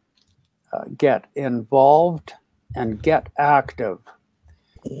connected, get involved, and get active.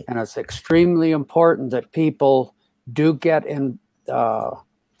 And it's extremely important that people do get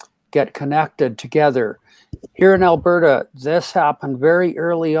connected together. Here in Alberta, this happened very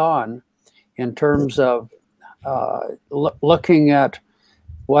early on in terms of looking at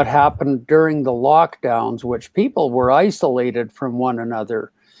what happened during the lockdowns, which people were isolated from one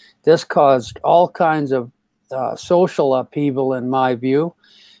another. This caused all kinds of social upheaval, in my view,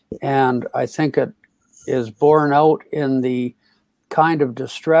 and I think it is borne out in the kind of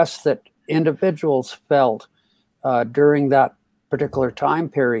distress that individuals felt during that particular time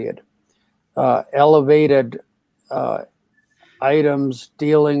period. Elevated items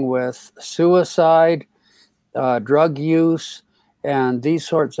dealing with suicide, drug use, and these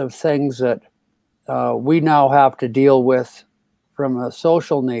sorts of things that we now have to deal with from a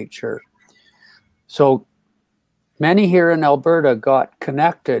social nature. So many here in Alberta got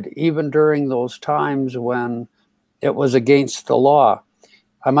connected even during those times when it was against the law.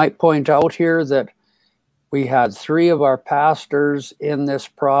 I might point out here that we had 3 of our pastors in this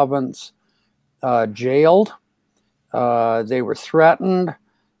province jailed. They were threatened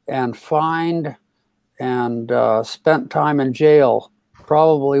and fined and spent time in jail.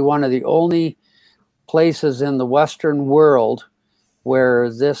 Probably one of the only places in the Western world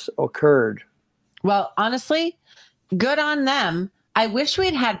where this occurred. Well, honestly, good on them. I wish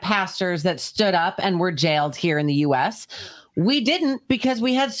we'd had pastors that stood up and were jailed here in the U.S. We didn't, because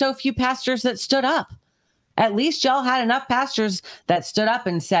we had so few pastors that stood up. At least y'all had enough pastors that stood up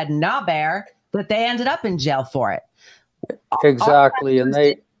and said, "Nah, bear," that they ended up in jail for it. Exactly, and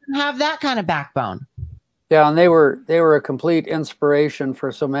they didn't have that kind of backbone. Yeah, and they were a complete inspiration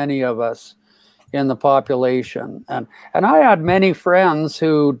for so many of us in the population. And I had many friends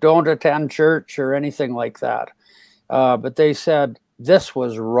who don't attend church or anything like that, but they said this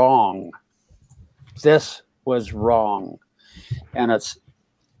was wrong. This was wrong, and it's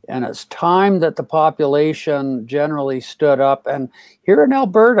time that the population generally stood up. And here in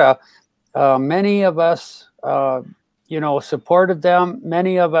Alberta, many of us, supported them.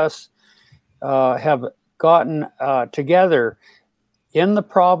 Many of us have gotten together. In the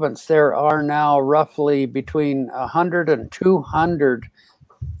province, there are now roughly between 100 and 200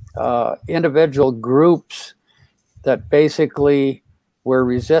 individual groups that basically were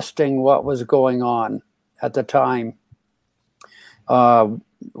resisting what was going on at the time.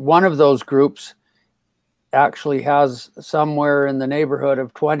 One of those groups actually has somewhere in the neighborhood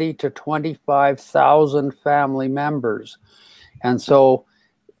of 20 to 25,000 family members. And so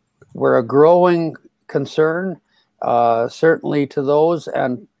we're a growing concern, certainly to those,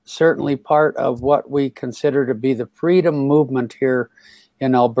 and certainly part of what we consider to be the freedom movement here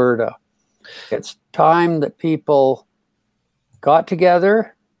in Alberta. It's time that people got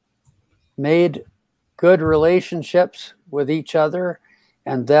together, made good relationships with each other,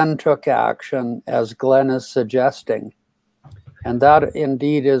 and then took action, as Glenn is suggesting. And that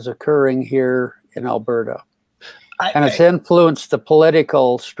indeed is occurring here in Alberta. And it's influenced the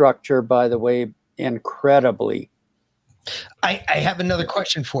political structure, by the way, incredibly. I have another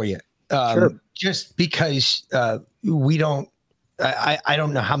question for you. Sure. Just because we don't, I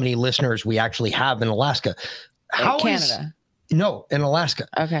don't know how many listeners we actually have in Alaska. How Canada? No, in Alaska.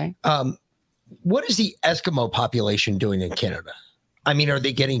 Okay. What is the Eskimo population doing in Canada? I mean, are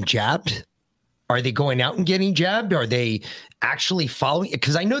they getting jabbed? Are they going out and getting jabbed? Are they actually following?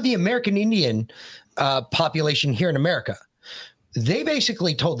 Because I know the American Indian population here in America, they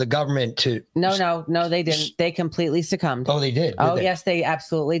basically told the government to. No, they didn't. They completely succumbed. Oh, they did. Yes, they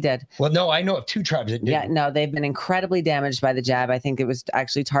absolutely did. Well, no, I know of 2 tribes that did. Yeah, no, they've been incredibly damaged by the jab. I think it was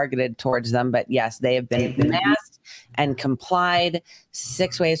actually targeted towards them, but yes, they have been masked and complied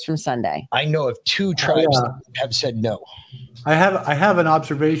 6 ways from Sunday. I know of 2 tribes that have said no. I have an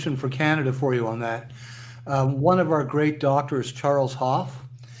observation for Canada for you on that. One of our great doctors, Charles Hoff,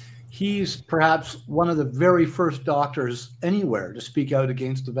 he's perhaps one of the very first doctors anywhere to speak out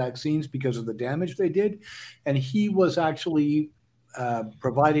against the vaccines because of the damage they did. And he was actually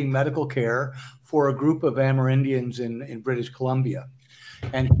providing medical care for a group of Amerindians in British Columbia.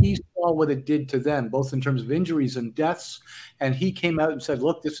 And he saw what it did to them, both in terms of injuries and deaths. And he came out and said,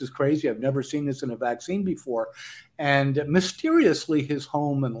 look, this is crazy. I've never seen this in a vaccine before. And mysteriously, his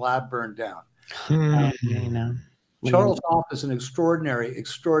home and lab burned down. Charles Hoff is an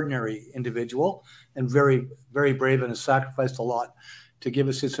extraordinary individual and very, very brave and has sacrificed a lot to give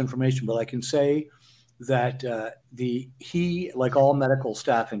us this information. But I can say that he, like all medical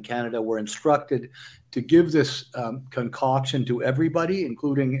staff in Canada, were instructed to give this concoction to everybody,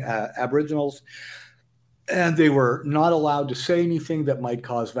 including Aboriginals. And they were not allowed to say anything that might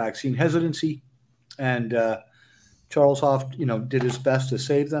cause vaccine hesitancy. And Charles Hoff, did his best to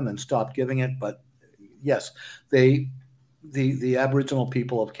save them and stopped giving it. But yes, the Aboriginal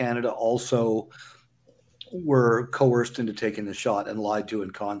people of Canada also were coerced into taking the shot and lied to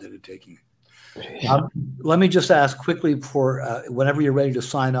and conned into taking it. Let me just ask quickly before, whenever you're ready to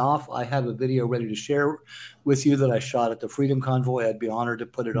sign off, I have a video ready to share with you that I shot at the Freedom Convoy. I'd be honored to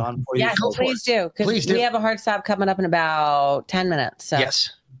put it on for you. Yes, please do. Because we have a hard stop coming up in about 10 minutes. So.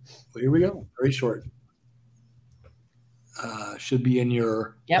 Yes. Well, here we go. Very short. Should be in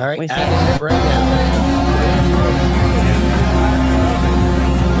your. Yep. All right. We see Right now.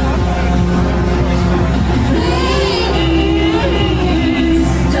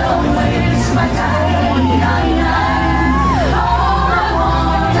 Don't waste my time. All I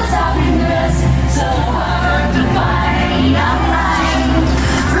want is happiness. So hard to find. I'm blind.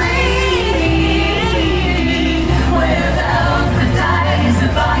 Free without the ties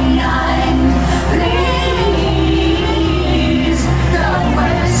that bind. Please don't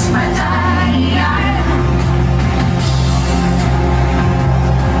waste my time.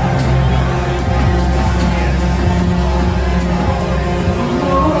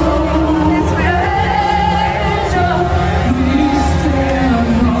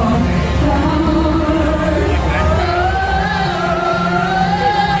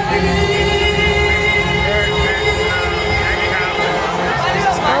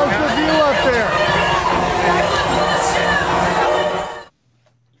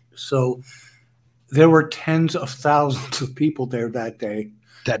 So There were tens of thousands of people there that day.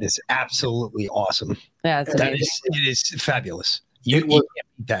 That is absolutely awesome. Yeah, it is fabulous. You was, can't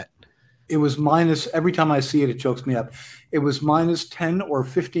beat that. It was minus, every time I see it, it chokes me up. It was minus 10 or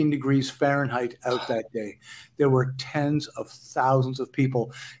 15 degrees Fahrenheit out that day. There were tens of thousands of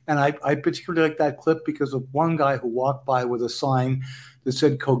people. And I particularly like that clip because of one guy who walked by with a sign that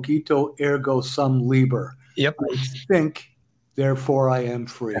said cogito ergo sum liber. Yep. I think, therefore I am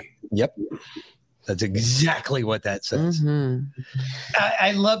free. Yep. That's exactly what that says. Mm-hmm.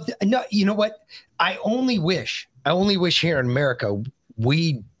 I love, no, you know what? I only wish here in America,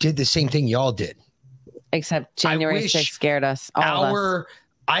 we did the same thing y'all did. Except January 6th scared us.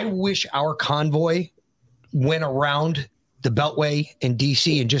 I wish our convoy went around the Beltway in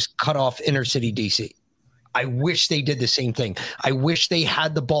DC and just cut off inner city DC. I wish they did the same thing. I wish they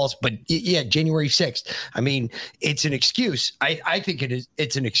had the balls, but yeah, January 6th. I mean, it's an excuse. I think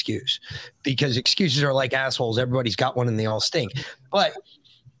it's an excuse because excuses are like assholes. Everybody's got one and they all stink. But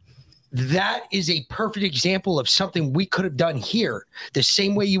that is a perfect example of something we could have done here the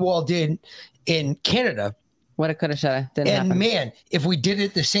same way you all did in Canada. What it could have, should have, didn't happen. And man, if we did it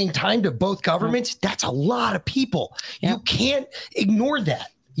at the same time to both governments, that's a lot of people. Yep. You can't ignore that.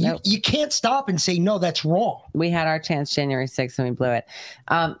 You can't stop and say, no, that's wrong. We had our chance January 6th and we blew it.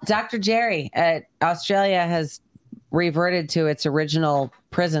 Dr. Jerry, Australia has reverted to its original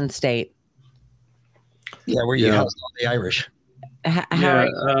prison state. Yeah, where you house all the Irish. How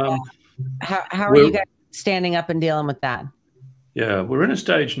are you guys standing up and dealing with that? Yeah, we're in a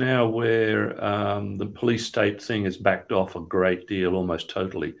stage now where the police state thing has backed off a great deal, almost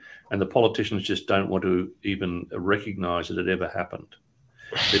totally. And the politicians just don't want to even recognize that it ever happened.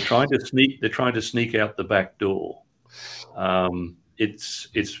 They're trying to sneak out the back door.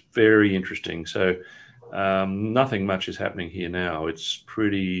 It's very interesting. So nothing much is happening here now. It's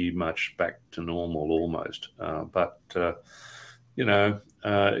pretty much back to normal almost. But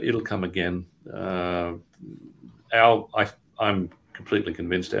it'll come again. I'm completely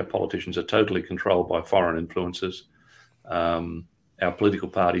convinced our politicians are totally controlled by foreign influences. Our political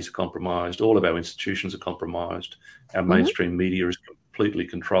parties are compromised. All of our institutions are compromised. Our mainstream media is completely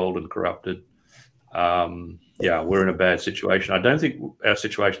controlled and corrupted. We're in a bad situation. I don't think our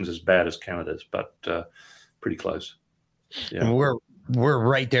situation's as bad as Canada's, but pretty close. Yeah. And we're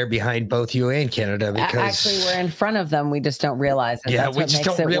right there behind both you and Canada because actually we're in front of them. We just don't realize it. Yeah, we just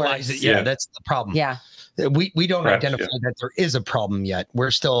don't realize it. Yeah, that's the problem. Yeah. We don't identify that there is a problem yet.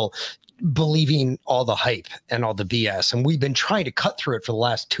 We're still believing all the hype and all the BS. And we've been trying to cut through it for the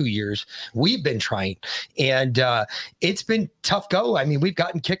last 2 years. We've been trying. And it's been tough go. I mean, we've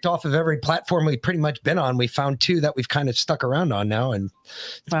gotten kicked off of every platform we've pretty much been on. We found 2 that we've kind of stuck around on now. And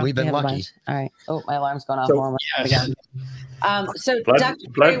we've been lucky. All right. Oh, my alarm's going off.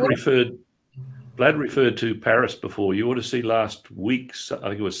 Vlad referred to Paris before. You ought to see last week's, I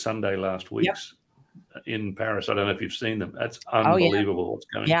think it was Sunday last week's. In Paris. I don't know if you've seen them. That's unbelievable what's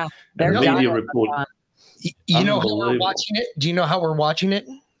going on. Yeah. The media report. You know how we're watching it? Do you know how we're watching it?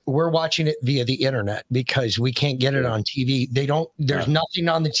 We're watching it via the internet because we can't get it on TV. There's nothing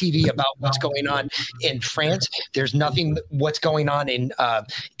on the TV about what's going on in France. There's nothing what's going on in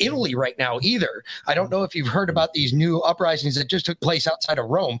Italy right now either. I don't know if you've heard about these new uprisings that just took place outside of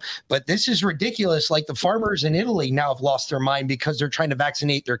Rome, but this is ridiculous. Like the farmers in Italy now have lost their mind because they're trying to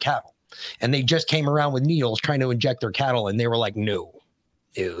vaccinate their cattle. And they just came around with needles trying to inject their cattle. And they were like, no,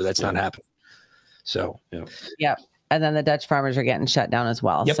 that's not happening. So, yeah. And then the Dutch farmers are getting shut down as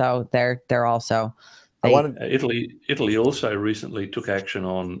well. Yep. So they're also. Italy also recently took action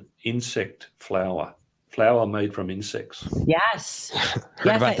on insect flour made from insects. Yes.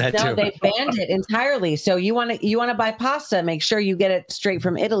 About that too. They banned it entirely. So you want to buy pasta, make sure you get it straight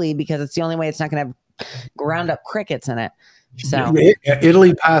from Italy because it's the only way it's not going to have ground up crickets in it. So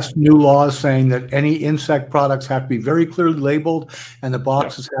Italy passed new laws saying that any insect products have to be very clearly labeled and the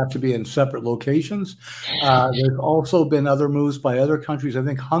boxes have to be in separate locations. There's also been other moves by other countries. I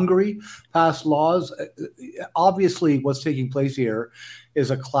think Hungary passed laws. Obviously, what's taking place here is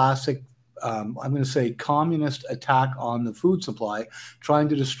a classic, I'm going to say, communist attack on the food supply, trying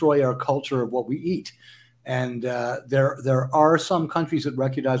to destroy our culture of what we eat. And there are some countries that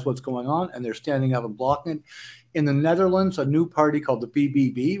recognize what's going on, and they're standing up and blocking it. In the Netherlands, a new party called the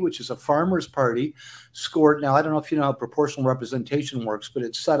BBB, which is a farmers' party, scored. Now, I don't know if you know how proportional representation works, but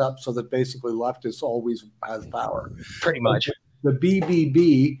it's set up so that basically leftists always have power. Pretty much. The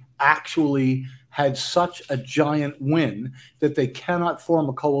BBB actually had such a giant win that they cannot form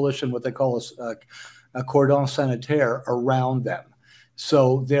a coalition, what they call a cordon sanitaire, around them.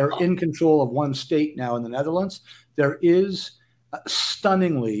 So they're in control of one state now in the Netherlands. There is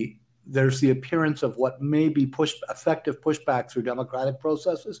stunningly there's the appearance of what may be effective pushback through democratic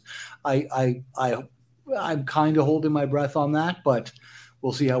processes. I'm kind of holding my breath on that, but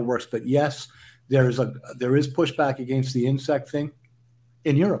we'll see how it works. But yes, there is pushback against the insect thing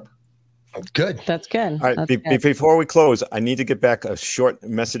in Europe. Good. That's good. All right. Before we close, I need to get back a short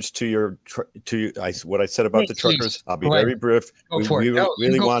message to what I said about the truckers. I'll be very brief. We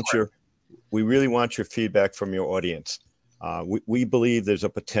really want your feedback from your audience. We believe there's a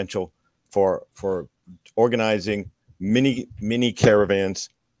potential for organizing mini caravans,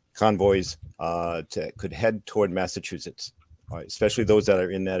 convoys could head toward Massachusetts. Especially those that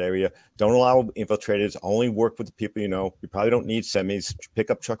are in that area. Don't allow infiltrators. Only work with the people you know. You probably don't need semis.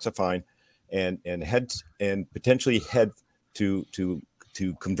 Pickup trucks are fine. And potentially head to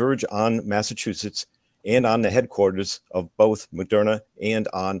converge on Massachusetts and on the headquarters of both Moderna and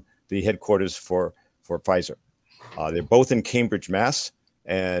on the headquarters for Pfizer. They're both in Cambridge, Mass.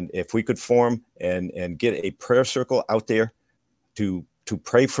 And if we could form and get a prayer circle out there to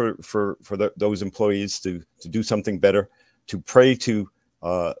pray for those employees to do something better, to pray to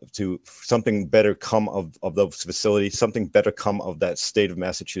something better come of those facilities, something better come of that state of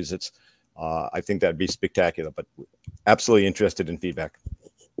Massachusetts. I think that'd be spectacular, but absolutely interested in feedback.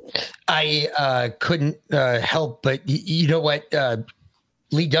 I couldn't help, but you know what?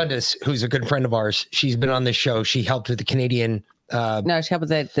 Lee Dundas, who's a good friend of ours, she's been on this show. She helped with the Canadian. No, she helped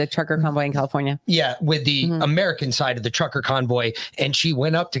with the trucker convoy in California. Yeah, with the American side of the trucker convoy. And she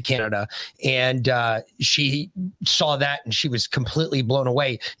went up to Canada and she saw that and she was completely blown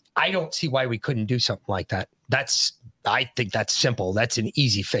away. I don't see why we couldn't do something like that. I think that's simple. That's an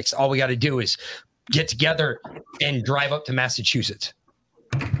easy fix. All we got to do is get together and drive up to Massachusetts.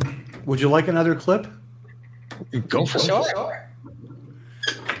 Would you like another clip? Go for it.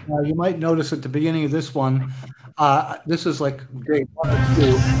 You might notice at the beginning of this one, this is like day 1 or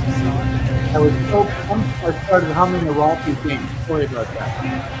 2. I started humming the Rocky theme. Sorry about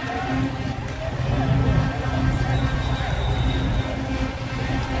that.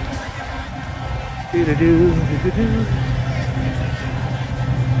 Do-do-do.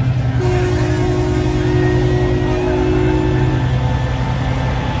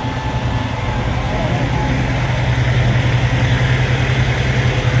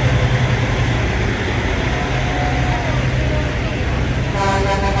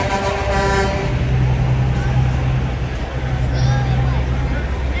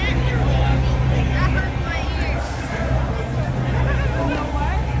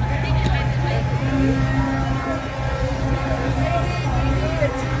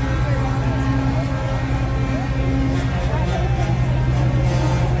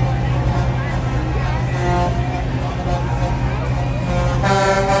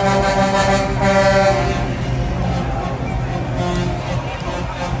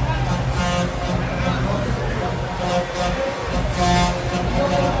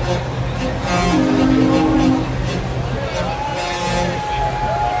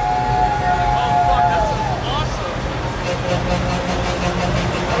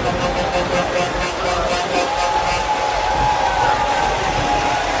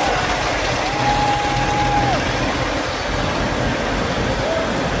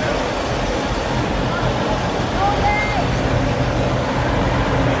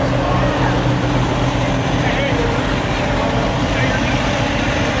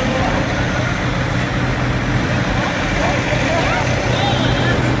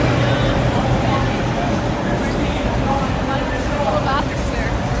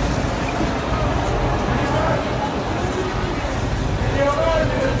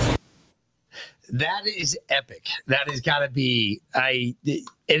 That is epic. That has got to be. And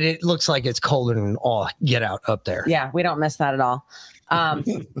it looks like it's colder than all get out up there. Yeah, we don't miss that at all.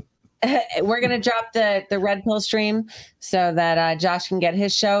 We're gonna drop the Red Pill stream so that Josh can get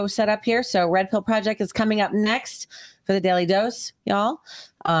his show set up here. So Red Pill Project is coming up next for the Daily Dose, y'all.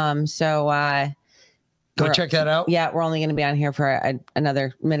 Go check that out. Yeah, we're only going to be on here for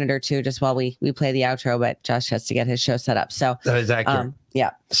another minute or two just while we play the outro, but Josh has to get his show set up. So that is accurate.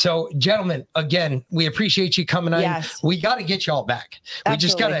 Yeah. So, gentlemen, again, we appreciate you coming on. Yes. We got to get y'all back. Absolutely. We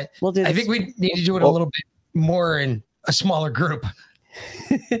just got to. We'll do this. I think we need to do it a little bit more in a smaller group.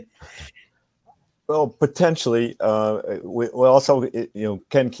 Well, potentially. We also,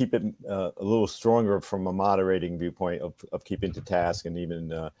 can keep it a little stronger from a moderating viewpoint of keeping to task and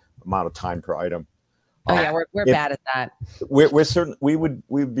even amount of time per item. Oh yeah, we're bad at that. We're certain we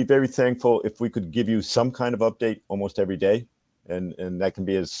would be very thankful if we could give you some kind of update almost every day, and that can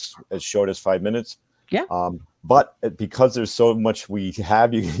be as short as 5 minutes. Yeah. But because there's so much we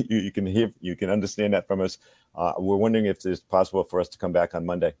have, you can understand that from us. We're wondering if it's possible for us to come back on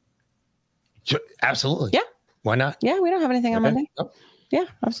Monday. Absolutely. Yeah. Why not? Yeah, we don't have anything on Monday. Nope. Yeah,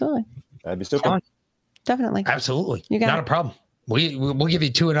 absolutely. That'd be super. Definitely. Absolutely. You got not it. a problem. We'll give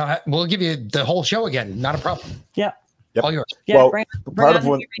you we'll give you the whole show again. Not a problem. Yep. All yours. Yeah, well, bring part on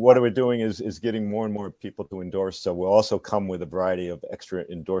of what we're doing is getting more and more people to endorse. So we'll also come with a variety of extra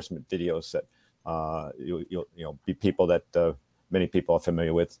endorsement videos that you'll be people that many people are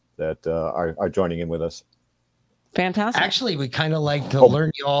familiar with that are joining in with us. Fantastic. Actually, we kind of like to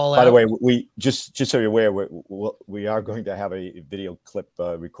learn you all By out. the way, we just so you're aware, we are going to have a video clip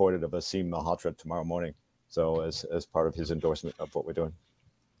recorded of Asim Malhotra tomorrow morning. So as part of his endorsement of what we're doing.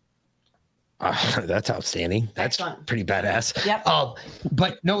 That's outstanding. That's pretty badass. Yep.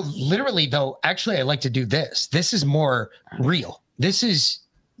 But no, literally though, actually I like to do this. This is more real. This is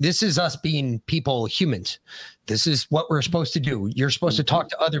us being people, humans. This is what we're supposed to do. You're supposed to talk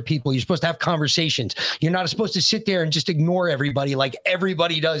to other people. You're supposed to have conversations. You're not supposed to sit there and just ignore everybody like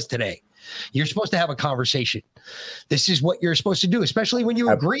everybody does today. You're supposed to have a conversation. This is what you're supposed to do, especially when you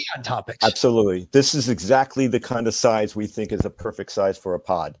agree on topics. Absolutely. This is exactly the kind of size we think is a perfect size for a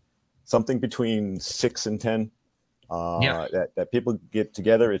pod. Something between 6 and 10 that people get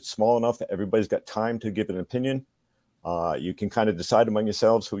together. It's small enough that everybody's got time to give an opinion. You can kind of decide among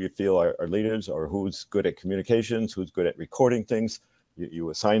yourselves who you feel are leaders or who's good at communications, who's good at recording things. You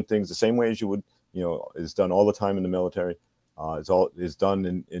assign things the same way as you would, is done all the time in the military. It's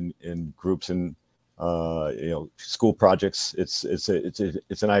done in groups and school projects.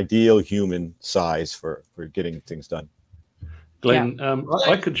 It's an ideal human size for getting things done. Glenn,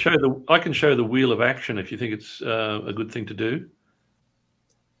 I can show the wheel of action if you think it's a good thing to do.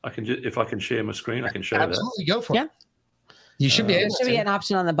 If I can share my screen, I can show that. Absolutely, go for it. You should be. There should be an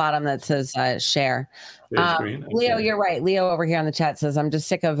option on the bottom that says share. Leo, you're right. Leo over here on the chat says, "I'm just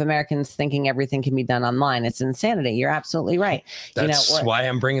sick of Americans thinking everything can be done online. It's insanity." You're absolutely right. That's why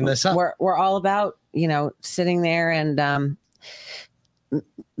I'm bringing this up. We're all about sitting there, and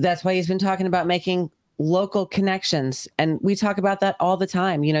that's why he's been talking about making local connections, and we talk about that all the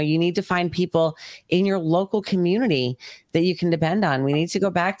time. You need to find people in your local community that you can depend on. We need to go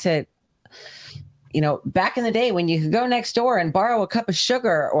back to back in the day when you could go next door and borrow a cup of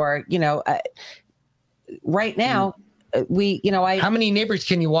sugar, or right now how many neighbors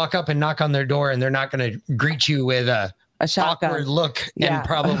can you walk up and knock on their door and they're not going to greet you with a shotgun, awkward look and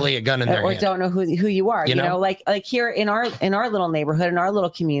probably a gun in their or hand. Don't know who you are. Like here in our little neighborhood, in our little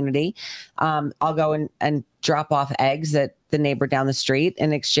community, I'll go and drop off eggs at the neighbor down the street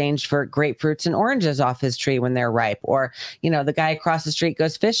in exchange for grapefruits and oranges off his tree when they're ripe. Or the guy across the street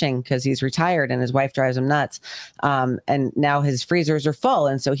goes fishing because he's retired and his wife drives him nuts, and now his freezers are full,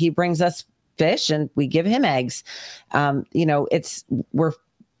 and so he brings us fish and we give him eggs. We're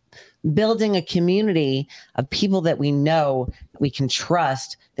building a community of people that we know, we can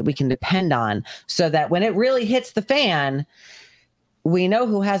trust, that we can depend on, so that when it really hits the fan, we know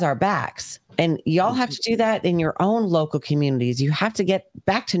who has our backs. And y'all have to do that in your own local communities. You have to get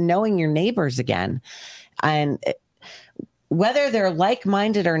back to knowing your neighbors again. And whether they're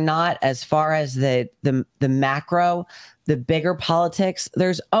like-minded or not, as far as the macro, the bigger politics,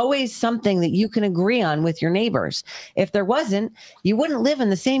 there's always something that you can agree on with your neighbors. If there wasn't, you wouldn't live in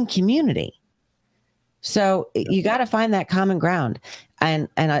the same community. So you got to find that common ground. And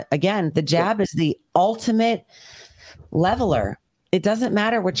again, the jab is the ultimate leveler. It doesn't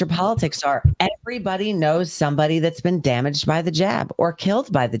matter what your politics are. Everybody knows somebody that's been damaged by the jab or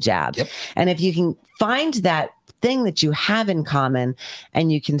killed by the jab. Yep. And if you can find that thing that you have in common,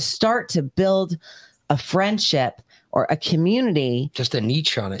 and you can start to build a friendship or a community, just a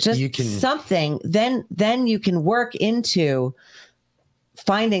niche on it, something, then you can work into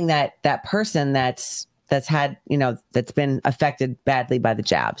finding that person that's had, that's been affected badly by the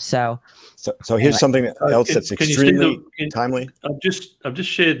jab. So here's something else that's extremely timely. I've just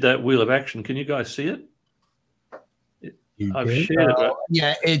shared that wheel of action. Can you guys see it? I've shared it. Right?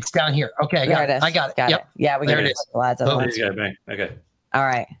 Yeah, it's down here. Okay, I got it. Yep. Yeah, we there got it it. is. There you go, bang. Okay. All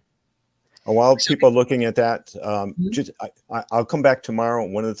right. While people are looking at that, I'll come back tomorrow.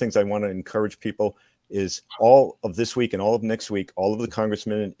 One of the things I want to encourage people is all of this week and all of next week, all of the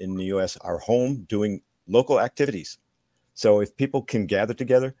congressmen in the U.S. are home doing local activities. So if people can gather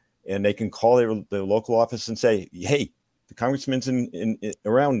together and they can call their local office and say, "Hey, the congressman's in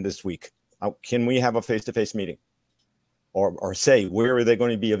around this week. Can we have a face-to-face meeting?" Or say, where are they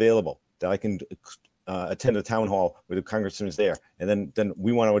going to be available that I can attend a town hall where the congressman is there, and then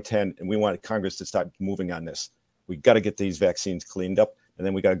we want to attend, and we want Congress to start moving on this. We got to get these vaccines cleaned up, and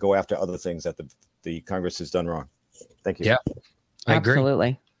then we got to go after other things that the Congress has done wrong. Thank you. Yeah, I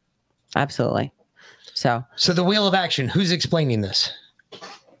agree. Absolutely. So the wheel of action. Who's explaining this?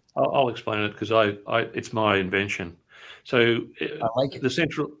 I'll explain it because it's my invention. So I like it.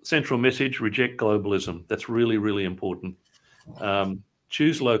 The central message: reject globalism. That's really, really important.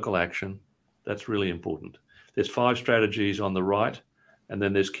 Choose local action. That's really important. There's 5 strategies on the right, and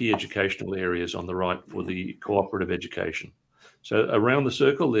then there's key educational areas on the right for the cooperative education. So around the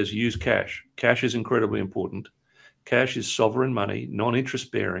circle, there's use cash. Cash is incredibly important. Cash is sovereign money,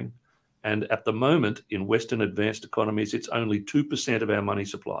 non-interest bearing. And at the moment in Western advanced economies, it's only 2% of our money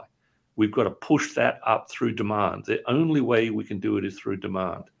supply. We've got to push that up through demand. The only way we can do it is through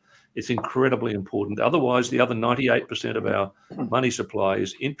demand. It's incredibly important. Otherwise, the other 98% of our money supply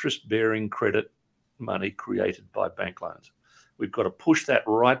is interest-bearing credit money created by bank loans. We've got to push that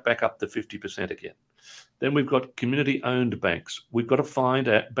right back up to 50% again. Then we've got community-owned banks. We've got to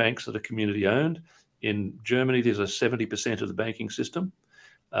find banks that are community-owned. In Germany, there's a 70% of the banking system.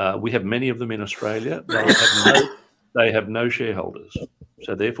 We have many of them in Australia. They have no shareholders,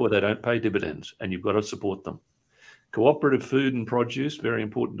 so therefore they don't pay dividends, and you've got to support them. Cooperative food and produce, very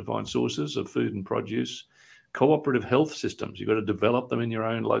important to find sources of food and produce. Cooperative health systems, you've got to develop them in your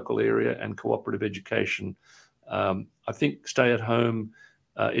own local area, and cooperative education. I think stay-at-home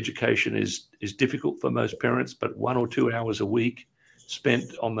education is difficult for most parents, but 1 or 2 hours a week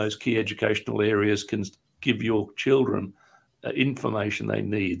spent on those key educational areas can give your children information they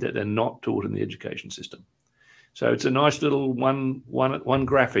need that they're not taught in the education system. So it's a nice little one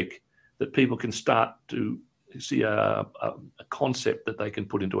graphic that people can start to see a concept that they can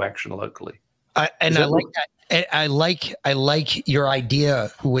put into action locally. I like your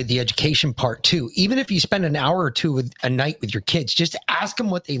idea with the education part too. Even if you spend an hour or two a night with your kids, just ask them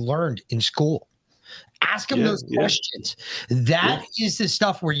what they learned in school. Ask them those questions. That is the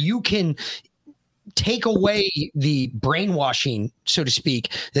stuff where you can take away the brainwashing, so to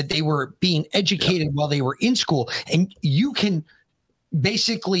speak, that they were being educated while they were in school, and you can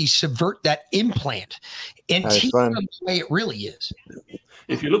basically subvert that implant and teach them the way it really is.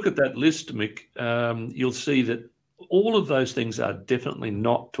 If you look at that list, Mick, you'll see that all of those things are definitely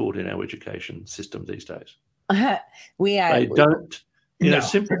not taught in our education system these days. They don't,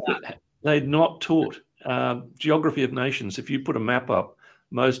 simply they're not taught. Geography of nations, if you put a map up,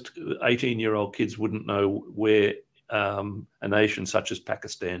 most 18-year-old kids wouldn't know where a nation such as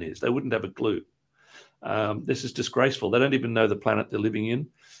Pakistan is. They wouldn't have a clue. This is disgraceful. They don't even know the planet they're living in.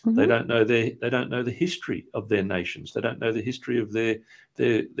 Mm-hmm. They don't know the history of their nations. They don't know the history of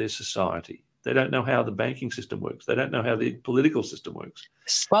their society. They don't know how the banking system works. They don't know how the political system works.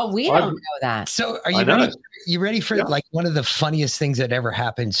 Well, we don't know that. So are you ready? You ready for like one of the funniest things that ever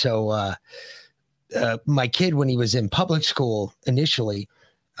happened? So my kid, when he was in public school initially,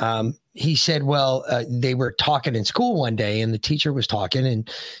 he said, they were talking in school one day and the teacher was talking and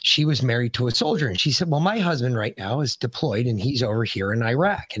she was married to a soldier. And she said, well, my husband right now is deployed and he's over here in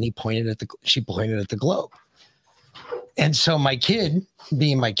Iraq. And she pointed at the globe. And so my kid,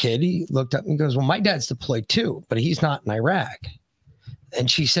 being my kid, he looked up and goes, well, my dad's deployed too, but he's not in Iraq. And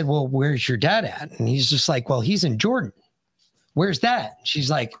she said, well, where's your dad at? And he's just like, well, he's in Jordan. Where's that?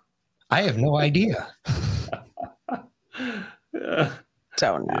 She's like, I have no idea.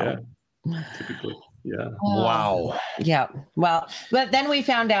 Don't know. Yeah, typically. Yeah. Wow. Yeah. Well, but then we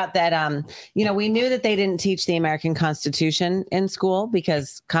found out that, we knew that they didn't teach the American Constitution in school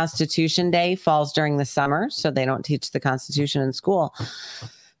because Constitution Day falls during the summer. So they don't teach the Constitution in school.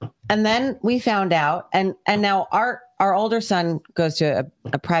 And then we found out, and now our older son goes to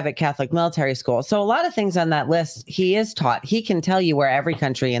a private Catholic military school. So a lot of things on that list, he is taught. He can tell you where every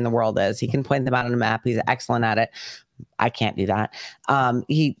country in the world is. He can point them out on a map. He's excellent at it. I can't do that.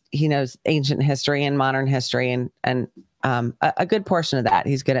 He knows ancient history and modern history and a good portion of that.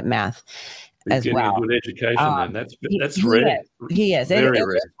 He's good at math as well. A good education, then that's rare. He is. Very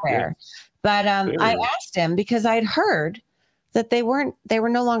rare. rare. But I asked him because I'd heard that they were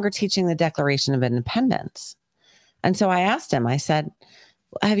no longer teaching the Declaration of Independence. And so I asked him, I said,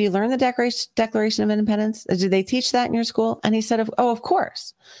 have you learned the Declaration of Independence? Did they teach that in your school? And he said, of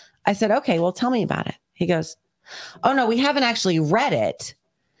course. I said, okay, well, tell me about it. He goes, oh, no, we haven't actually read it.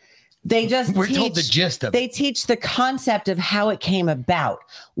 We're told the gist of it. They teach the concept of how it came about,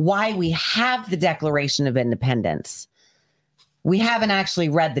 why we have the Declaration of Independence. We haven't actually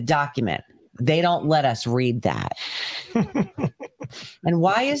read the document. They don't let us read that. And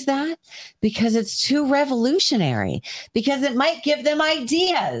why is that? Because it's too revolutionary, because it might give them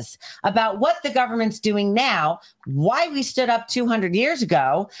ideas about what the government's doing now, why we stood up 200 years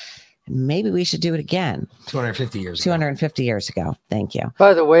ago. Maybe we should do it again. 250 years ago. 250 years ago. Thank you.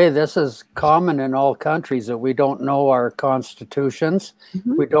 By the way, this is common in all countries that we don't know our constitutions.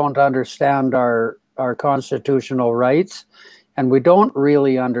 Mm-hmm. We don't understand our constitutional rights. And we don't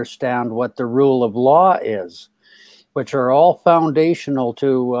really understand what the rule of law is, which are all foundational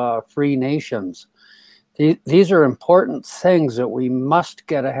to free nations. These are important things that we must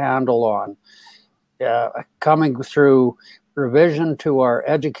get a handle on. Coming through revision to our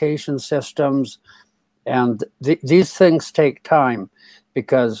education systems. And these things take time,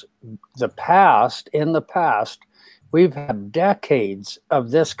 because in the past, we've had decades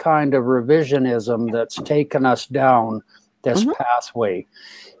of this kind of revisionism that's taken us down this pathway.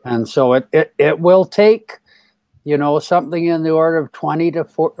 And so it will take, something in the order of 20 to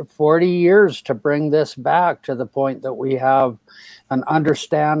 40 years to bring this back to the point that we have an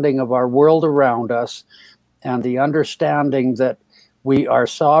understanding of our world around us, and the understanding that we are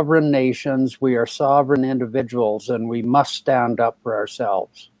sovereign nations, we are sovereign individuals, and we must stand up for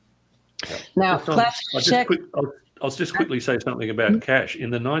ourselves. Now, I'll just quickly say something about cash. In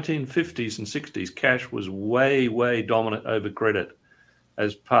the 1950s and 60s, cash was way, way dominant over credit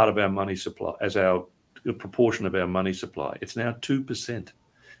as part of our money supply, as our proportion of our money supply. It's now 2%.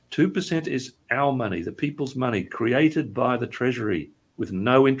 2% is our money, the people's money, created by the Treasury with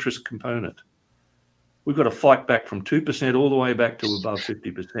no interest component. We've got to fight back from 2% all the way back to above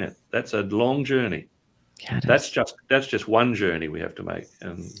 50%. That's a long journey. That's just one journey we have to make.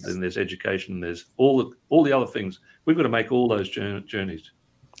 And then there's education, there's all the other things. We've got to make all those journeys.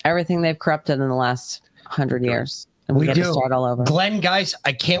 Everything they've corrupted in the last 100 years. And we get to start all over. Glenn, guys,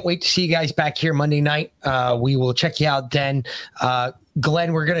 I can't wait to see you guys back here Monday night. We will check you out then.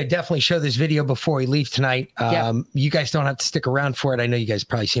 Glenn, we're going to definitely show this video before we leave tonight. You guys don't have to stick around for it. I know you guys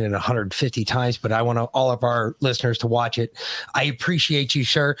probably seen it 150 times, but I want all of our listeners to watch it. I appreciate you,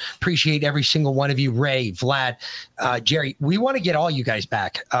 sir. Appreciate every single one of you. Ray, Vlad, Jerry, we want to get all you guys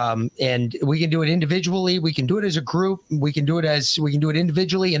back. And we can do it individually. We can do it as a group. We can do it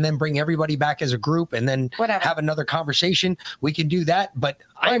individually, and then bring everybody back as a group, and then have another conversation. We can do that. But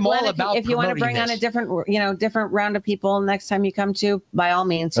I'm all about if you want to bring on a different round of people next time you come to, by all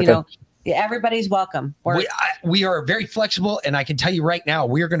means, everybody's welcome. We are very flexible, and I can tell you right now,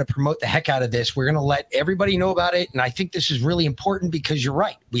 we are going to promote the heck out of this. We're going to let everybody know about it, and I think this is really important, because you're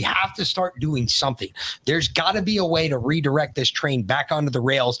right. We have to start doing something. There's got to be a way to redirect this train back onto the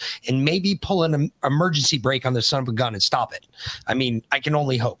rails, and maybe pull an emergency brake on the son of a gun and stop it. I mean, I can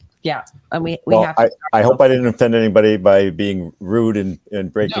only hope. Yeah, and we have to. I hope I didn't offend anybody by being rude and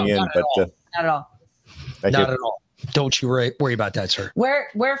breaking in, but not at all. Not at all. Don't you worry about that, sir. We're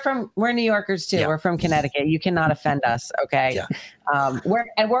New Yorkers too. Yeah. We're from Connecticut. You cannot offend us, okay? Yeah.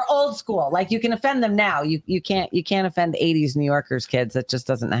 We're old school. Like, you can offend them now. You can't offend 80s New Yorkers kids. That just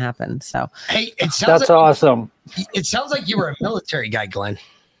doesn't happen. So hey, that's awesome. It sounds like you were a military guy, Glenn.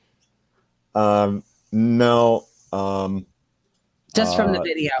 No. Just from the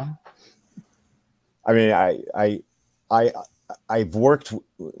video. I mean, I've worked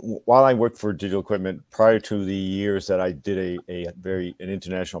while I worked for Digital Equipment prior to the years that I did an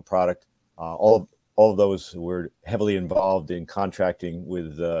international product. All of those were heavily involved in contracting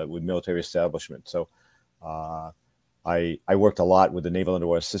with military establishments. So I worked a lot with the Naval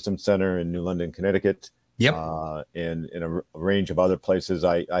Underwater Systems Center in New London, Connecticut. Yep. And in a range of other places.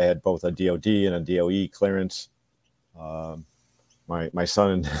 I had both a DOD and a DOE clearance. My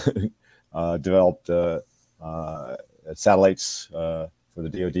son developed satellites for the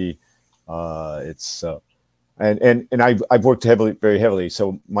DoD. And I've worked very heavily.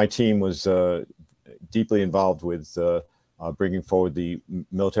 So my team was deeply involved with bringing forward the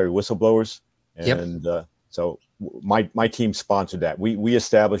military whistleblowers, and so my team sponsored that. We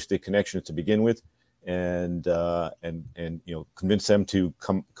established the connections to begin with, and convinced them to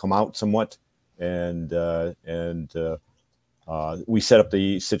come out somewhat, and we set up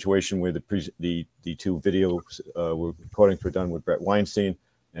the situation where the two videos recordings were done with Brett Weinstein,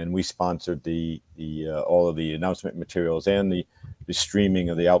 and we sponsored the all of the announcement materials and the streaming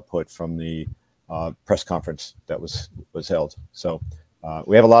of the output from the press conference that was held. So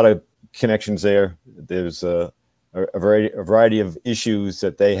we have a lot of connections there. There's a variety of issues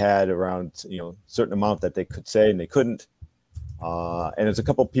that they had around certain amount that they could say and they couldn't. And there's a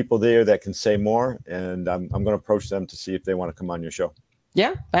couple of people there that can say more, and I'm going to approach them to see if they want to come on your show.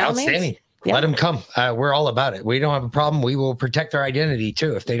 Yeah, by all outstanding. means. Yeah. Let them come. We're all about it. We don't have a problem. We will protect their identity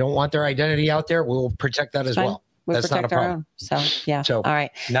too. If they don't want their identity out there, we'll protect that as well. That's not a problem. So yeah. So all right.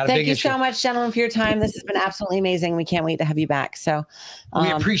 Thank you so much, gentlemen, for your time. This has been absolutely amazing. We can't wait to have you back. So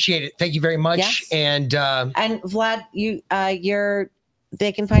we appreciate it. Thank you very much. Yes. And Vlad,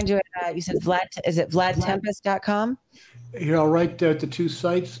 they can find you at you said Vlad. Is it VladTempest.com? Here, I'll write the two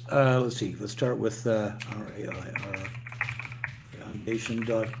sites. Let's see. Let's start with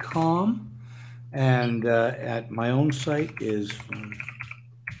foundation.com. And at my own site is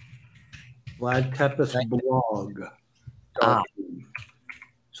Vlad Tepes blog.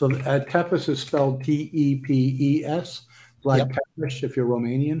 So Tepes is spelled Tepes. Vlad Tepes, if you're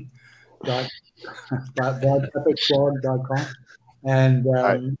Romanian. VladTepesblog.com. And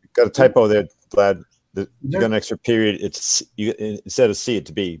got a typo there, Vlad. You got an extra period. It's instead of C, it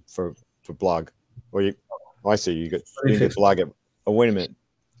to B for blog. Or you? Oh, I see. You didn't get blog. Oh, wait a minute.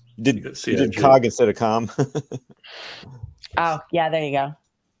 You did cog instead of com. Oh yeah, there you go.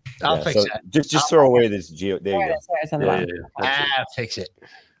 I'll fix that. Just throw away this geo. There you go. Fix it.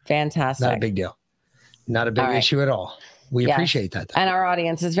 Fantastic. Not a big deal. Not a big issue at all. We appreciate that. And our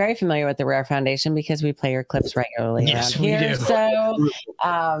audience is very familiar with the Rare Foundation because we play your clips regularly around here. So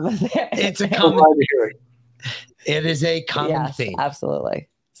it's a common. It is a common theme. Absolutely.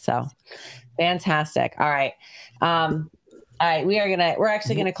 So fantastic. All right. All right. We're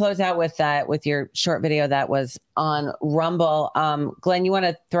actually gonna close out with your short video that was on Rumble. Glenn, you want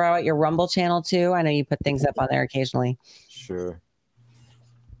to throw out your Rumble channel too? I know you put things up on there occasionally. Sure.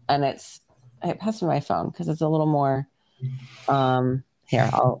 And I passed me my phone because it's a little more. Here,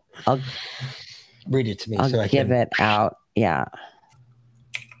 I'll read it to me. I'll give it out. Yeah.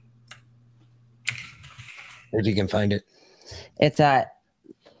 If you can find it. It's at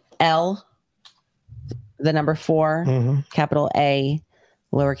L, the number 4, capital A,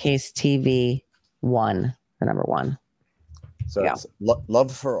 lowercase TV, 1, the number 1. So it's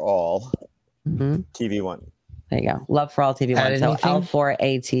Love for All, TV 1. There you go. Love for All TV 1. So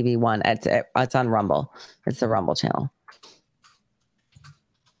L4A TV 1. It's on Rumble. It's the Rumble channel.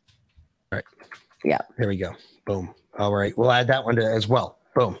 All right. Yeah. There we go. Boom. All right. We'll add that one to as well.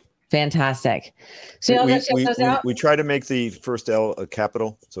 Boom. Fantastic. So we try to make the first L a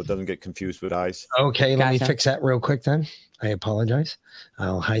capital so it doesn't get confused with I's. Okay, let me fix that real quick then. I apologize.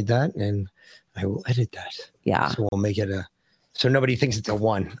 I'll hide that and I will edit that. Yeah. So we'll make it so nobody thinks it's a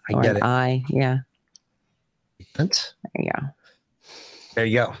 1. I get it. I, yeah. There you go. There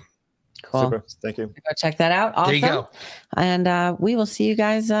you go. Cool. Super. Thank you. Go check that out. Awesome. There you go. And we will see you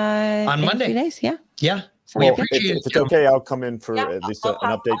guys on Monday. In a few days. Yeah. Yeah. We appreciate if it's okay, I'll come in for at least an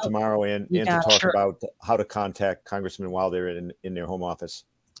update tomorrow and to talk about how to contact congressmen while they're in their home office.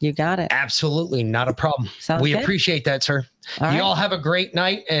 You got it. Absolutely. Not a problem. We good. appreciate that, sir. All all have a great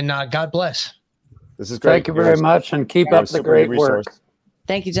night and God bless. This is great. Thank you very much and keep up the great work.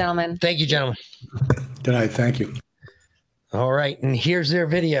 Thank you, gentlemen. Thank you, gentlemen. Good night. Thank you. All right. And here's their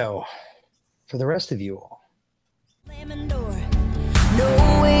video for the rest of you all.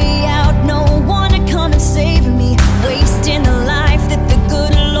 No way out, no one to come and save me. Wasting the life that the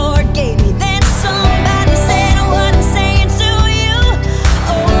good Lord gave me. Then somebody said what I'm saying to you.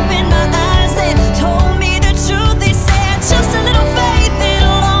 Opened my eyes and told me the truth. They said just a little faith,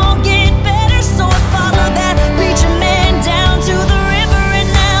 it'll all get better. So I followed that preacher man down to the river,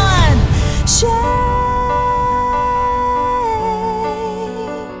 and now I'm changed.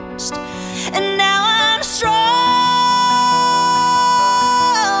 And now I'm strong.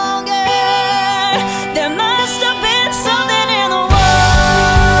 There must have been something in the water.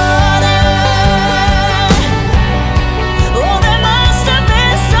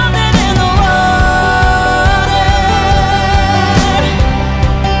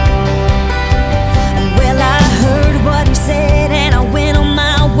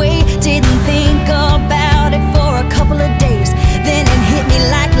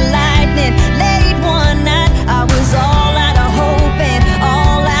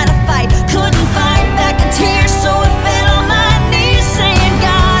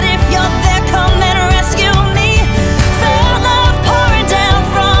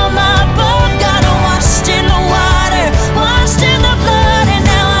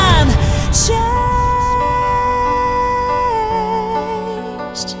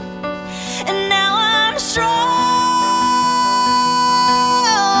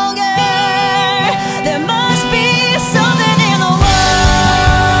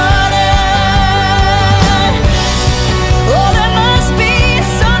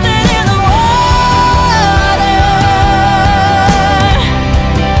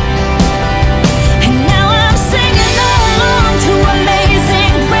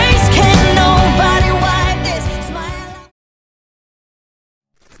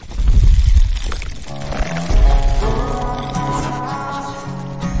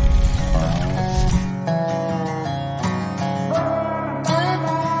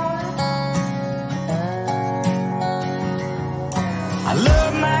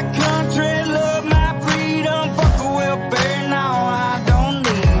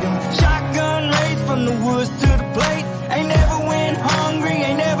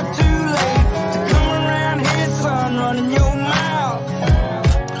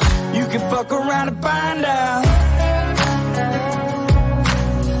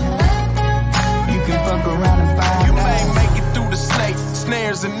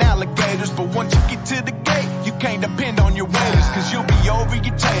 tigers and alligators. But once you get to the gate, you can't depend on your waiters, cause you'll be over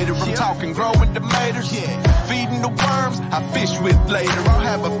your tater. I'm talking growing tomatoes, feeding the worms I fish with later. I'll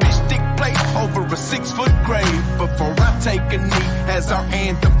have a fish stick plate over a 6-foot grave before I take a knee as our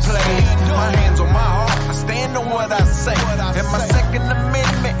anthem plays. My hands on my heart, I stand on what I say, and my Second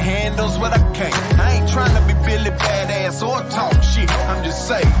Amendment handles what I can't. I ain't trying to be Billy Badass or talk shit, I'm just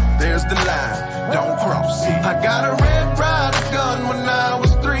saying, there's the line, don't cross it. I got a Red Ryder gun when I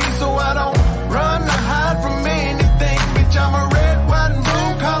was 3, so I don't run or hide from anything, bitch. I'm a red, white, and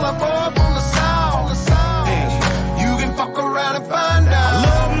blue collar boy from the South. And you can fuck around and find out. I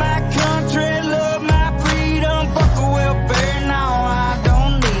love my country, love my freedom. Fuck a welfare, no, I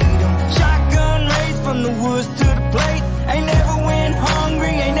don't need them. Shotgun raised from the woods to the plate. Ain't never went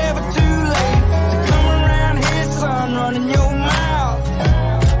hungry, ain't never too late. So come around here, son, running your mouth.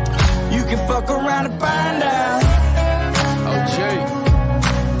 You can fuck around and find out.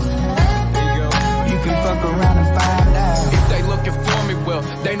 Fuck around and find out. If they looking for me, well,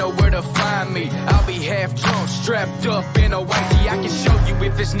 they know where to find me. I'll be half drunk, strapped up in a whitey. I can show you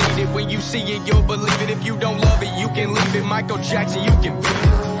if it's needed. When you see it, you'll believe it. If you don't love it, you can leave it. Michael Jackson, you can beat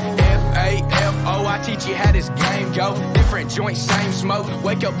it. F-A-F-O, I teach you how this game go. Different joints, same smoke.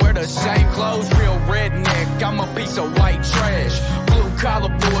 Wake up, wear the same clothes. Real redneck, I'm a piece of white trash. Blue collar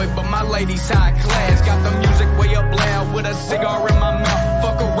boy, but my lady's high class. Got the music way up loud with a cigar in my mouth.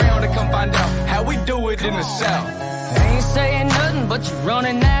 Fuck around and come find out how we do it in the South. I ain't saying nothing, but you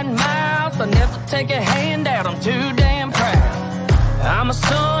running that mouth. I never take a handout, I'm too damn proud. I'm a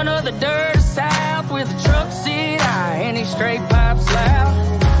son of the dirty South with a truck seat high and these straight pipes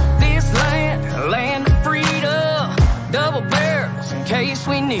loud. This land of freedom, double barrels in case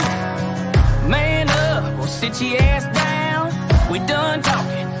we need it. Man up, we'll sit your ass down. We done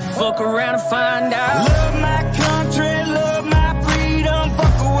talking, fuck around and find out. Love my country,